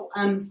Ministry of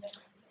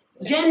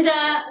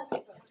Gender,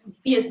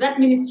 yes, that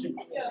ministry.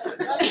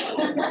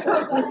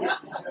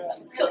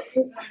 So,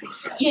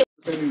 yes.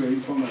 Depending on the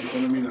informal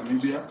economy in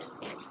Namibia.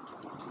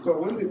 So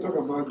when we talk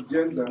about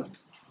gender,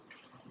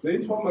 the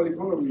informal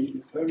economy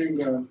is having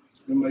the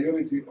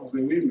majority of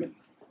the women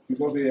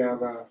because they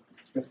are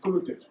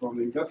excluded from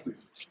the industry,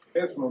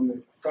 as from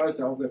the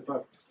culture of the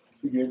past.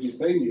 We gave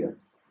this idea.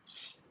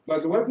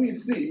 But what we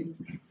see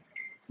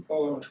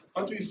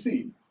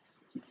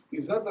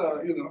is that,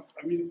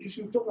 if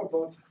you talk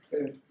about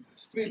a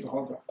street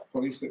hawker,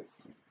 for instance,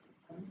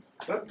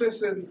 that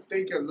person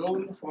take a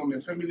loan from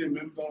a family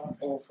member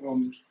or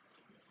from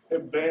a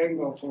bank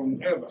or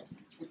from whoever,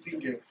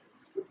 putting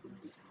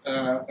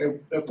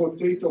a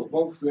potato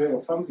box there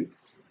or something.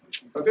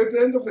 But at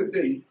the end of the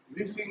day,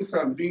 these things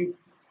are being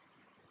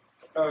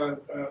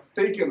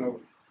taken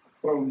away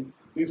from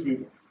these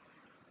people.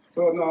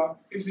 So now,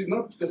 it is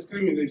not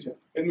discrimination.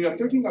 And we are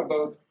talking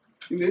about,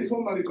 in the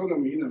informal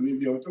economy in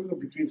Namibia, we're talking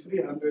between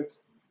 300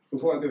 to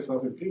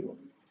 400,000 people.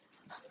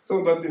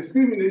 So that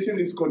discrimination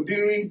is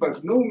continuing,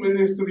 but no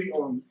ministry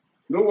on,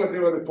 no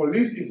whatever, the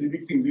police is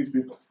evicting these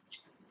people.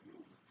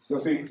 So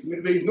see,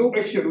 there is no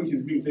action which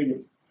is being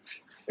taken.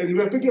 And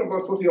we are talking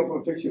about social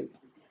protection.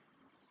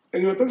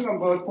 And we are talking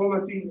about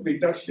poverty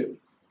reduction.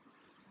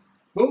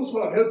 Those who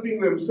are helping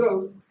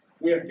themselves,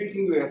 we are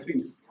taking their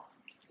things.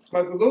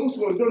 But those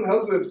who don't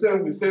help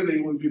themselves, we say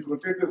they will be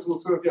protected through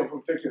social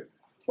protection.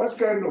 What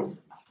kind of,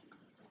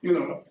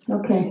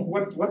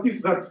 what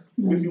is that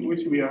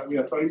which we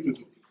are trying to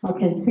do?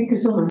 Okay, thank you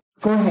so much.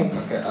 Go ahead.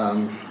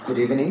 Okay, good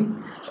evening.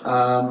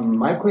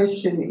 My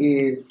question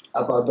is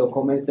about the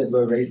comments that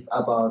were raised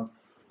about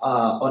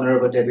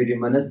Honorable Deputy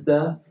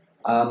Minister,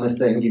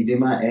 Mr.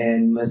 Ncube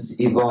and Ms.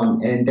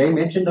 Invonne, and they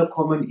mentioned a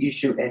common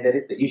issue, and that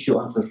is the issue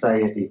on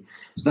society.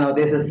 So now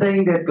there's a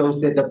saying that goes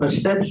that the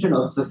perception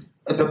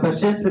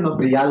of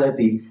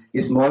reality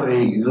is more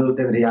real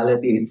than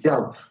reality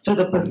itself. So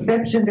the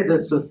perception that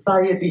the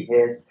society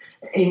has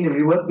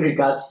with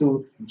regards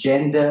to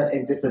gender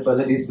and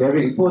disability is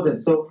very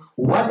important. So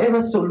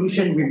whatever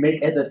solution we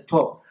make at the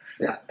top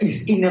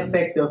is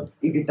ineffective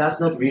if it does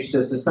not reach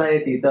the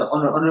society. The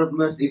Honorable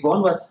Ms.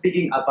 Invonne was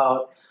speaking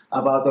about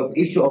the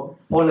issue of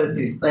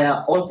policies. There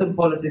are awesome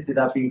policies that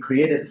are being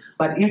created,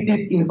 but if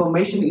this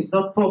information is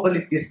not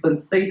properly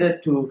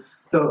dispensated to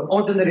the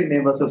ordinary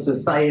members of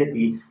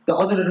society, the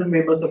ordinary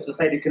members of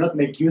society cannot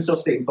make use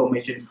of the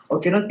information or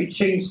cannot be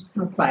changed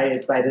by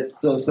the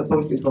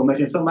supposed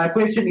information. So my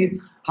question is,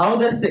 how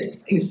does the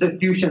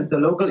institutions, the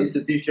local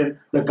institution,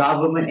 the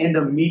government and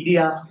the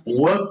media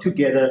work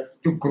together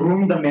to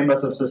groom the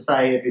members of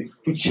society,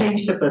 to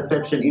change the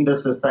perception in the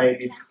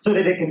society so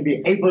that they can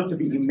be able to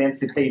be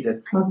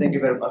emancipated? Thank you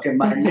very much. Okay,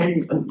 my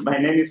name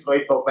is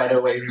Roy, by the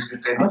way,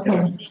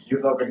 representing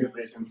youth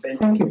organization.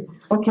 Thank you.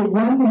 Okay,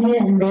 one here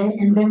and there,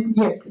 and then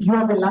yes, you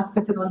are the last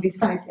person on this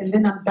side, and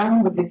then I'm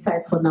done with this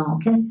side for now,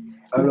 okay?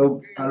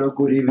 Hello,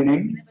 good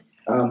evening.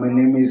 My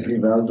name is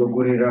Rivaldo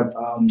Gurira.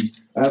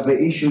 I have an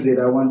issue that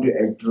I want to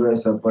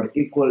address about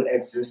equal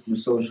access to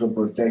social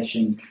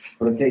protection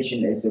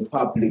as a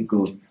public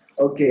good.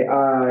 Okay,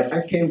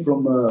 I came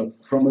from a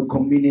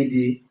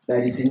community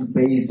that is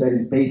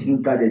based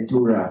in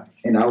Kadetura,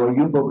 and our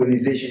youth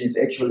organization is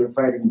actually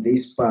fighting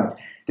this part.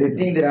 The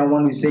thing that I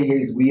want to say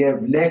is we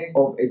have lack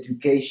of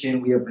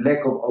education, we have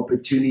lack of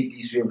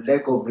opportunities, we have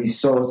lack of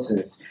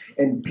resources,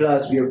 and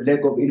plus we have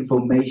lack of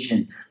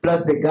information.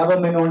 Plus the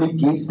government only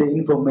gives the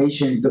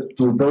information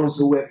to those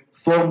who have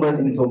formal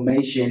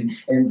information,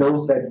 and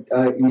those that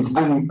is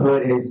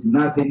unemployed has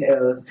nothing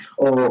else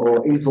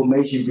or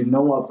information to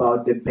know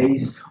about the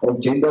base of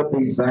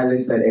gender-based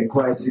violence that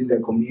occurs in the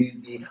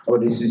community or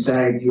the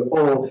society,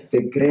 or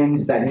the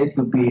grants that has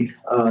to be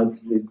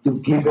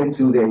given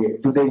to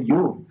the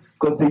youth.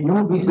 Because the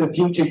youth is the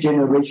future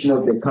generation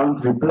of the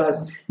country. Plus,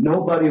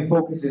 nobody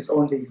focuses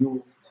on the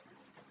youth.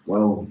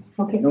 Wow.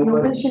 Okay,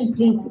 your question,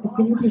 please.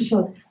 Can you be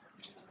short?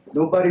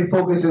 Nobody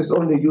focuses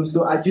on the youth,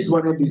 so I just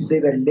wanted to say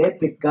that let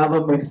the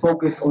government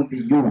focus on the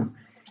youth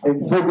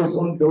and focus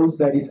on those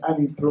that is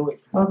unemployed.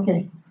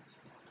 Okay.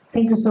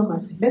 Thank you so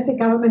much. Let the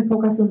government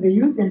focus on the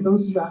youth and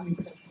those who are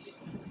unemployed.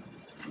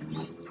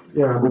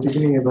 Yeah, good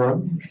evening,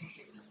 everyone.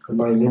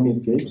 My name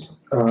is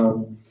Gabes.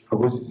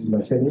 Augustus is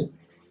my surname.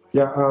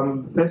 Yeah,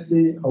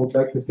 firstly, I would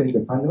like to thank the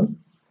panel.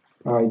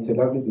 It's a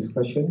lovely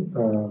discussion.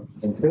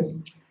 And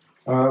first,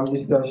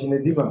 Mr.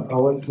 Shinedima, I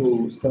want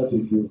to start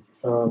with you.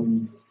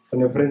 On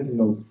a friendly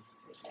note,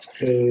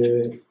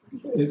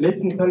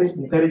 let's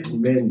encourage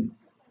men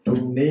to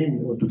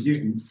name or to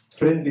give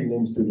friendly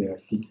names to their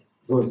kids.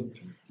 Because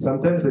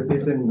sometimes the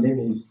person's name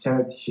is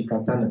Child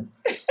Shikatana.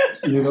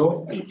 You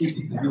know,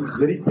 it's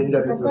very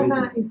dangerous.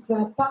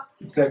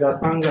 It's like a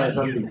panga or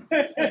something.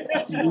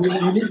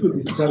 You need to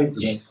discourage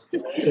that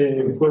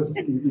because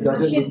it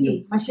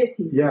doesn't.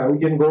 Machete. Yeah, we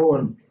can go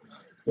on.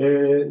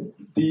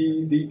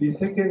 The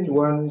second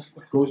one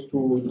goes to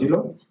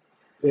Dilo.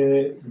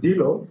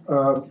 Dilo,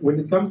 when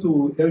it comes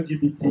to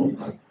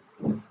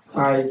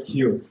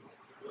LGBTIQ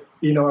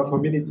in our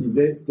community,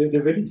 the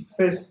very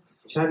first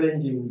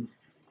challenging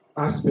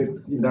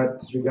aspect in that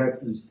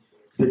regard is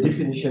the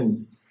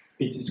definition.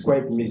 It is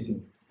quite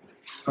missing.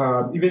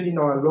 Even in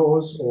our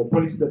laws or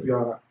policies that we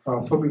are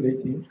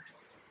formulating,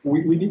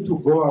 we need to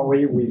go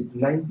away with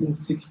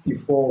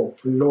 1964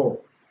 law.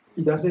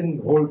 It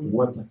doesn't hold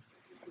water.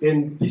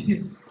 And this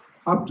is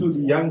up to the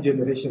young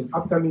generation,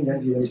 upcoming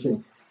young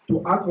generation,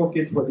 to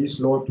advocate for this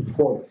law to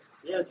fall.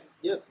 Yes,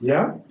 yes.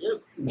 Yeah?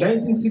 Yes.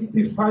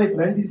 1965,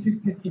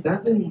 1960s, it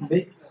doesn't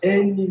make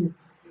any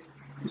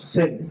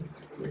sense.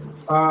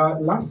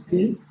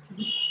 Lastly,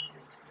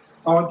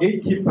 our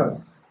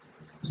gatekeepers,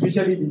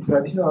 especially the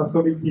traditional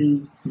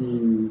authorities,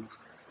 the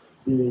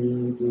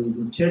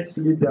church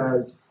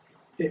leaders,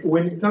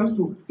 when it comes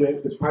to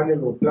the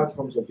panel or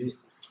platforms of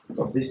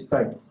this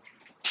type,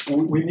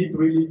 we need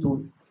really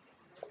to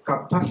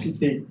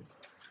capacitate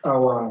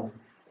our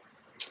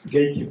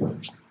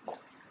gatekeepers.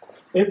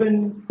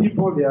 Even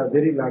people, they are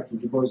very lucky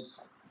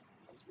because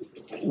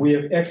we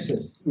have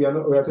access. We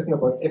are talking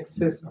about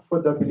access,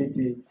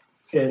 affordability,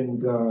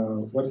 and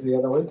what is the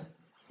other word?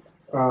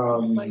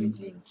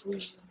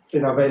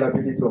 And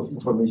availability of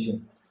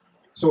information.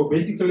 So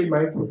basically,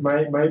 my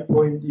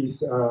point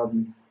is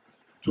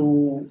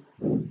to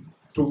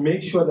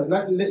make sure that,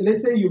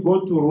 let's say you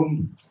go to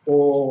Rum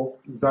or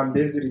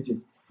Zambezi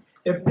region,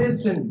 a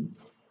person,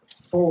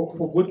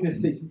 for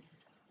goodness sake,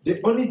 the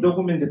only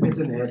document the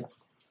person had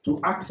to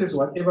access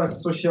whatever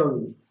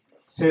social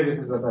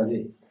services that are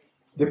there,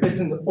 the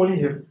person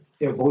only have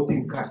a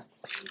voting card.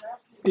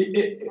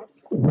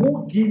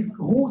 Who gives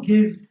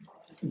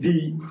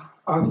the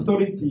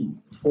authority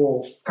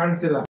for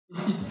councillor?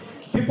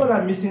 People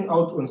are missing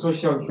out on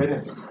social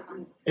benefits,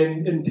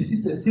 and this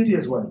is a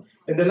serious one.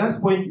 And the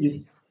last point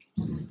is,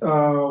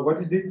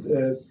 what is it?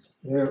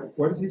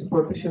 What is this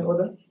protection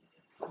order?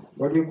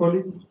 What do you call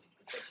it?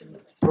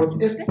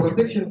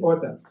 Protection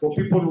order for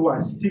people who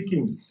are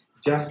seeking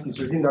justice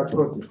within that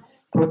process.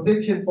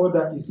 Protection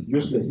order is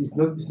useless. It's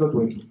not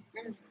working.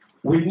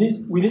 We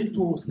need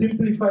to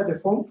simplify the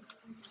form.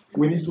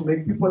 We need to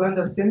make people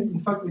understand. In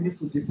fact, we need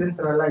to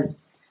decentralize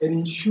and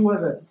ensure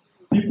that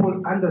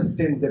people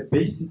understand the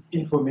basic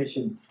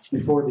information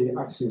before they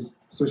access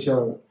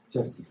social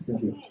justice.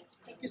 Thank you.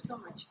 Thank you so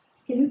much.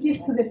 Can you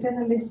give to the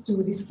panelists to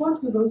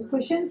respond to those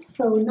questions?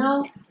 So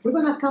now we're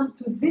going to come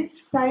to this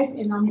side,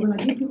 and I'm going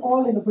to give you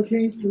all an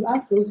opportunity to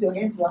ask those your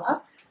hands were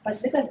up. But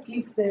let us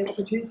give the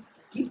opportunity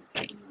to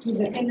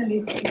the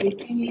panelists.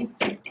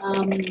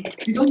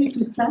 You don't need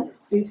to start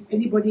if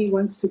anybody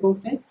wants to go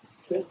first.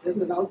 That's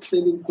an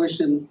outstanding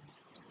question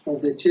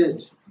of the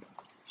church.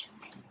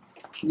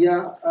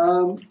 Yeah,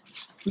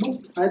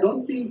 look, I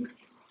don't think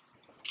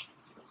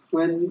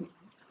when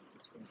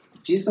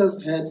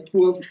Jesus had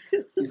 12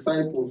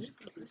 disciples,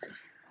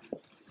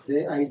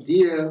 the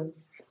idea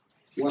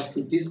was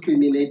to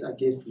discriminate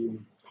against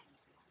women.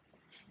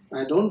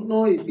 I don't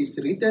know if it's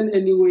written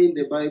anywhere in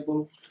the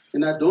Bible,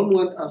 and I don't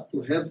want us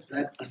to have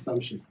that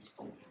assumption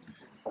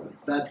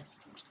that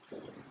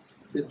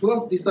the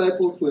 12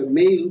 disciples were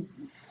male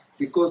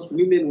because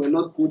women were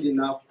not good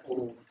enough,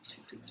 or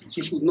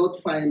he could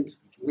not find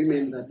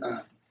women that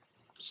are.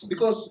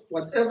 Because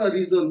whatever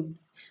reason,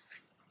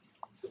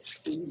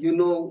 you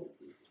know,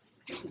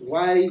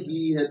 why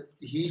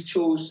he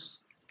chose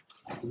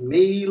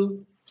male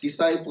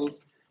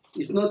disciples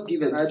is not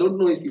given. I don't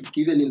know if it's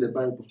given in the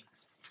Bible.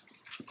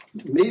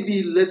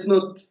 Maybe let's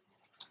not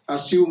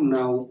assume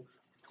now,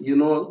 you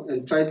know,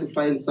 and try to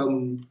find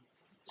some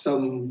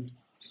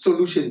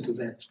solution to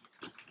that,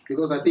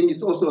 because I think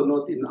it's also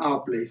not in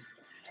our place.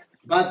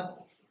 But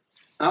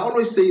I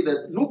always say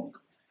that, look,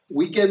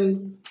 we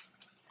can,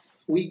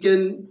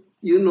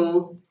 you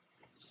know,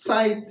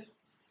 cite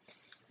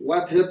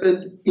what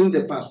happened in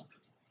the past,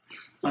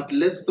 but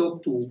let's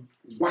talk to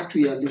what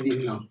we are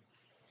living now.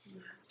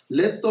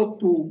 Let's talk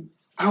to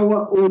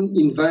our own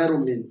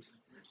environment.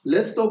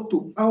 Let's talk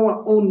to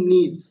our own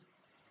needs.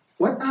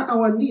 What are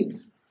our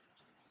needs?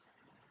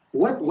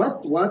 What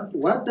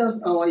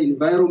does our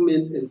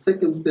environment and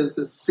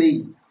circumstances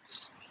say?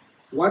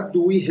 What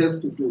do we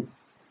have to do?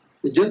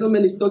 The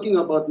gentleman is talking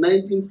about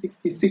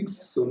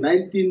 1966, so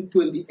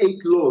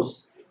 1928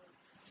 laws.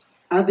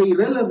 Are they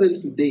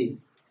relevant today?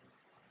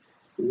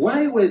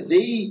 Why were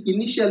they,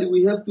 initially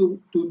we have to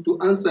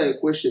answer a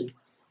question.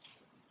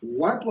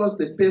 What was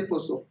the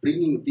purpose of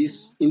bringing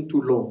this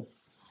into law?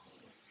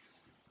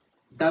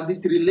 Does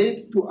it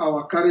relate to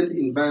our current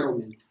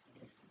environment?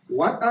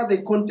 What are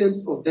the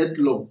contents of that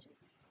law?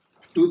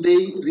 Do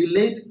they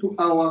relate to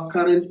our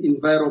current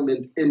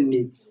environment and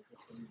needs?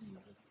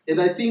 And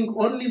I think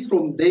only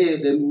from there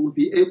then we will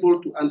be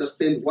able to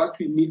understand what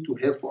we need to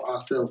have for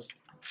ourselves.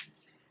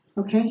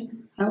 Okay.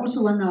 I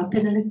also want our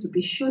panelists to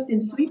be short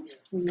and sweet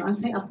when you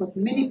answer. I've got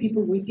many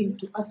people waiting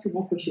to ask you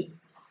more questions.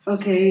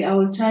 Okay, I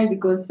will try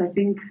because I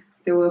think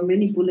there were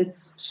many bullets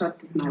shot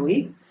my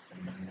way.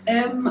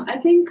 I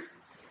think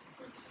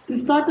to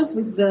start off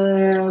with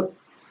the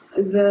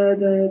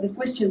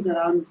questions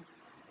around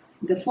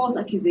the false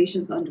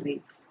accusations on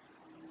rape.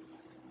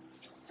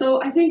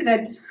 So I think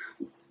that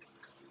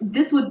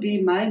this would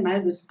be my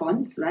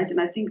response, right?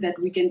 And I think that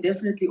we can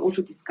definitely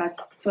also discuss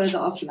further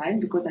offline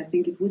because I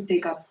think it would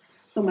take up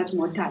so much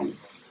more time.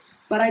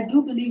 But I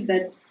do believe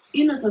that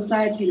in a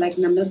society like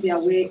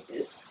Namibia, where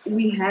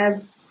we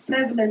have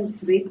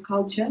prevalent rape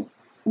culture,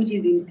 which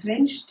is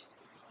entrenched,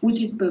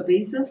 which is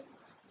pervasive,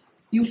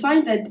 you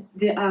find that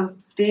there are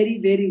very,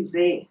 very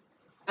rare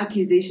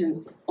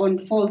accusations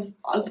on false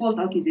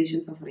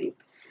accusations of rape.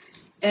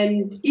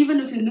 And even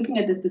if you're looking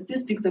at the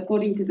statistics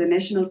according to the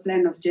National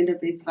Plan of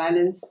Gender-Based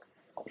Violence,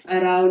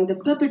 around the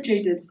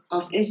perpetrators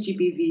of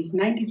SGBV,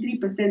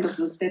 93% of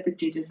those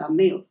perpetrators are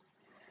male.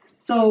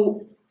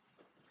 So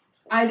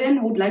I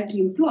then would like to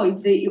employ,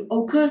 if they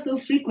occur so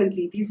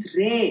frequently, these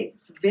rare,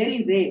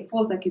 very rare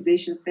false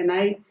accusations, then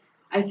I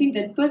think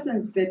that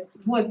persons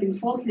who have been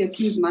falsely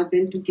accused must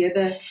then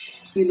together,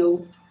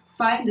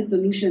 find the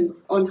solutions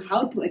on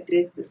how to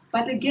address this.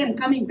 But again,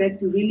 coming back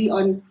to really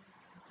on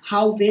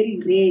how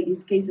very rare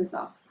these cases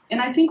are. And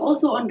I think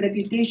also on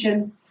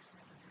reputation,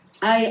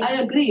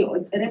 I agree.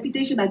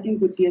 Reputation, I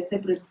think, would be a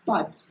separate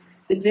part.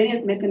 That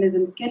various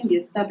mechanisms can be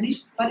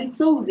established, but it's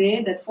so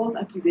rare that false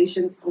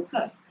accusations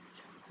occur.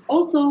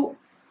 Also,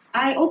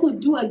 I also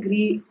do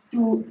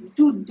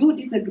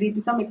disagree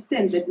to some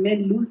extent that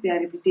men lose their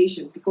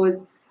reputation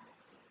because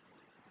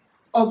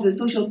of the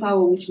social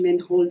power which men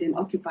hold and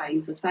occupy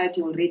in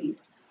society already.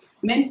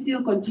 Men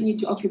still continue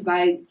to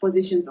occupy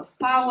positions of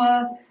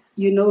power.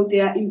 They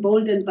are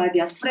emboldened by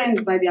their friends,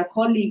 by their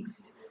colleagues,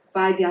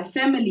 by their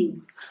family,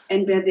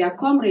 and by their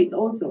comrades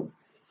also.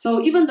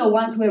 So even the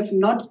ones who have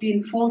not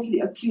been falsely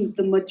accused,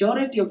 the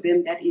majority of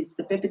them, that is,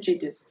 the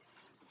perpetrators,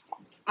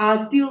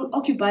 are still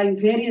occupying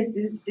various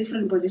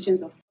different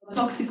positions of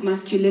toxic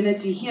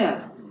masculinity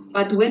here.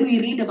 But when we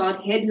read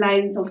about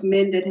headlines of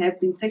men that have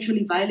been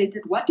sexually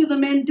violated, what do the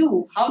men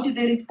do? How do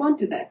they respond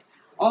to that?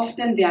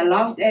 Often they are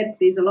laughed at,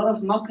 there's a lot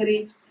of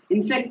mockery.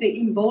 In fact, they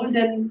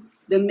embolden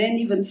the men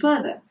even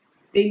further.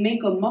 They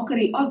make a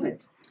mockery of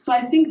it. So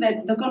I think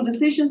that the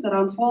conversations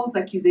around false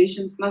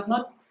accusations must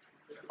not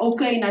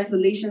occur in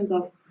isolations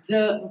of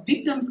the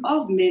victims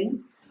of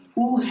men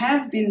who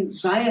have been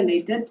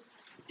violated,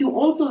 to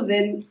also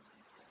then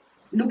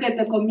look at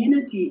the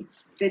community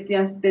that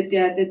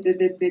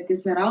they're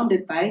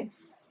surrounded by,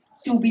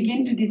 to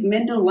begin to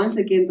dismantle once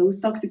again those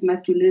toxic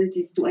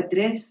masculinities, to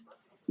address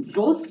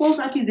those false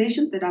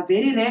accusations that are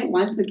very rare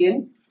once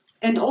again,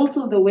 and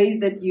also the ways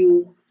that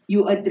you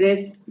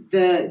address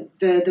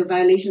the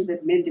violations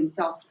that men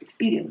themselves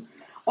experience.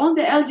 On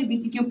the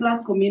LGBTQ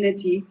plus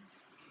community,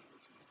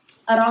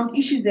 around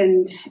issues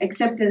and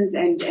acceptance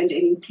and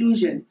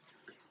inclusion.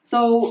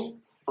 So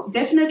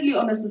definitely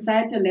on a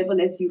societal level,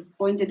 as you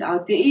pointed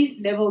out, there is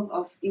levels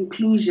of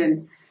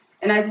inclusion.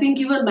 And I think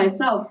even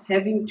myself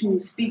having to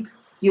speak,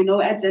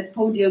 at that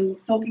podium,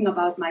 talking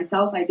about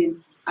myself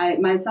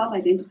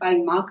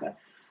identifying marker,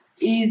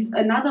 is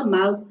another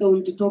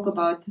milestone to talk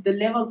about the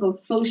levels of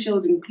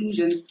social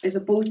inclusions, as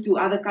opposed to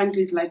other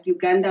countries like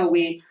Uganda,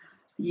 where,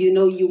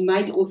 you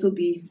might also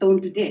be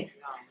stoned to death.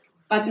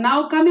 But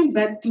now coming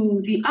back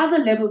to the other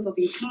levels of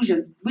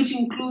inclusions, which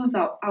includes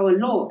our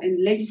law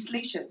and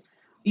legislation,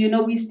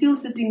 we're still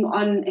sitting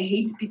on a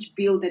hate speech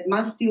bill that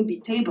must still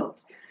be tabled.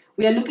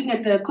 We are looking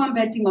at the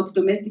Combating of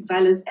Domestic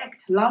Violence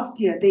Act. Last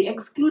year, they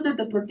excluded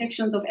the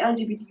protections of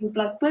LGBTQ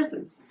plus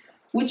persons,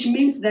 which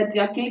means that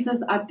their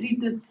cases are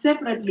treated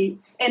separately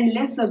and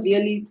less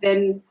severely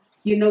than,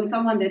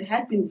 someone that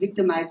has been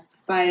victimized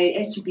by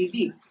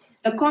SGBV.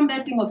 The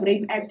Combating of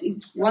Rape Act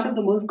is one of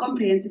the most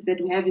comprehensive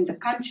that we have in the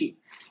country.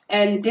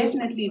 And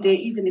definitely there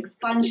is an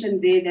expansion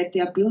there that they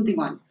are building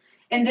on.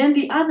 And then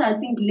the other, I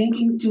think,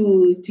 linking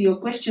to your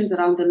questions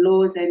around the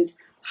laws and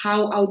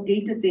how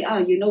outdated they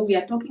are. We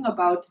are talking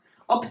about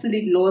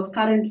obsolete laws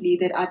currently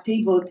that are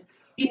tabled,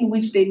 in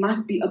which they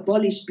must be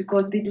abolished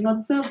because they do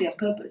not serve their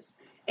purpose.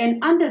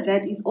 And under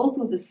that is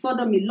also the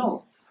sodomy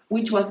law,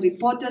 which was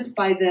reported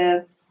by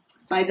the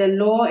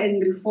Law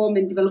and Reform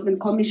and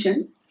Development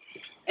Commission,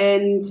 by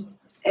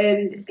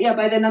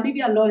the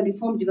Namibia Law and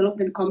Reform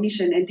Development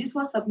Commission, and this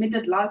was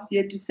submitted last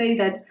year to say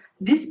that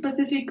this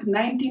specific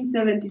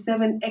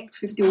 1977 Act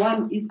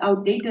 51 is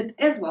outdated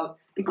as well,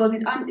 because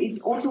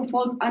it also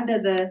falls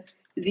under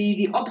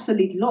the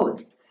obsolete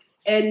laws.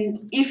 And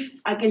if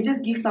I can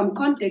just give some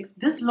context,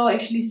 this law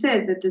actually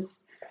says that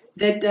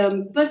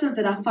persons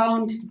that are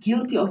found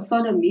guilty of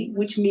sodomy,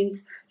 which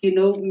means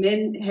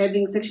men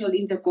having sexual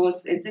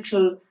intercourse and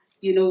sexual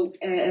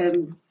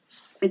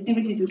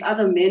activities with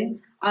other men,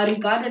 are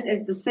regarded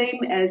as the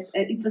same as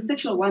it's a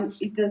sexual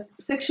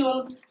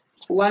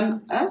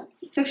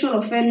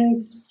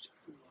offense,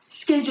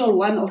 Schedule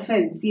 1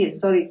 offense. Yes,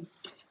 sorry.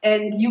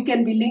 And you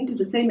can be linked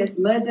to the same as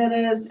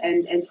murderers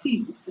and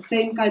thieves. It's the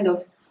same kind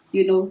of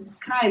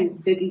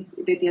crime that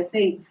they are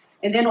saying.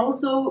 And then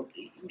also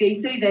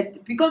they say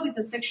that because it's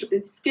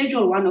a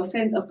Schedule 1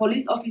 offense, a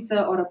police officer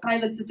or a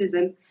private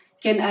citizen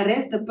can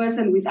arrest a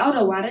person without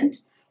a warrant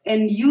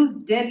and use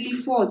deadly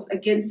force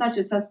against such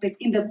a suspect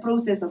in the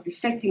process of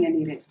effecting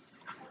an arrest.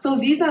 So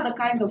these are the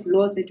kinds of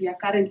laws that we are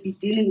currently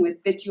dealing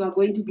with, that you are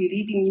going to be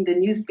reading in the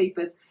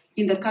newspapers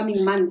in the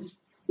coming months.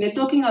 We are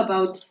talking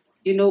about,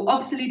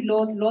 obsolete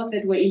laws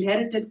that were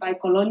inherited by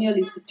colonial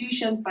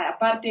institutions, by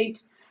apartheid.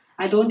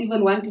 I don't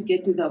even want to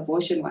get to the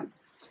abortion one.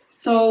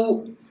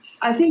 So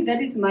I think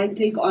that is my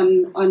take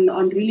on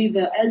really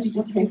the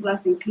LGBTQ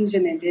plus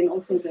inclusion, and then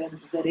also the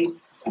race.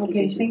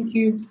 Okay, thank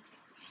you.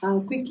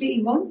 Quickly,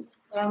 Invonne.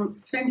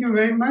 Thank you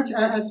very much.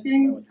 I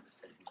think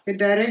the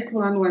direct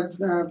one was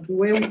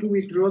where do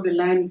we draw the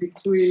line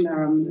between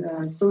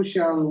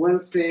social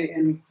welfare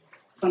and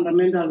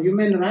fundamental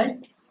human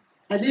rights?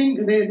 I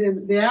think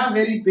they are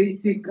very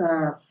basic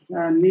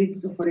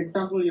needs. For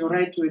example, your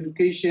right to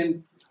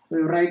education,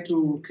 your right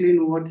to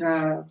clean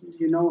water,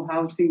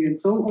 housing, and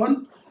so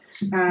on.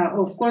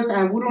 Of course,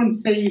 I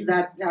wouldn't say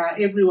that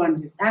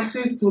everyone has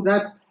access to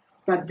that,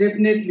 but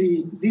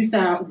definitely these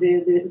are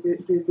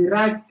the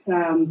right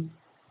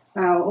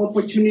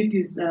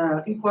opportunities,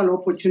 equal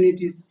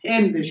opportunities,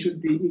 and there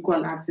should be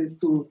equal access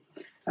to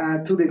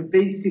the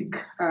basic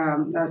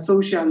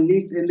social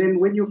needs. And then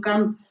when you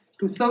come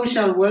to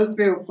social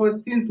welfare, of course,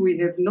 since we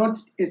have not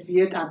as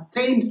yet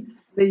attained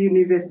the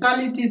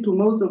universality to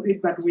most of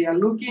it, but we are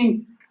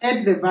looking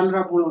at the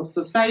vulnerable of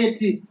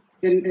society.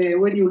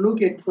 And when you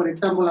look at, for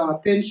example, our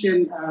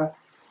pension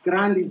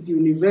grant is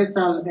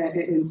universal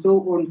and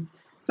so on.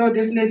 So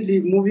definitely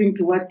moving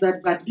towards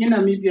that. But in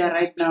Namibia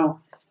right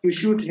now, you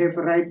should have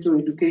a right to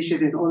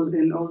education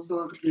and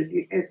also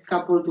as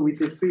coupled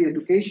with a free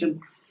education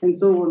and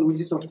so on,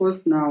 which is of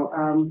course now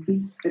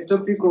a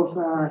topic of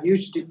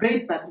huge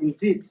debate, but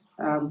indeed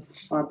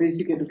our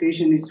basic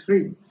education is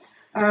free.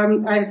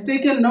 I've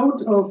taken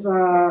note of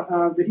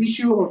the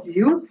issue of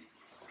youth.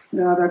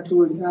 That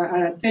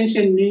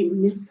attention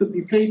needs to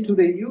be paid to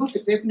the youth.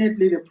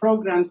 Definitely the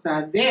programs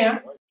are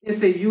there.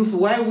 As a youth,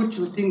 why would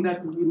you think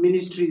that the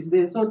ministry is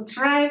there? So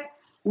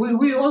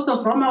we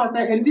also from our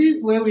side, and this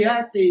is where we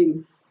are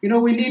saying,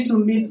 we need to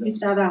meet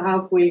each other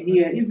halfway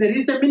here. If there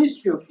is a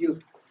ministry of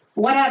youth,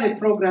 what are the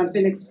programs?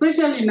 And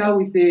especially now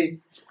with the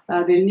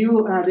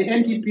new, the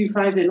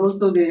NTP5 and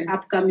also the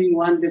upcoming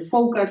one, the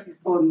focus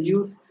is on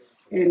youth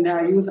and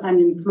youth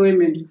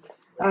unemployment.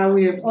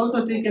 We have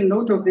also taken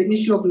note of the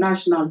issue of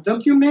national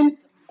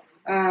documents.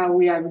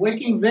 We are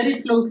working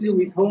very closely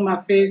with Home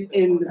Affairs,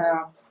 and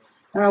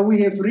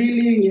we have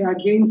really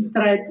gained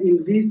strides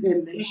in this,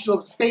 and the issue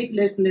of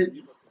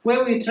statelessness,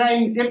 where we're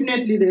trying.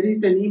 Definitely there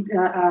is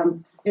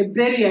a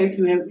barrier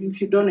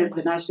if you don't have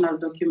the national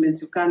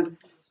documents. You can't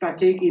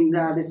partake in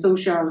the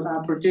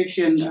social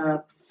protection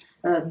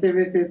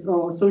services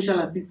or social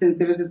assistance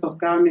services of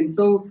government.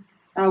 So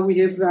we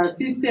have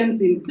systems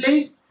in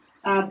place.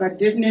 But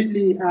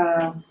definitely,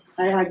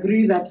 I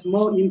agree that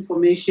more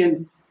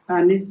information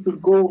needs to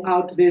go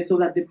out there so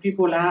that the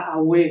people are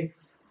aware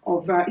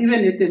of,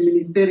 even at the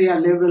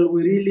ministerial level,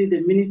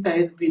 the minister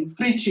has been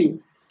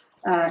preaching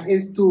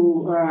as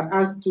to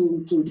us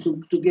to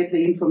get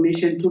the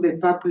information to the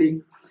public.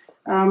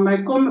 My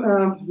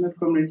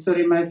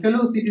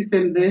fellow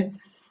citizen there,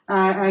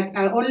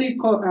 I only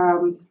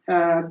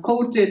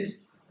quoted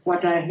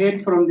what I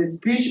heard from the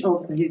speech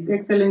of His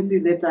Excellency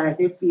that I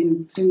have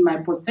in my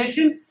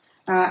possession.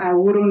 I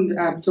wouldn't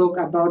talk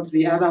about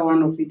the other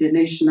one of the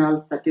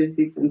national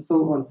statistics and so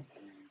on.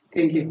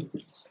 Thank you.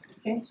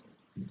 Okay.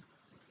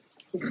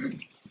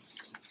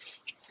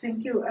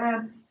 Thank you.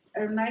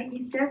 Mine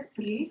is just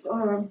brief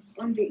on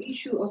the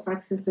issue of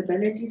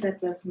accessibility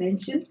that was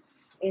mentioned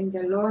and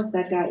the laws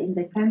that are in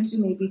the country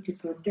maybe to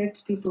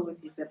protect people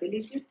with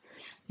disabilities.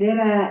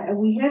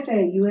 We have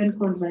a UN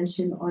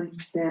Convention on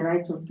the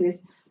Rights of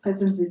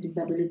Persons with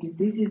Disabilities.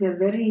 This is a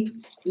very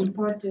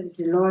important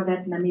law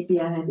that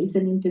Namibia has. It's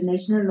an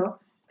international law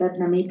that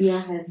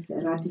Namibia has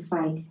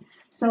ratified.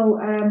 So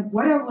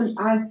what I will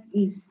ask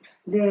is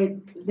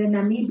the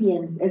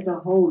Namibians as a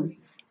whole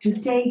to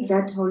take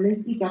that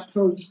holistic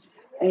approach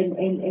and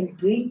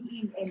bring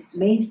in and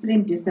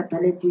mainstream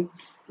disabilities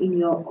in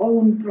your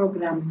own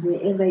programs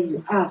wherever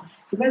you are.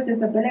 Because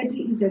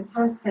disability is a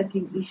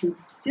cross-cutting issue,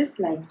 just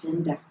like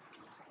gender.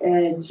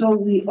 So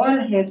we all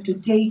have to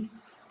take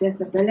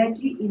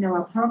disability in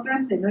our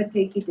programs and not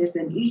take it as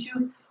an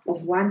issue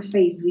of one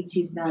face, which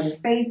is now the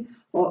face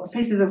or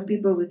faces of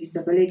people with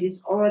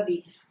disabilities or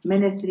the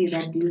ministry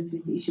that deals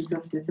with issues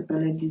of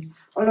disabilities.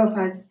 All of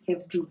us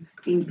have to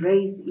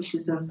embrace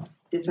issues of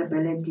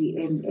disability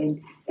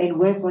and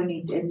work on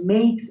it and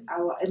make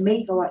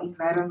our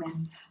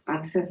environment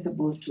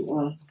accessible to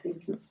all.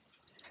 Thank you.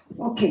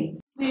 Okay.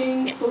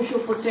 Using social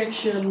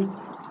protection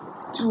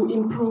to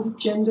improve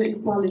gender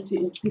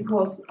equality,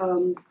 because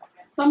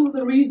some of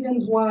the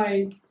reasons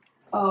why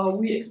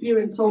we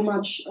experience so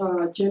much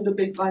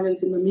gender-based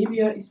violence in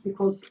Namibia is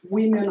because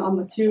women are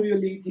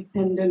materially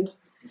dependent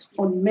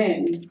on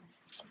men.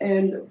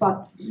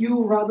 But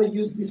you rather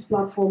use this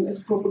platform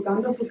as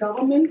propaganda for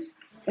government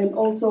and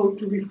also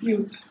to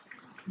refute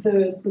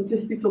the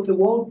statistics of the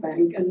World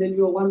Bank, and then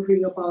you're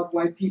wondering about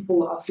why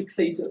people are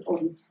fixated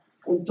on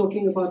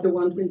talking about the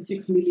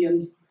 1.6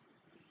 million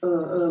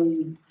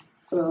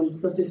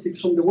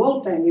statistics from the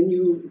World Bank, and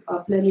you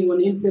are planning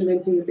on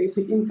implementing a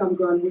basic income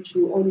grant which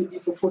will only be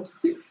for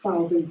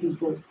 46,000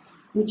 people,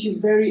 which is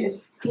very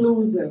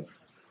exclusive.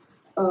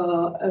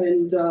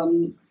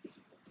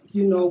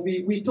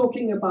 We're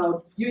talking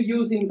about you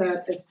using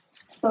that as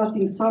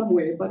starting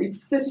somewhere, but it's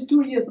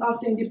 32 years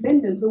after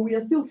independence, so we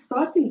are still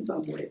starting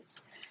somewhere.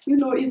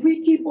 If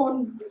we keep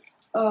on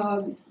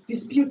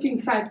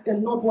disputing facts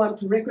and not want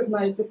to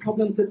recognize the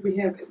problems that we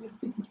have,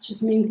 it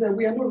just means that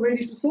we are not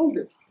ready to solve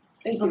it.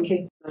 Thank you.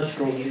 Okay.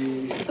 From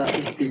the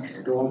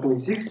statistics, the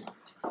 1.6.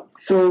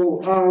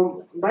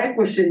 So my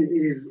question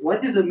is,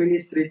 what is the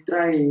ministry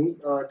trying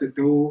to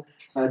do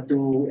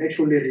to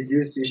actually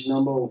reduce this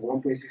number of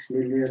 1.6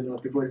 million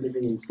people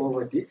living in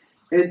poverty?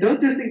 And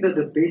don't you think that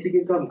the basic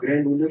income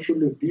grant will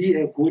actually be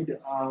a good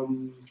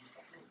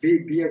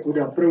be a good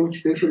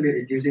approach to actually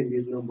reducing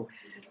this number?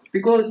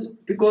 Because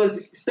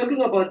it's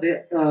talking about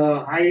the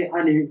high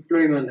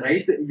unemployment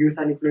rate, youth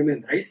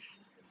unemployment rate.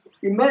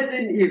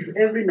 Imagine if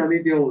every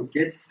Namibia would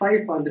get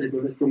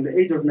 $500 from the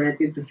age of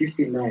 19 to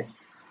 59.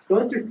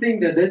 Don't you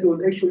think that that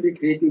will actually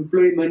create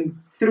employment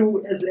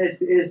through, as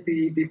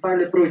the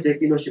pilot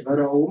project in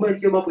Oshivara, a woman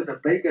came up with a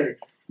bakery?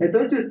 And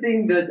don't you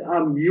think that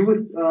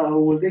youth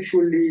will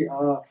actually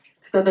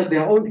start up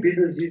their own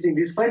business using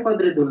this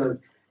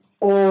 $500?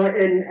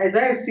 And as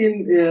I have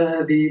seen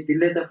the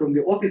letter from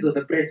the office of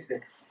the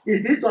president,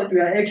 is this what we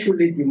are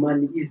actually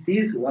demanding? Is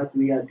this what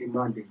we are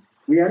demanding?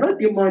 We are not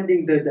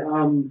demanding that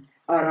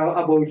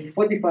about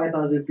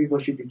 45,000 people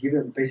should be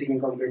given basic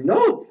income grant.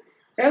 No!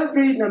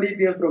 Every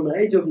Namibian from the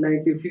age of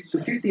 19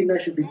 to 59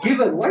 should be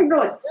given. Why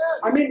not?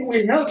 I mean,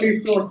 we have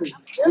resources.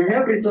 We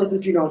have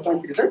resources in our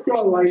country. That's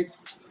all right.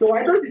 So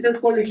why don't you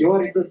just call it your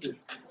resources?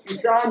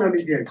 It's our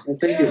Namibians. And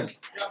thank you.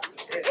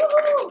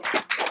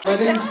 My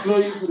name is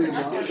Chloe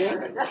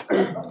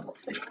Furema,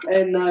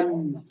 and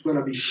I'm going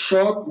to be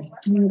short with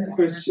two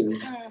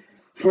questions.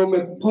 From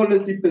a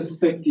policy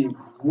perspective,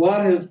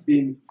 what has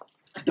been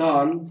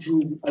done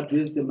to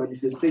address the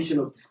manifestation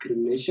of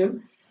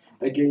discrimination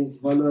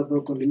against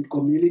vulnerable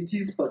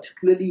communities,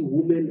 particularly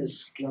women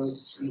as well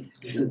as with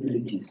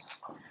disabilities?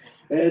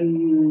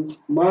 And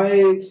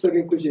my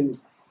second question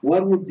is,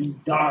 what would be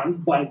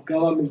done by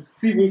government,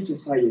 civil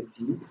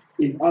society,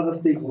 in other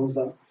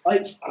stakeholders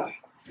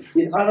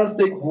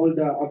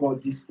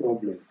about this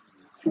problem?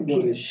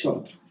 Simple and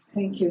short.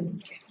 Thank you.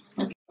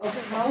 Of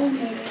how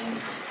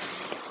many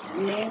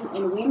men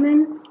and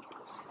women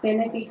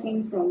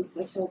benefiting from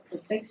social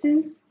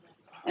protection?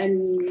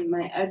 And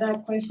my other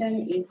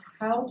question is,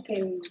 how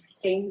can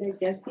gender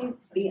justice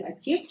be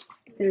achieved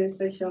through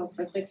social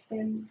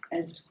protection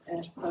as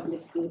a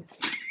public good?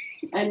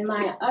 And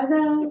my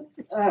other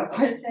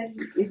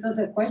question is not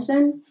a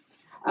question.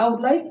 I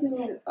would like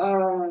to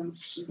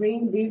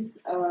bring this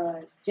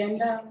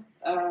gender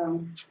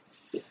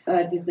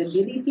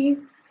disabilities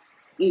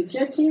in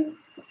churches.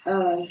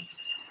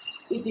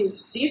 It is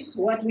this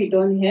what we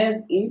don't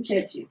have in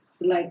churches,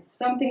 like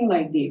something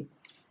like this.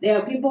 There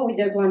are people who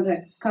just want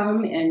to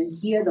come and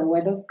hear the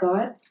word of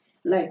God.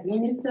 Like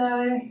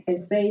Minister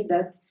has said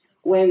that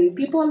when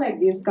people like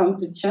this come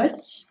to church,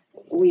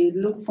 we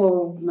look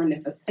for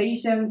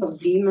manifestations of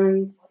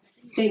demons,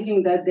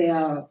 thinking that they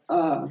are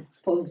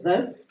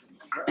possessed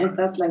and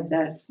stuff like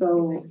that.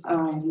 So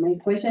my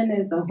question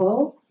as a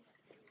whole,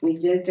 we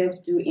just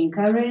have to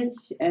encourage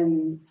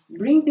and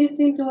bring this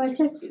into our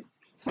churches.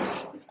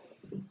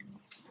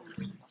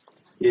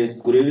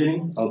 Yes, good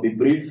evening. I'll be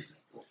brief.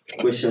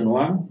 Question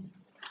one.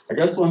 I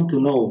just want to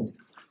know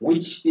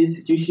which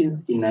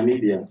institutions in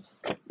Namibia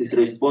is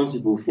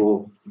responsible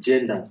for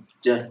gender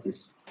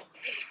justice,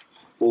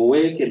 or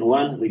where can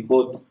one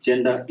report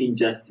gender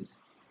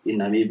injustice in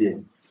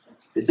Namibia?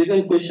 The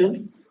second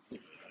question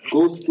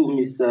goes to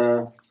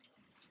Mr.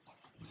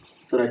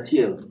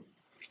 Saratiel.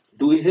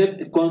 Do we have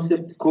a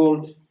concept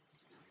called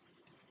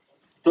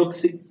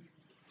toxic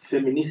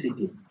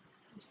feminicity?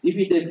 If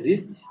it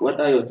exists, what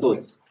are your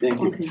thoughts? Thank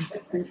you. Okay,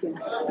 thank you.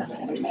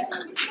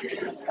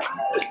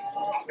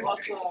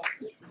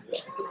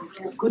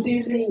 Good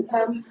evening.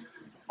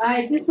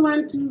 I just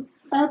want to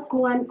ask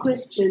one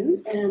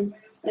question, and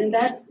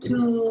that's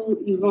to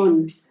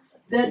Invonne.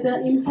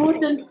 The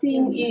important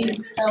thing is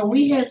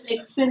we have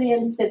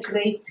experienced the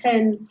grade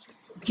 10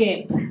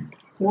 gap,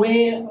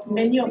 where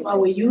many of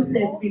our youth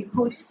has been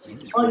put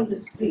on the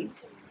street,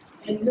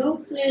 and no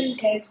plan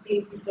has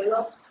been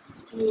developed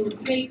to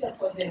cater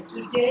for them.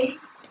 Today,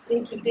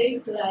 in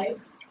today's life,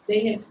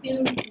 they have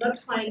still not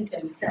found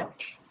themselves.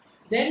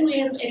 Then we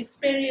have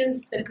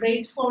experienced the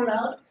great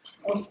fallout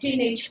of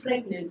teenage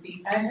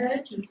pregnancy. I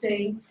heard you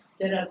saying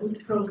there are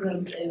good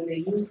programs in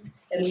the youth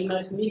and we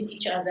must meet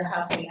each other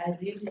halfway. I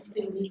really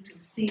still need to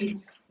see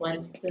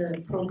what's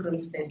the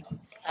programs that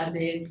are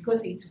there,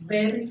 because it's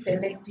very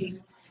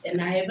selective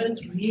and I haven't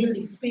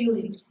really feel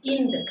it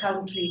in the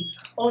country,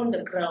 on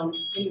the ground,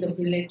 in the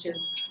villages,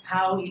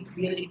 how it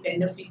really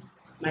benefits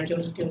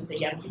majority of the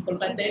young people.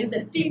 But then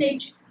the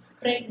teenage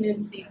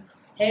pregnancy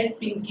has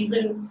been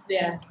given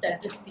their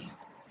statistics.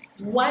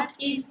 What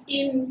is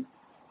in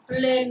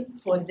plan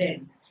for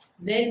them?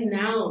 Then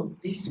now,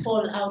 this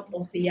fallout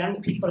of the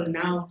young people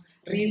now,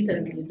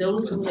 recently,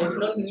 those who have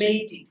not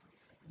made it,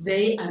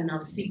 they are now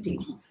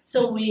sitting.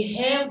 So we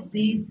have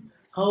this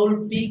whole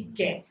big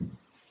gap.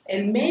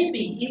 And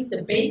maybe if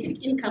the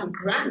basic income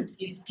grant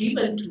is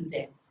given to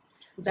them,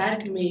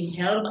 that may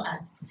help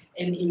us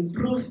and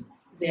improve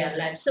their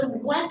lives. So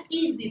what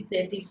is it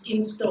that is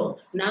in store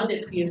now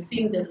that we have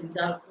seen the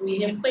results?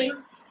 We have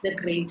failed the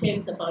grade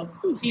 10s about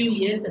a few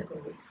years ago.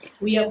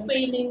 We are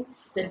failing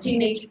the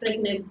teenage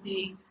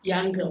pregnancy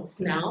young girls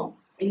now,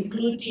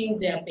 including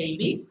their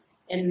babies,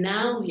 and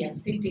now we are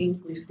sitting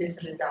with this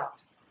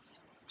result.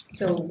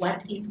 So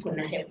what is going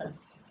to happen?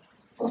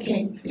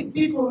 Okay,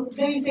 people,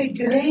 there is a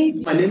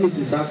great. My name is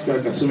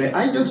Alexcia Kasume.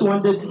 I just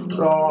wanted,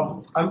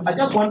 I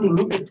just want to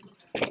look at,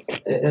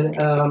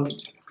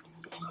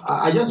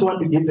 I just want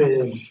to give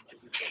a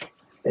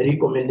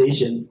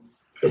recommendation,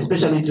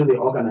 especially to the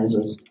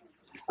organizers.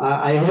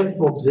 I have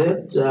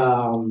observed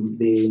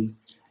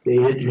they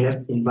had to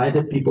have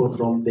invited people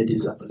from the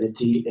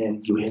disability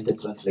and you had a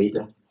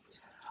translator.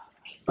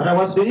 But I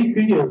was very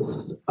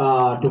curious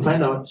to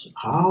find out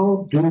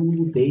how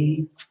do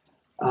they,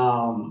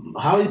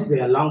 how is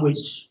their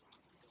language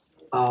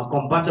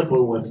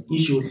compatible with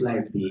issues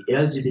like the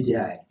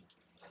LGBTI,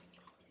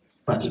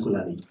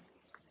 particularly?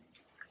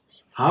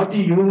 How do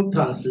you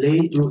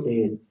translate to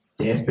a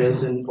deaf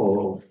person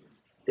or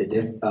a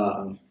deaf,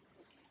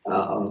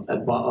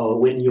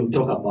 when you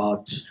talk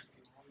about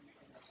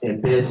a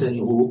person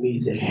who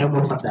is a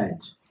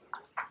hermaphrodite?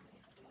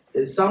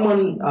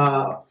 Someone,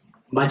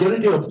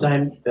 majority of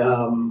time,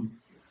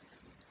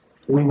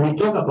 when we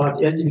talk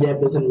about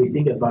LGBTI person, we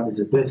think about as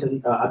a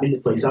person, I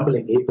mean, for example,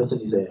 a gay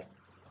person is a,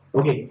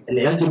 okay, an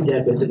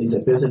LGBTI person is a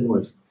person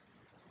with,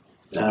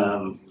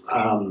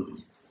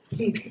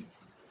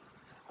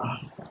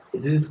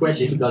 this is quite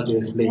difficult to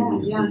explain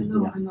this. I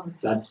know.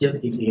 Let's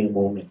just give me a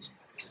moment.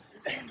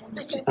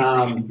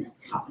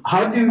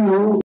 How do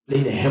you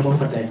explain a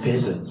hermaphrodite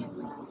person?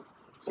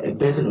 A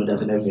person who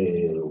doesn't have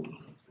a,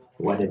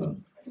 whatever,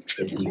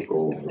 a dick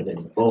or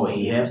whatever, or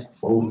he has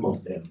both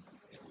of them.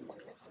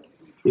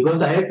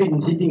 Because I have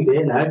been sitting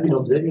there and I have been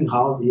observing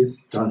how these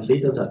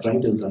translators are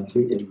trying to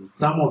translate, and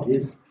some of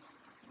these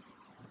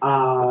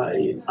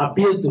it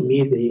appears to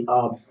me they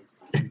are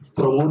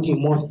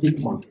promoting more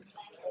stigma,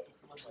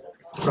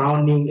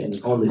 frowning,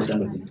 and all these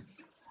kind of things.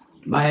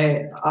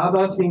 My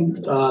other thing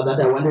that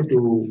I wanted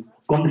to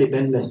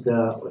compliment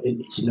Mr.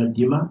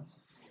 Chinodima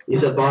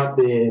is about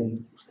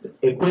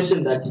a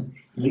question that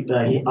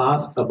he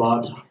asked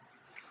about,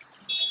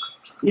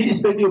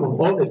 irrespective of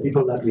all the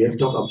people that we have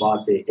talked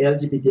about, the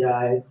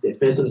LGBTI, the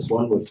persons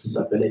born with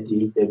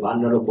disability, the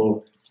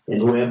vulnerable,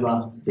 and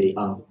whoever they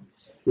are,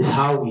 is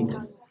how we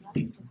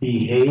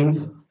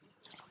behave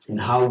and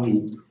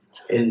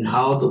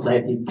how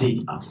society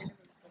treats us.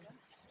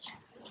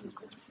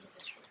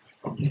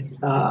 Okay.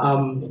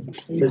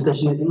 Mr.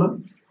 Chinodima,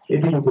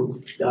 maybe you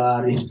could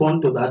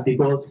respond to that,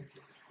 because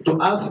to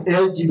us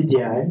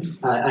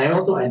LGBTI, I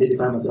also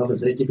identify myself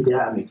as LGBTI.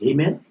 I'm a gay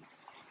man,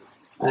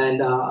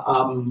 and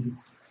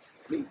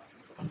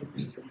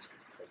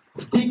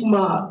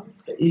stigma,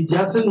 it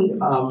doesn't,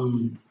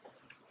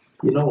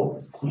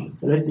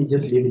 let me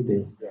just leave it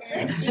there.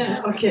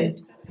 Yeah, okay.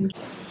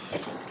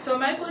 So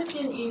my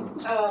question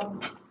is,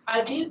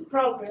 are these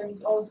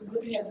programs also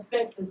going to have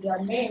effect that there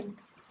are men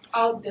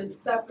out there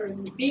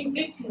suffering, being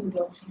victims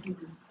of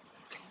bullying?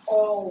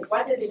 Or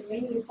what are they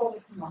mainly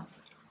focusing on?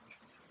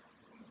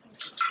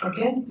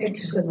 Okay, thank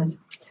you so much.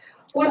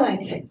 All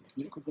right.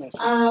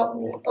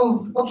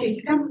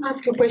 Okay, come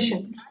ask your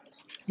question.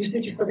 You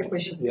said you got a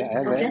question. Yeah,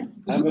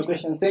 I have a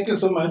question. Thank you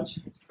so much.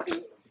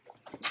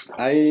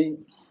 I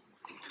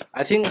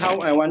think how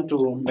I want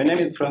to, my name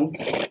is Franz,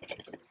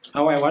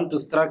 how I want to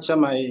structure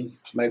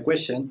my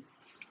question.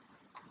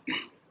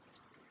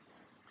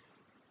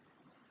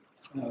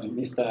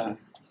 Mr.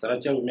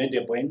 Sarachel made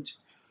a point.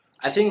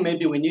 I think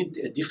maybe we need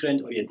a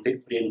different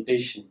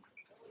orientation.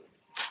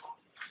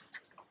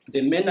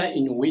 The manner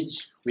in which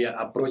we are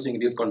approaching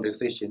this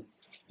conversation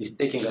is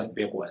taking us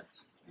backwards.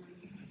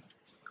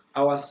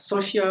 Our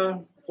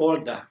social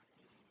order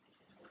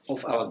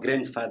of our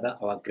grandfather,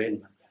 our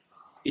grandma,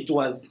 it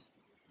was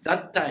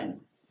that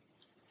time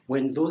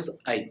when those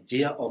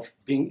idea of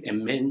being a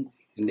man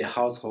in the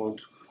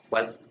household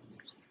was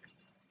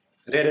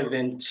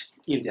relevant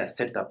in their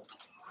setup.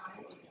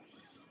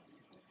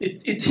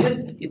 It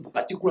has its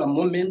particular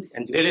moment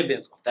and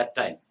relevance of that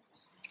time.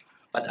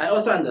 But I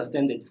also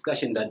understand the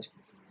discussion that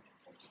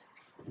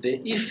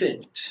the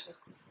effect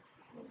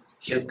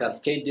has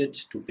cascaded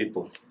to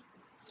people.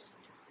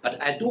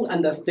 But I do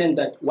understand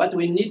that what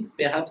we need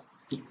perhaps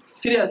to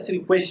seriously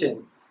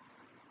question,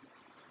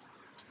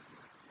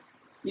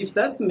 if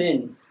that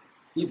man,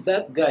 if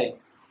that guy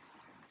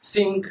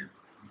think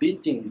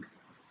beating,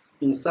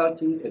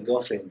 insulting a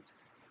girlfriend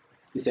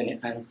is an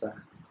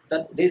answer,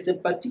 that there's a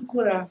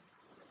particular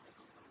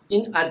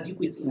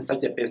inadequacy in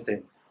such a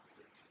person.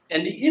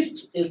 And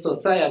if a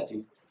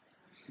society,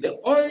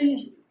 the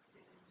only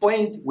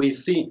point we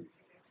see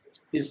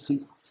is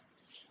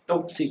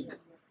toxic,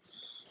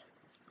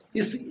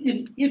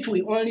 if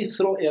we only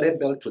throw a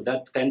rebel to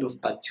that kind of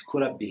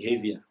particular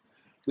behavior,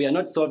 we are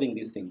not solving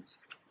these things.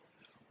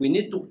 We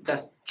need to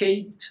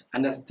cascade,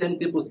 understand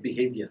people's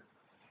behavior.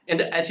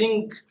 And I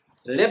think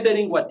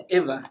labeling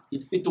whatever,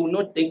 it will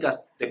not take us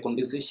the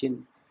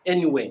conversation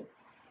anywhere.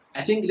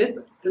 I think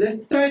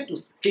let's try to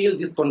scale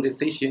this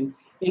conversation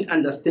in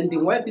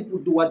understanding why people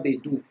do what they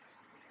do.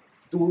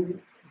 Do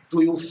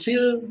you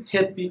feel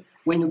happy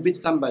when you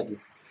beat somebody?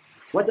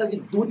 What does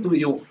it do to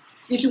you?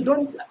 If you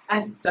don't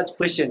ask that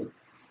question,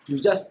 you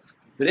just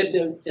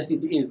rebel as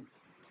it is.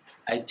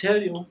 I tell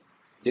you,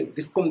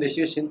 this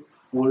conversation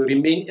will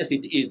remain as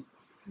it is.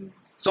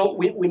 So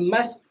we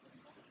must,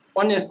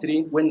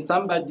 honestly, when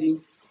somebody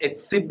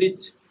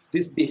exhibits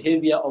this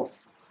behavior of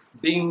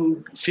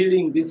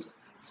feeling this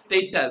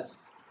status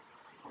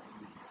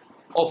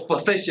of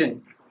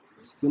possession,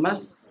 we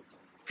must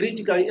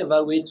critically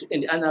evaluate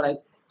and analyze,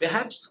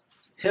 perhaps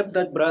help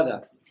that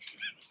brother,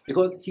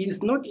 because he is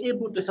not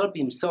able to help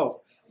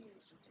himself.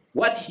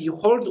 What he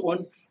holds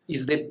on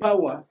is the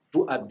power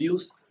to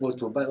abuse or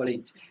to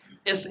violate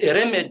as a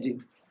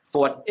remedy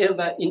for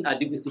whatever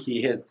inadequacy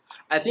he has.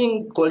 I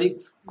think,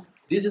 colleagues,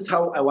 this is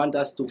how I want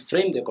us to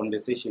frame the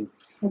conversation.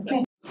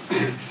 Okay.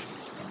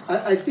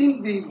 I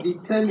think the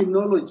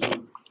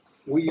terminology,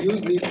 we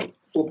use it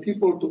for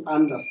people to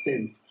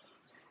understand.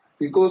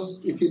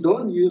 Because if you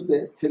don't use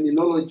the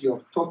terminology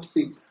of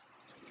toxic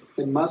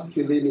and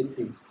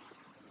masculinity,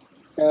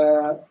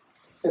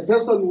 a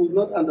person will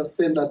not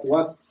understand that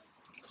what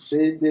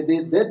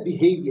that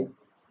behavior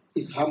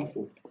is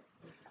harmful.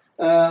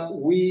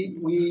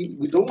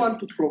 We don't want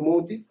to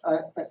promote it.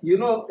 You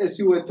know, as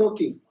you were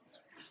talking,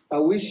 I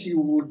wish you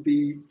would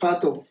be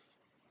part of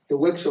the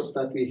workshops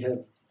that we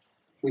have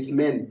with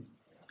men,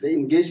 the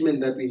engagement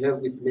that we have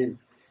with men.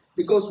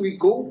 Because we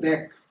go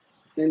back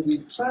and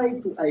we try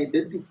to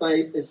identify,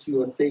 as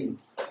you are saying,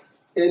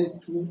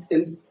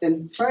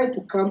 and try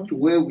to come to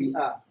where we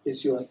are,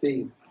 as you are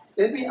saying.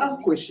 And we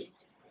ask questions.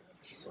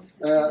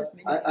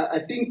 I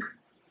think,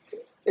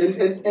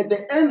 and at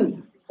the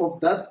end of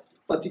that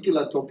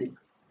particular topic,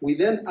 we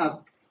then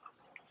ask,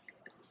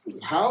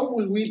 how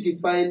will we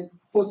define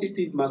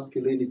positive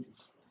masculinity?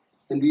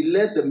 And we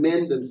let the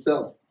men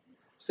themselves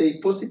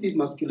say positive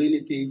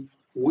masculinity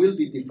will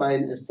be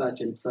defined as such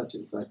and such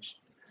and such.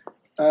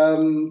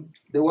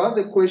 There was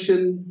a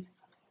question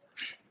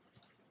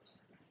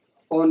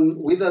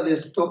on whether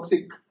there's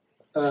toxic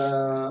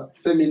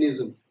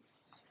feminism.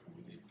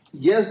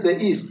 Yes, there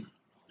is.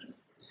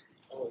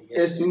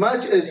 As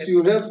much as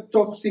you have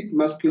toxic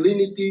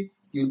masculinity,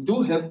 you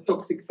do have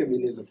toxic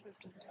feminism.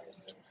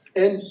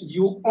 And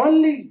you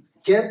only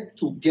get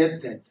to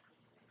get that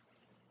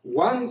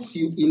once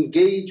you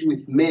engage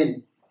with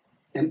men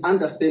and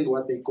understand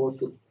what they go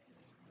through.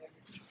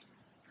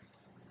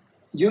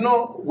 You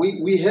know,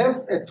 we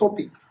have a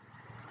topic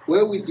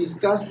where we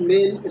discuss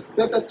men as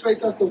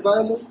perpetrators of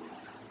violence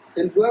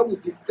and where we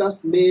discuss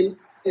men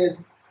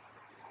as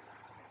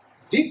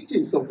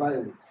victims of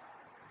violence.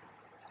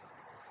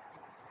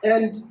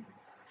 And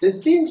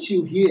the things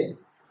you hear,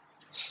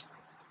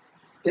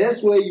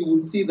 that's where you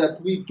will see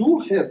that we do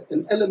have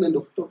an element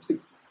of toxic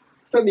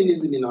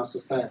feminism in our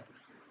society.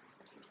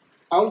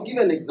 I'll give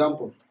an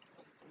example.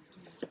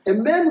 A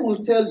man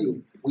will tell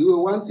you, we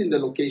were once in the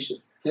location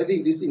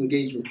having this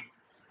engagement.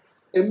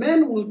 A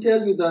man will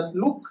tell you that,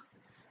 look,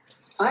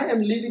 I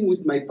am living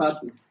with my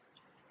partner,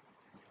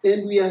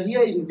 and we are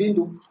here in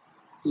Bindu,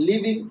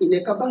 living in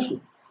a kabashu.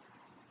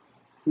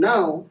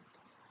 Now,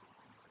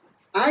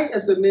 I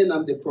as a man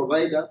am the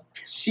provider,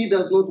 she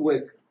does not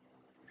work.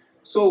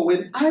 So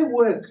when I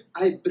work,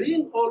 I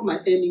bring all my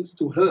earnings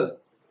to her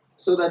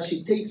so that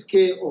she takes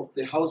care of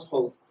the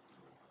household.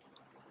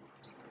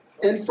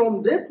 And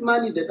from that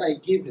money that I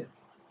give her,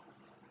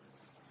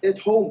 at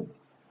home,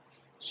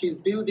 she's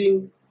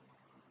building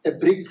a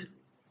brick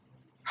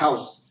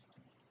house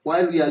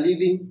while we are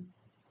living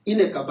in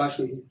a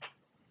kabashu here.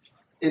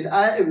 And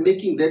I am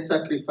making that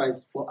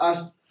sacrifice for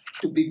us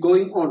to be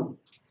going on.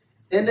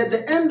 And at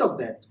the end of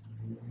that,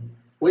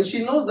 when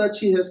she knows that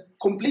she has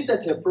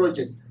completed her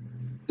project,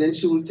 then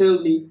she will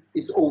tell me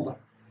it's over.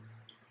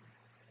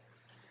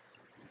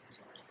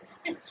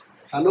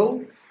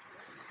 Hello?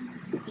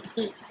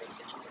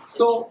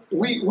 So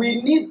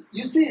we need,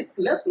 you see,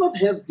 let's not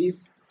have this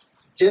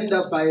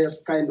gender bias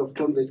kind of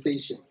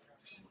conversation.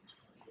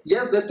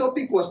 Yes, the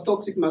topic was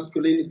toxic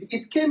masculinity.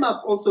 It came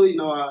up also in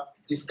our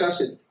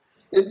discussions.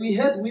 And we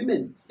had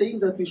women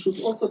saying that we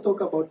should also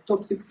talk about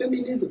toxic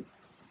feminism.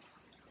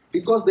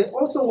 Because they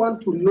also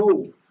want to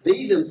know,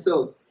 they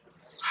themselves,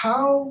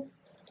 how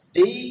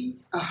they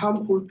are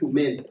harmful to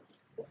men.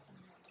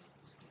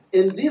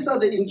 And these are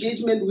the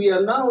engagement we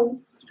are now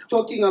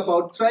talking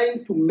about,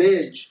 trying to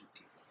merge,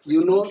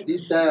 you know,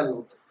 this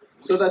dialogue,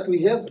 so that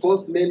we have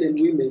both men and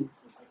women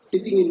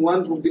sitting in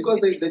one room. Because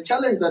the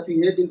challenge that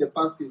we had in the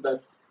past is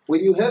that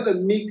when you have a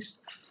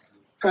mixed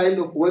kind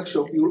of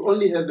workshop, you will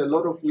only have a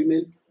lot of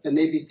women and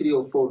maybe 3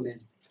 or 4 men.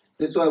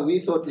 That's why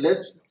we thought,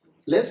 let's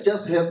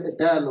just have a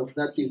dialogue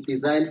that is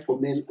designed for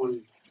men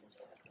only.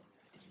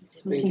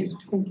 Thank you.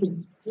 Thank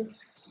you.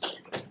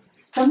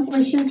 Some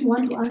questions you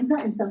want to answer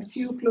and some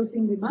few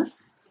closing remarks?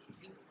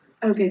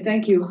 Okay,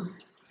 thank you.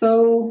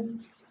 So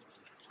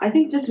I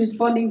think just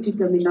responding to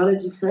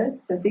terminology first,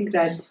 I think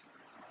that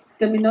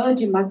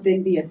terminology must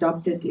then be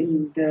adopted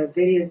in the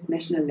various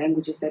national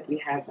languages that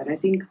we have. And I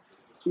think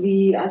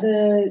the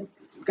other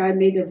guy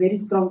made a very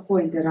strong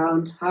point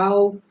around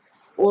how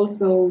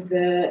also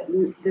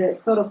the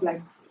sort of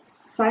like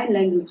sign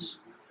language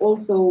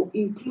also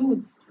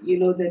includes, you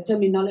know, the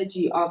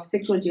terminology of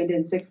sexual gender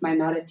and sex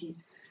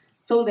minorities,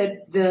 so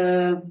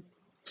that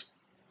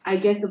I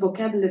guess the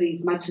vocabulary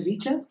is much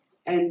richer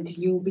and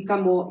you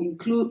become more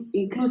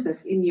inclusive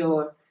in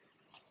your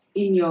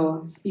in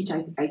your speech,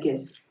 I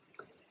guess.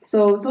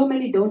 So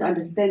many don't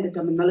understand the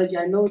terminology.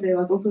 I know there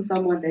was also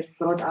someone that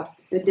brought up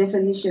the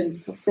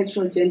definitions of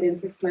sexual gender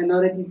and sex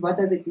minorities. What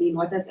does it mean?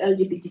 What does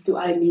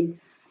LGBTQI mean?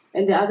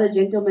 And the other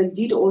gentleman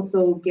did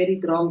also get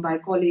it wrong by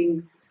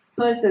calling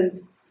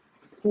persons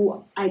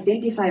who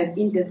identify as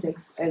intersex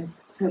as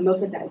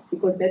hermaphrodites,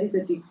 because that is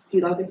a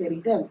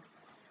derogatory term.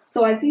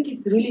 So I think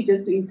it's really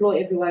just to implore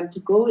everyone to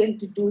go and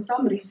to do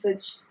some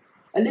research,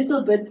 a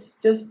little bit,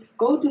 just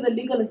go to the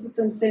Legal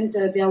Assistance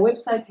Center. Their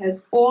website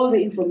has all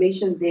the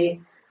information there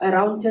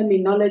around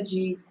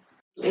terminology,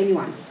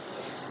 anyone.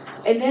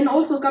 And then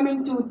also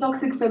coming to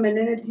toxic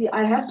femininity,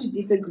 I have to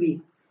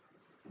disagree,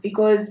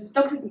 because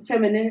toxic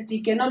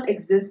femininity cannot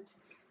exist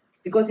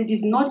because it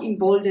is not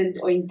emboldened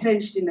or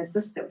entrenched in a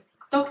system.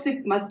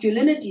 Toxic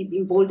masculinity is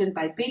emboldened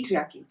by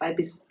patriarchy, by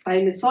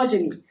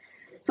misogyny.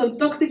 So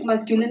toxic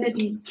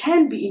masculinity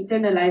can be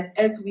internalized,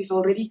 as we've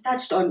already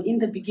touched on in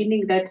the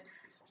beginning, that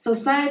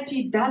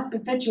society does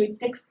perpetuate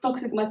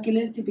toxic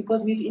masculinity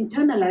because we've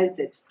internalized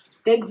it.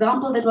 The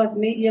example that was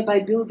made here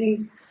by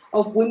buildings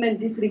of women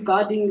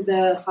disregarding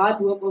the hard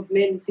work of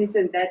men, this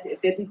and that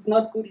it's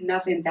not good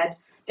enough, and that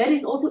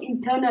is also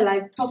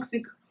internalized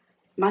toxic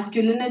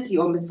masculinity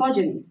or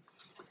misogyny.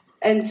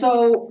 And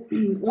so,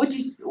 which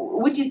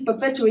is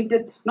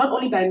perpetuated not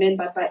only by men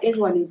but by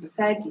everyone in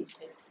society.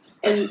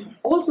 And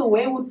also,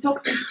 where would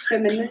toxic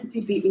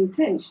femininity be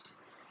entrenched?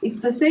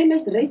 It's the same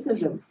as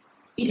racism.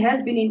 It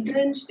has been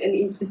entrenched and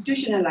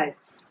institutionalized,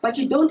 but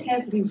you don't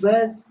have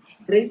reverse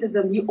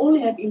racism. You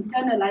only have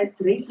internalized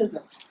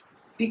racism.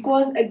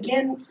 Because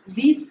again,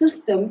 these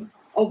systems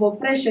of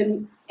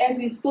oppression, as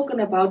we've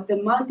spoken about, the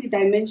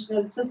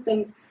multidimensional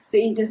systems, the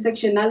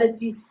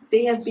intersectionality,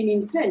 they have been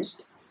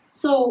entrenched.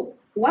 So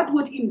what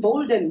would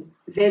embolden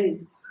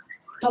then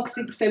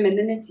toxic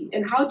femininity?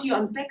 And how do you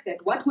unpack that?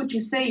 What would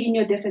you say in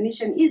your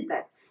definition is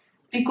that?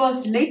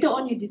 Because later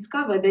on you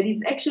discover there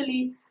is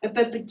actually a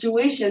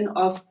perpetuation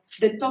of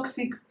the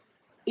toxic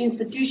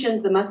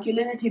institutions, the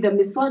masculinity, the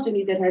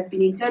misogyny that has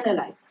been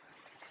internalized.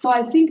 So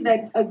I think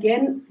that,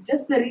 again,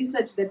 just the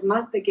research that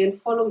must, again,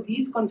 follow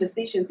these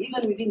conversations,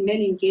 even within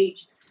men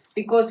engaged,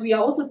 because we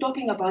are also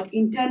talking about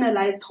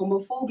internalized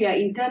homophobia,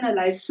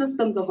 internalized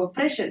systems of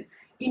oppression,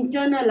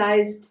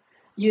 internalized,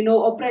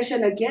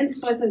 oppression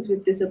against persons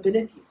with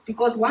disabilities.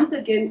 Because once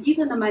again,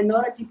 even a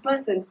minority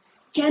person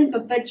can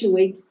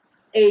perpetuate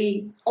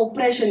a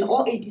oppression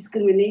or a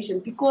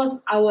discrimination because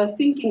our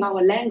thinking,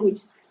 our language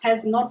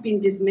has not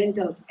been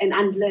dismantled and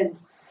unlearned.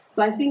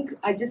 So I think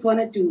I just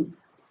wanted to,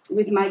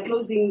 with my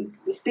closing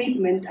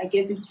statement, I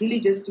guess it's really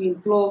just to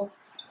implore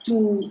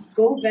to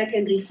go back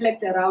and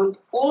reflect around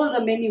all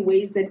the many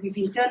ways that we've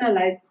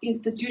internalized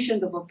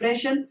institutions of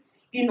oppression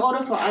in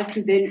order for us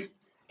to then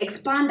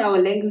expand our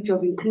language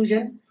of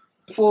inclusion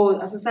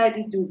for our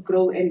societies to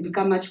grow and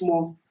become much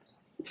more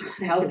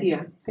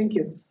healthier. Thank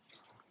you.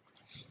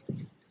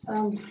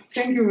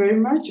 Thank you very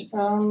much.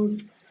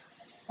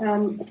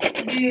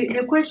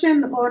 The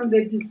question on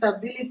the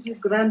disability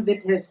grant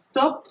that has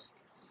stopped,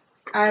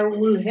 I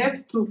will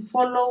have to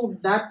follow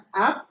that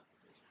up,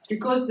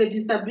 because the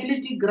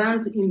disability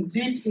grant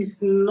indeed is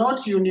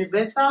not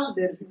universal.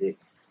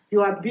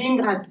 You are being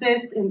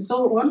assessed and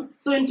so on.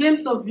 So in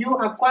terms of you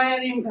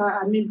acquiring,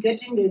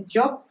 getting a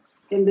job,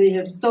 and they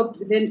have stopped,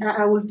 then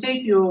I will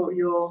take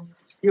your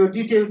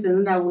details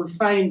and then I will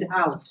find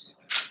out.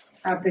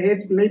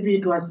 Perhaps maybe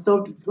it was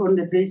stopped on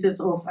the basis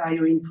of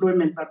your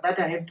employment, but that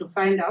I have to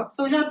find out.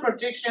 Social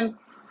protection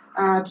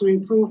to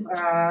improve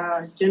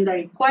gender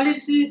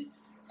equality.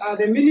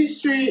 The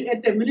ministry,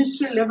 at the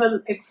ministry level,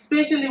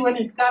 especially when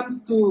it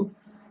comes to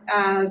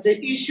the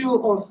issue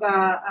of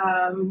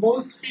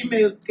most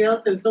females,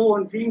 girls, and so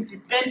on, being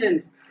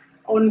dependent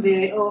on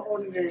the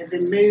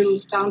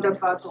male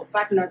counterparts or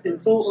partners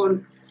and so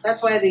on.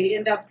 That's why they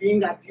end up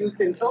being abused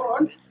and so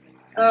on.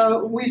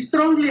 We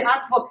strongly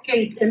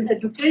advocate, and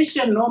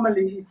education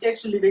normally is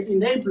actually the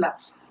enabler.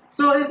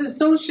 So as a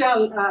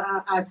social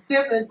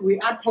service, we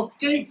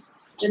advocate,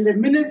 and the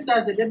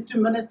ministers, the deputy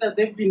ministers,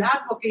 they've been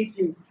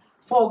advocating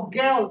for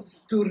girls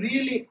to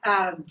really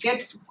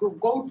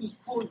go to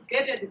school,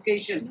 get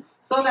education,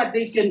 so that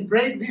they can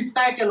break this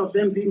cycle of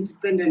them being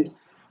dependent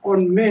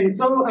on men.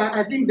 So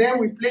I think there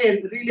we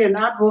play really an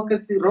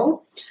advocacy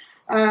role.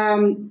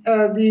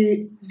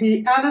 The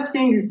other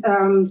thing is,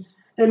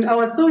 in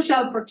our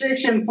social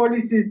protection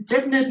policies,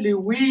 definitely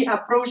we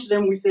approach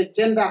them with a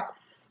gender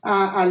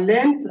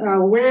lens,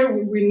 where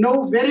we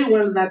know very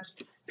well that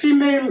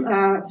females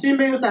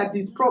are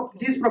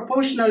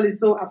disproportionately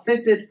so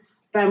affected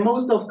by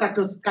most of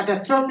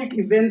catastrophic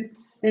events.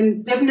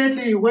 And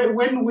definitely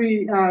when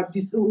we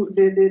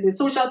the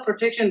social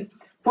protection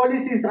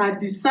policies are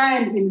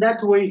designed in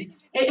that way,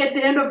 at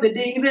the end of the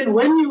day, even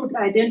when you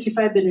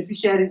identify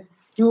beneficiaries,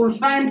 you will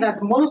find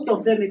that most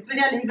of them,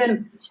 especially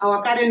even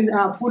our current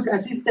food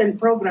assistance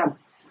program,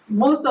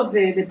 most of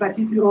the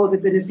participants or the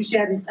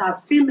beneficiaries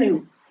are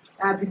females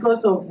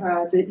because of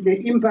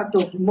the impact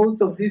of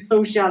most of these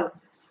social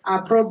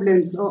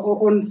problems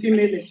on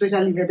female,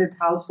 especially headed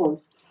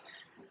households.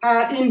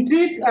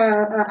 Indeed,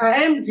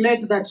 I am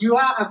glad that you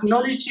are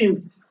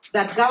acknowledging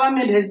that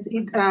government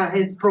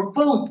has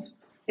proposed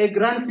a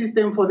grant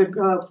system for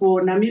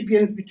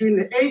Namibians between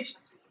the age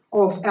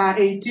of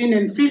 18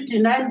 and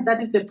 59.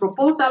 That is the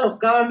proposal of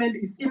government.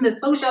 It's in the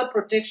social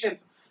protection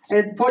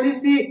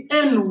policy,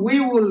 and we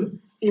will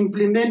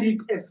implement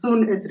it as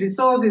soon as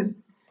resources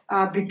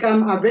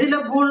become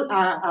available.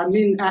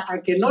 I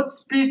cannot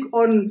speak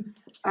on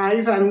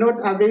if I'm not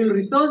available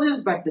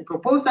resources, but the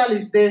proposal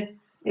is there.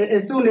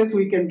 As soon as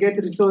we can get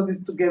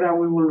resources together,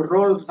 we will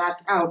roll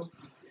that out.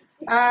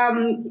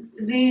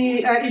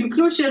 The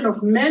inclusion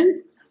of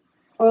men,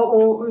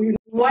 or we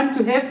want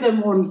to have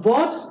them on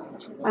board.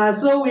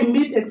 So we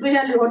meet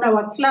especially on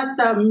our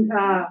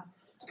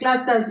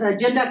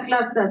gender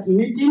clusters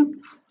meetings.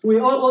 We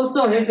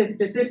also have a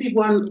specific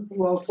one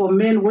for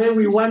men where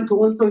we want to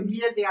also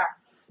hear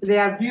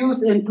their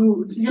views and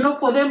to,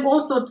 for them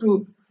also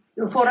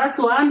for us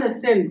to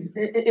understand,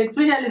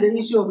 especially the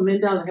issue of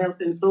mental health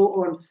and so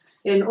on,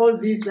 and all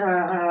these,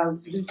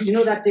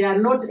 that they are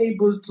not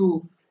able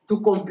to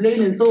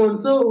complain and so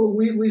on. So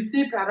we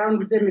sit around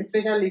with them,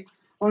 especially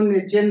on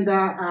the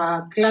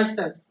gender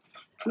clusters.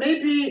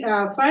 Maybe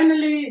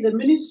finally, the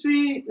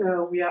ministry,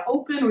 we are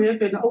open, we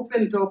have an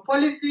open door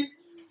policy.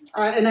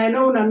 And I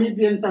know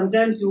Namibians,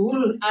 sometimes you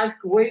will ask,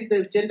 where is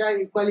the gender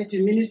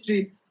equality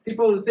ministry?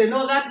 People will say,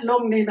 no, that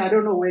long name, I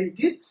don't know where it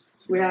is.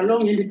 We are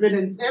along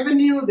Independence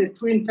Avenue, the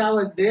Twin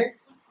Towers there.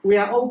 We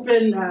are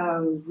open,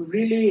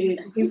 really,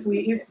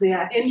 if there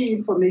are any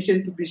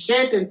information to be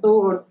shared and so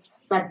on.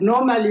 But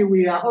normally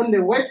we are on the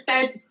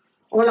website.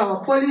 All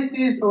our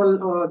policies,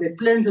 all the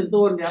plans and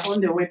so on, they are on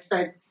the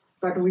website.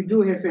 But we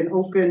do have an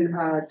open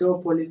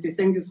door policy.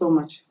 Thank you so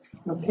much.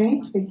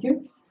 Okay, thank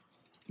you.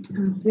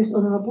 Yes,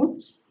 Honorable.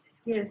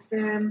 Yes,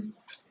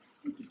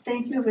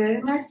 thank you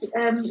very much.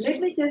 Let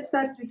me just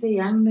start with the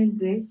young men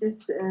there.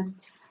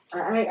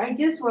 I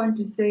just want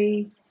to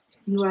say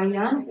you are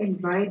young and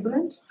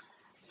vibrant.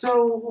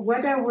 So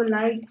what I would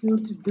like you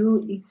to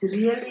do is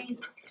really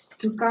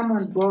to come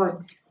on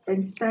board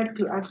and start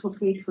to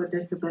advocate for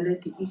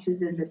disability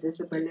issues and the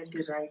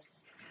disability rights.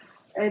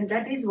 And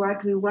that is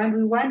what we want.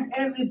 We want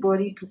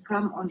everybody to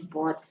come on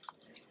board.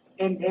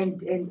 And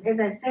as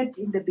I said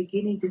in the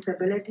beginning,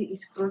 disability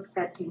is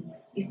cross-cutting.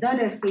 It's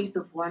not a face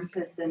of one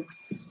person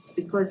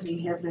because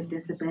we have a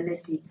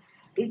disability.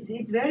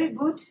 It's very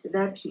good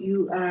that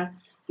you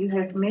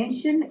have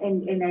mentioned,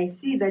 and I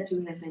see that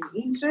you have an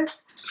interest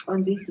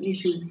on these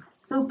issues.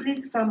 So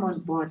please come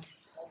on board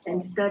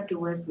and start to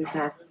work with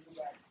us.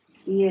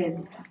 Yes.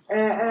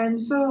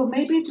 And so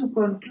maybe to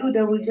conclude,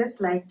 I would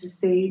just like to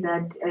say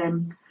that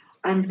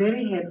I'm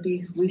very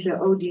happy with the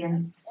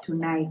audience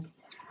tonight.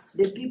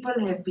 The people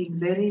have been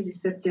very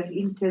receptive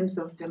in terms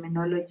of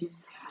terminologies.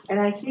 And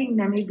I think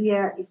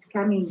Namibia is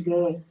coming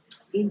there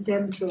in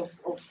terms of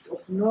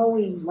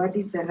knowing what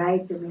is the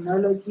right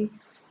terminology,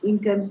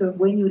 in terms of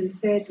when you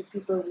refer to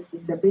people with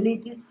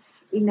disabilities.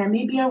 In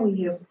Namibia,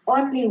 we have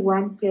only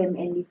one term,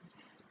 and it's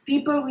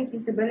people with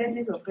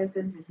disabilities or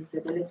persons with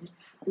disabilities.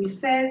 We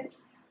first,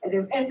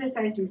 the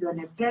emphasis is on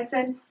a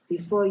person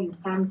before you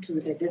come to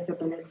the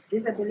disability.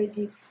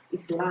 Disability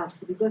is last,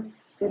 because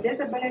the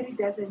disability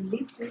doesn't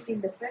live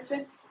within the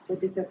person, the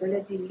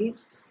disability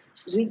lives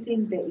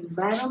within the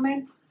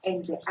environment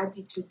and the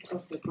attitude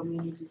of the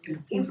community.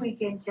 If we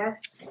can just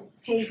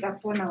take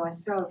upon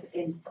ourselves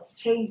and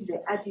change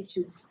the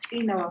attitudes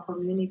in our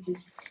communities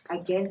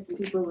against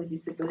people with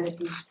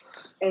disabilities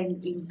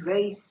and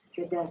embrace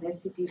the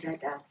diversity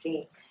that are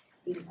there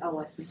in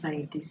our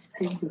societies.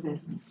 Thank you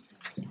very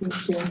much.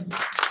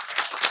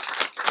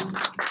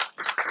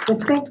 The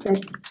fact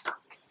that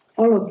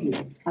all of you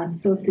are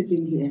still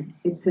sitting here,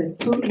 it's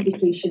a true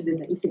indication that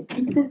there is an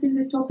interest in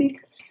the topic,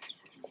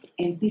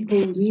 and people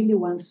really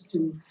want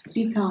to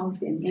speak out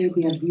and air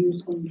their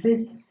views on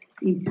this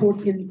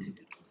important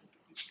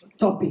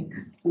topic,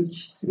 which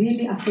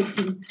really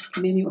affecting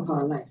many of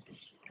our lives.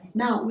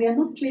 Now, we are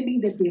not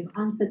claiming that we have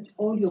answered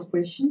all your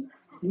questions,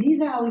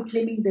 neither are we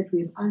claiming that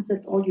we have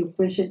answered all your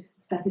questions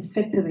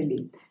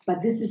satisfactorily,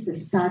 but this is the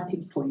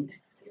starting point.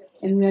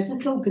 And we are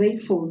just so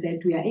grateful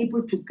that we are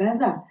able to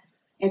gather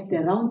at the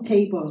round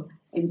table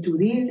and to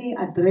really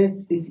address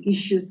these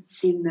issues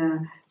in a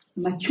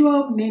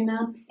mature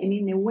manner and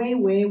in a way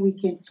where we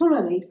can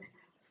tolerate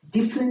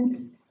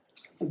different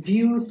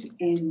views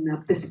and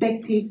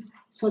perspective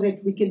so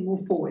that we can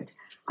move forward.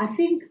 I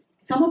think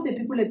some of the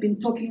people have been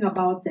talking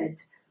about that.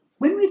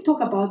 When we talk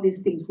about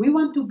these things, we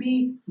want to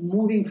be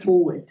moving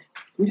forward.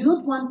 We do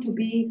not want to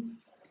be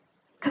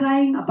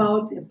crying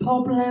about a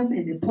problem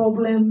and a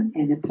problem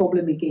and a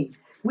problem again.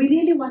 We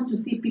really want to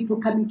see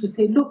people coming to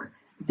say, look,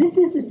 this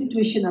is the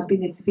situation I've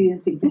been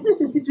experiencing. This is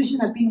the situation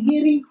I've been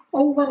hearing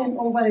over and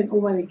over and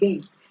over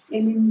again.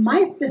 And in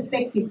my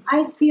perspective,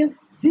 I feel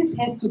this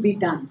has to be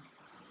done.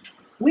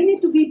 We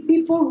need to be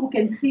people who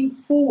can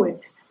think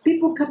forward,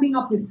 people coming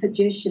up with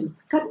suggestions,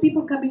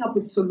 people coming up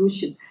with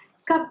solutions,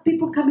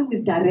 people coming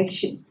with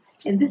direction.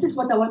 And this is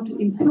what I want to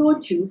implore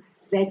you,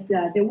 that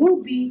there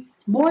will be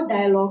more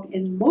dialogue,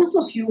 and most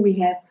of you we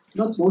have,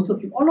 not most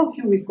of you, all of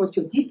you, we've got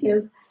your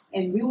details,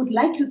 And we would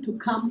like you to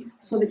come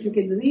so that you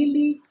can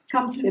really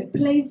come to a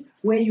place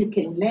where you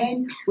can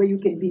learn, where you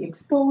can be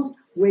exposed,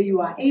 where you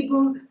are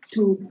able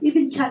to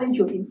even challenge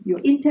your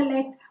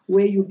intellect,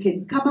 where you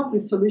can come up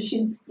with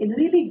solutions and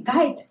really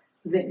guide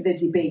the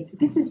debate.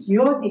 This is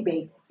your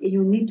debate and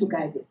you need to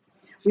guide it.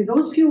 With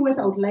those few words,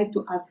 I would like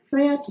to ask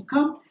Freya to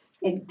come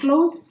and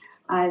close.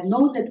 I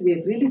know that we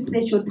have really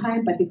spent your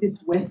time, but it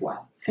is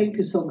worthwhile. Thank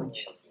you so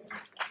much.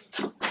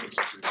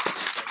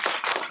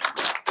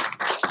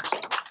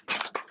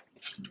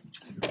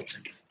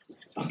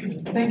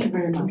 Thank you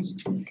very much.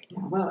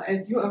 Well,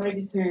 as you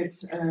already said,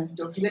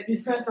 Doki, let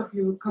me first of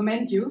you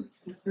commend you.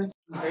 First,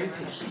 very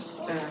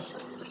patient.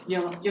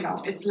 You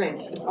know, it's late.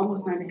 It's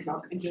almost 9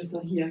 o'clock, and you're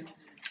still here.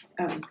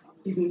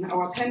 Even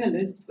our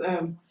panelists.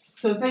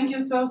 So thank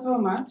you so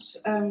much.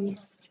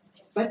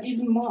 But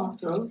even more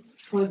so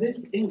for this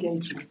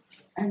engagement.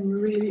 I'm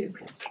really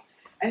impressed.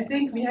 I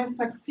think we have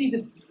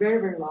succeeded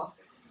very well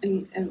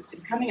in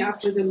coming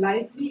up with a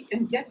lively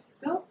and yet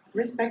still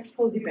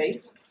respectful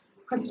debate,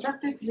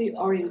 constructively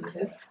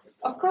oriented.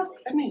 Of course,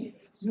 I mean,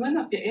 you will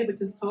not be able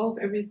to solve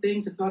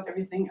everything, to sort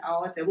everything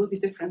out. There will be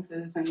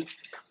differences, and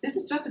this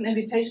is just an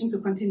invitation to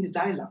continue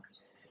dialogue.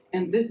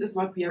 And this is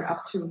what we are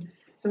up to.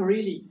 So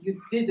really, you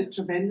did a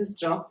tremendous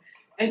job.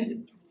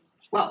 And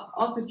well,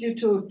 also due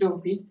to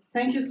Dopi.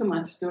 Thank you so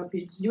much,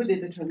 Dopi. You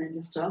did a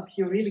tremendous job.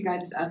 You really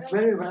guided us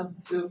very well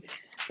too.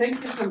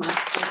 Thank you so much.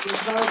 That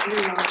was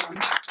very well done.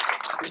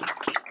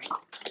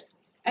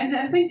 And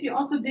I think you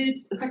also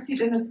did succeed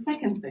in a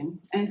second thing,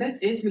 and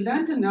that is you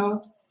learn to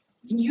know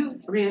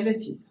new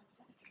realities.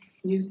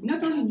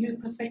 Not only new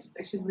perspectives,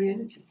 actually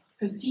realities,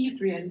 perceived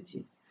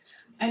realities.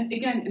 And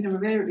again, in a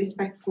very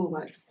respectful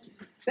way.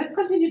 Let's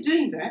continue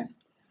doing that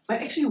by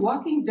actually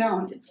walking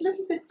down. It's a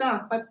little bit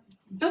dark, but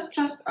just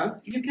trust us.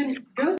 You can go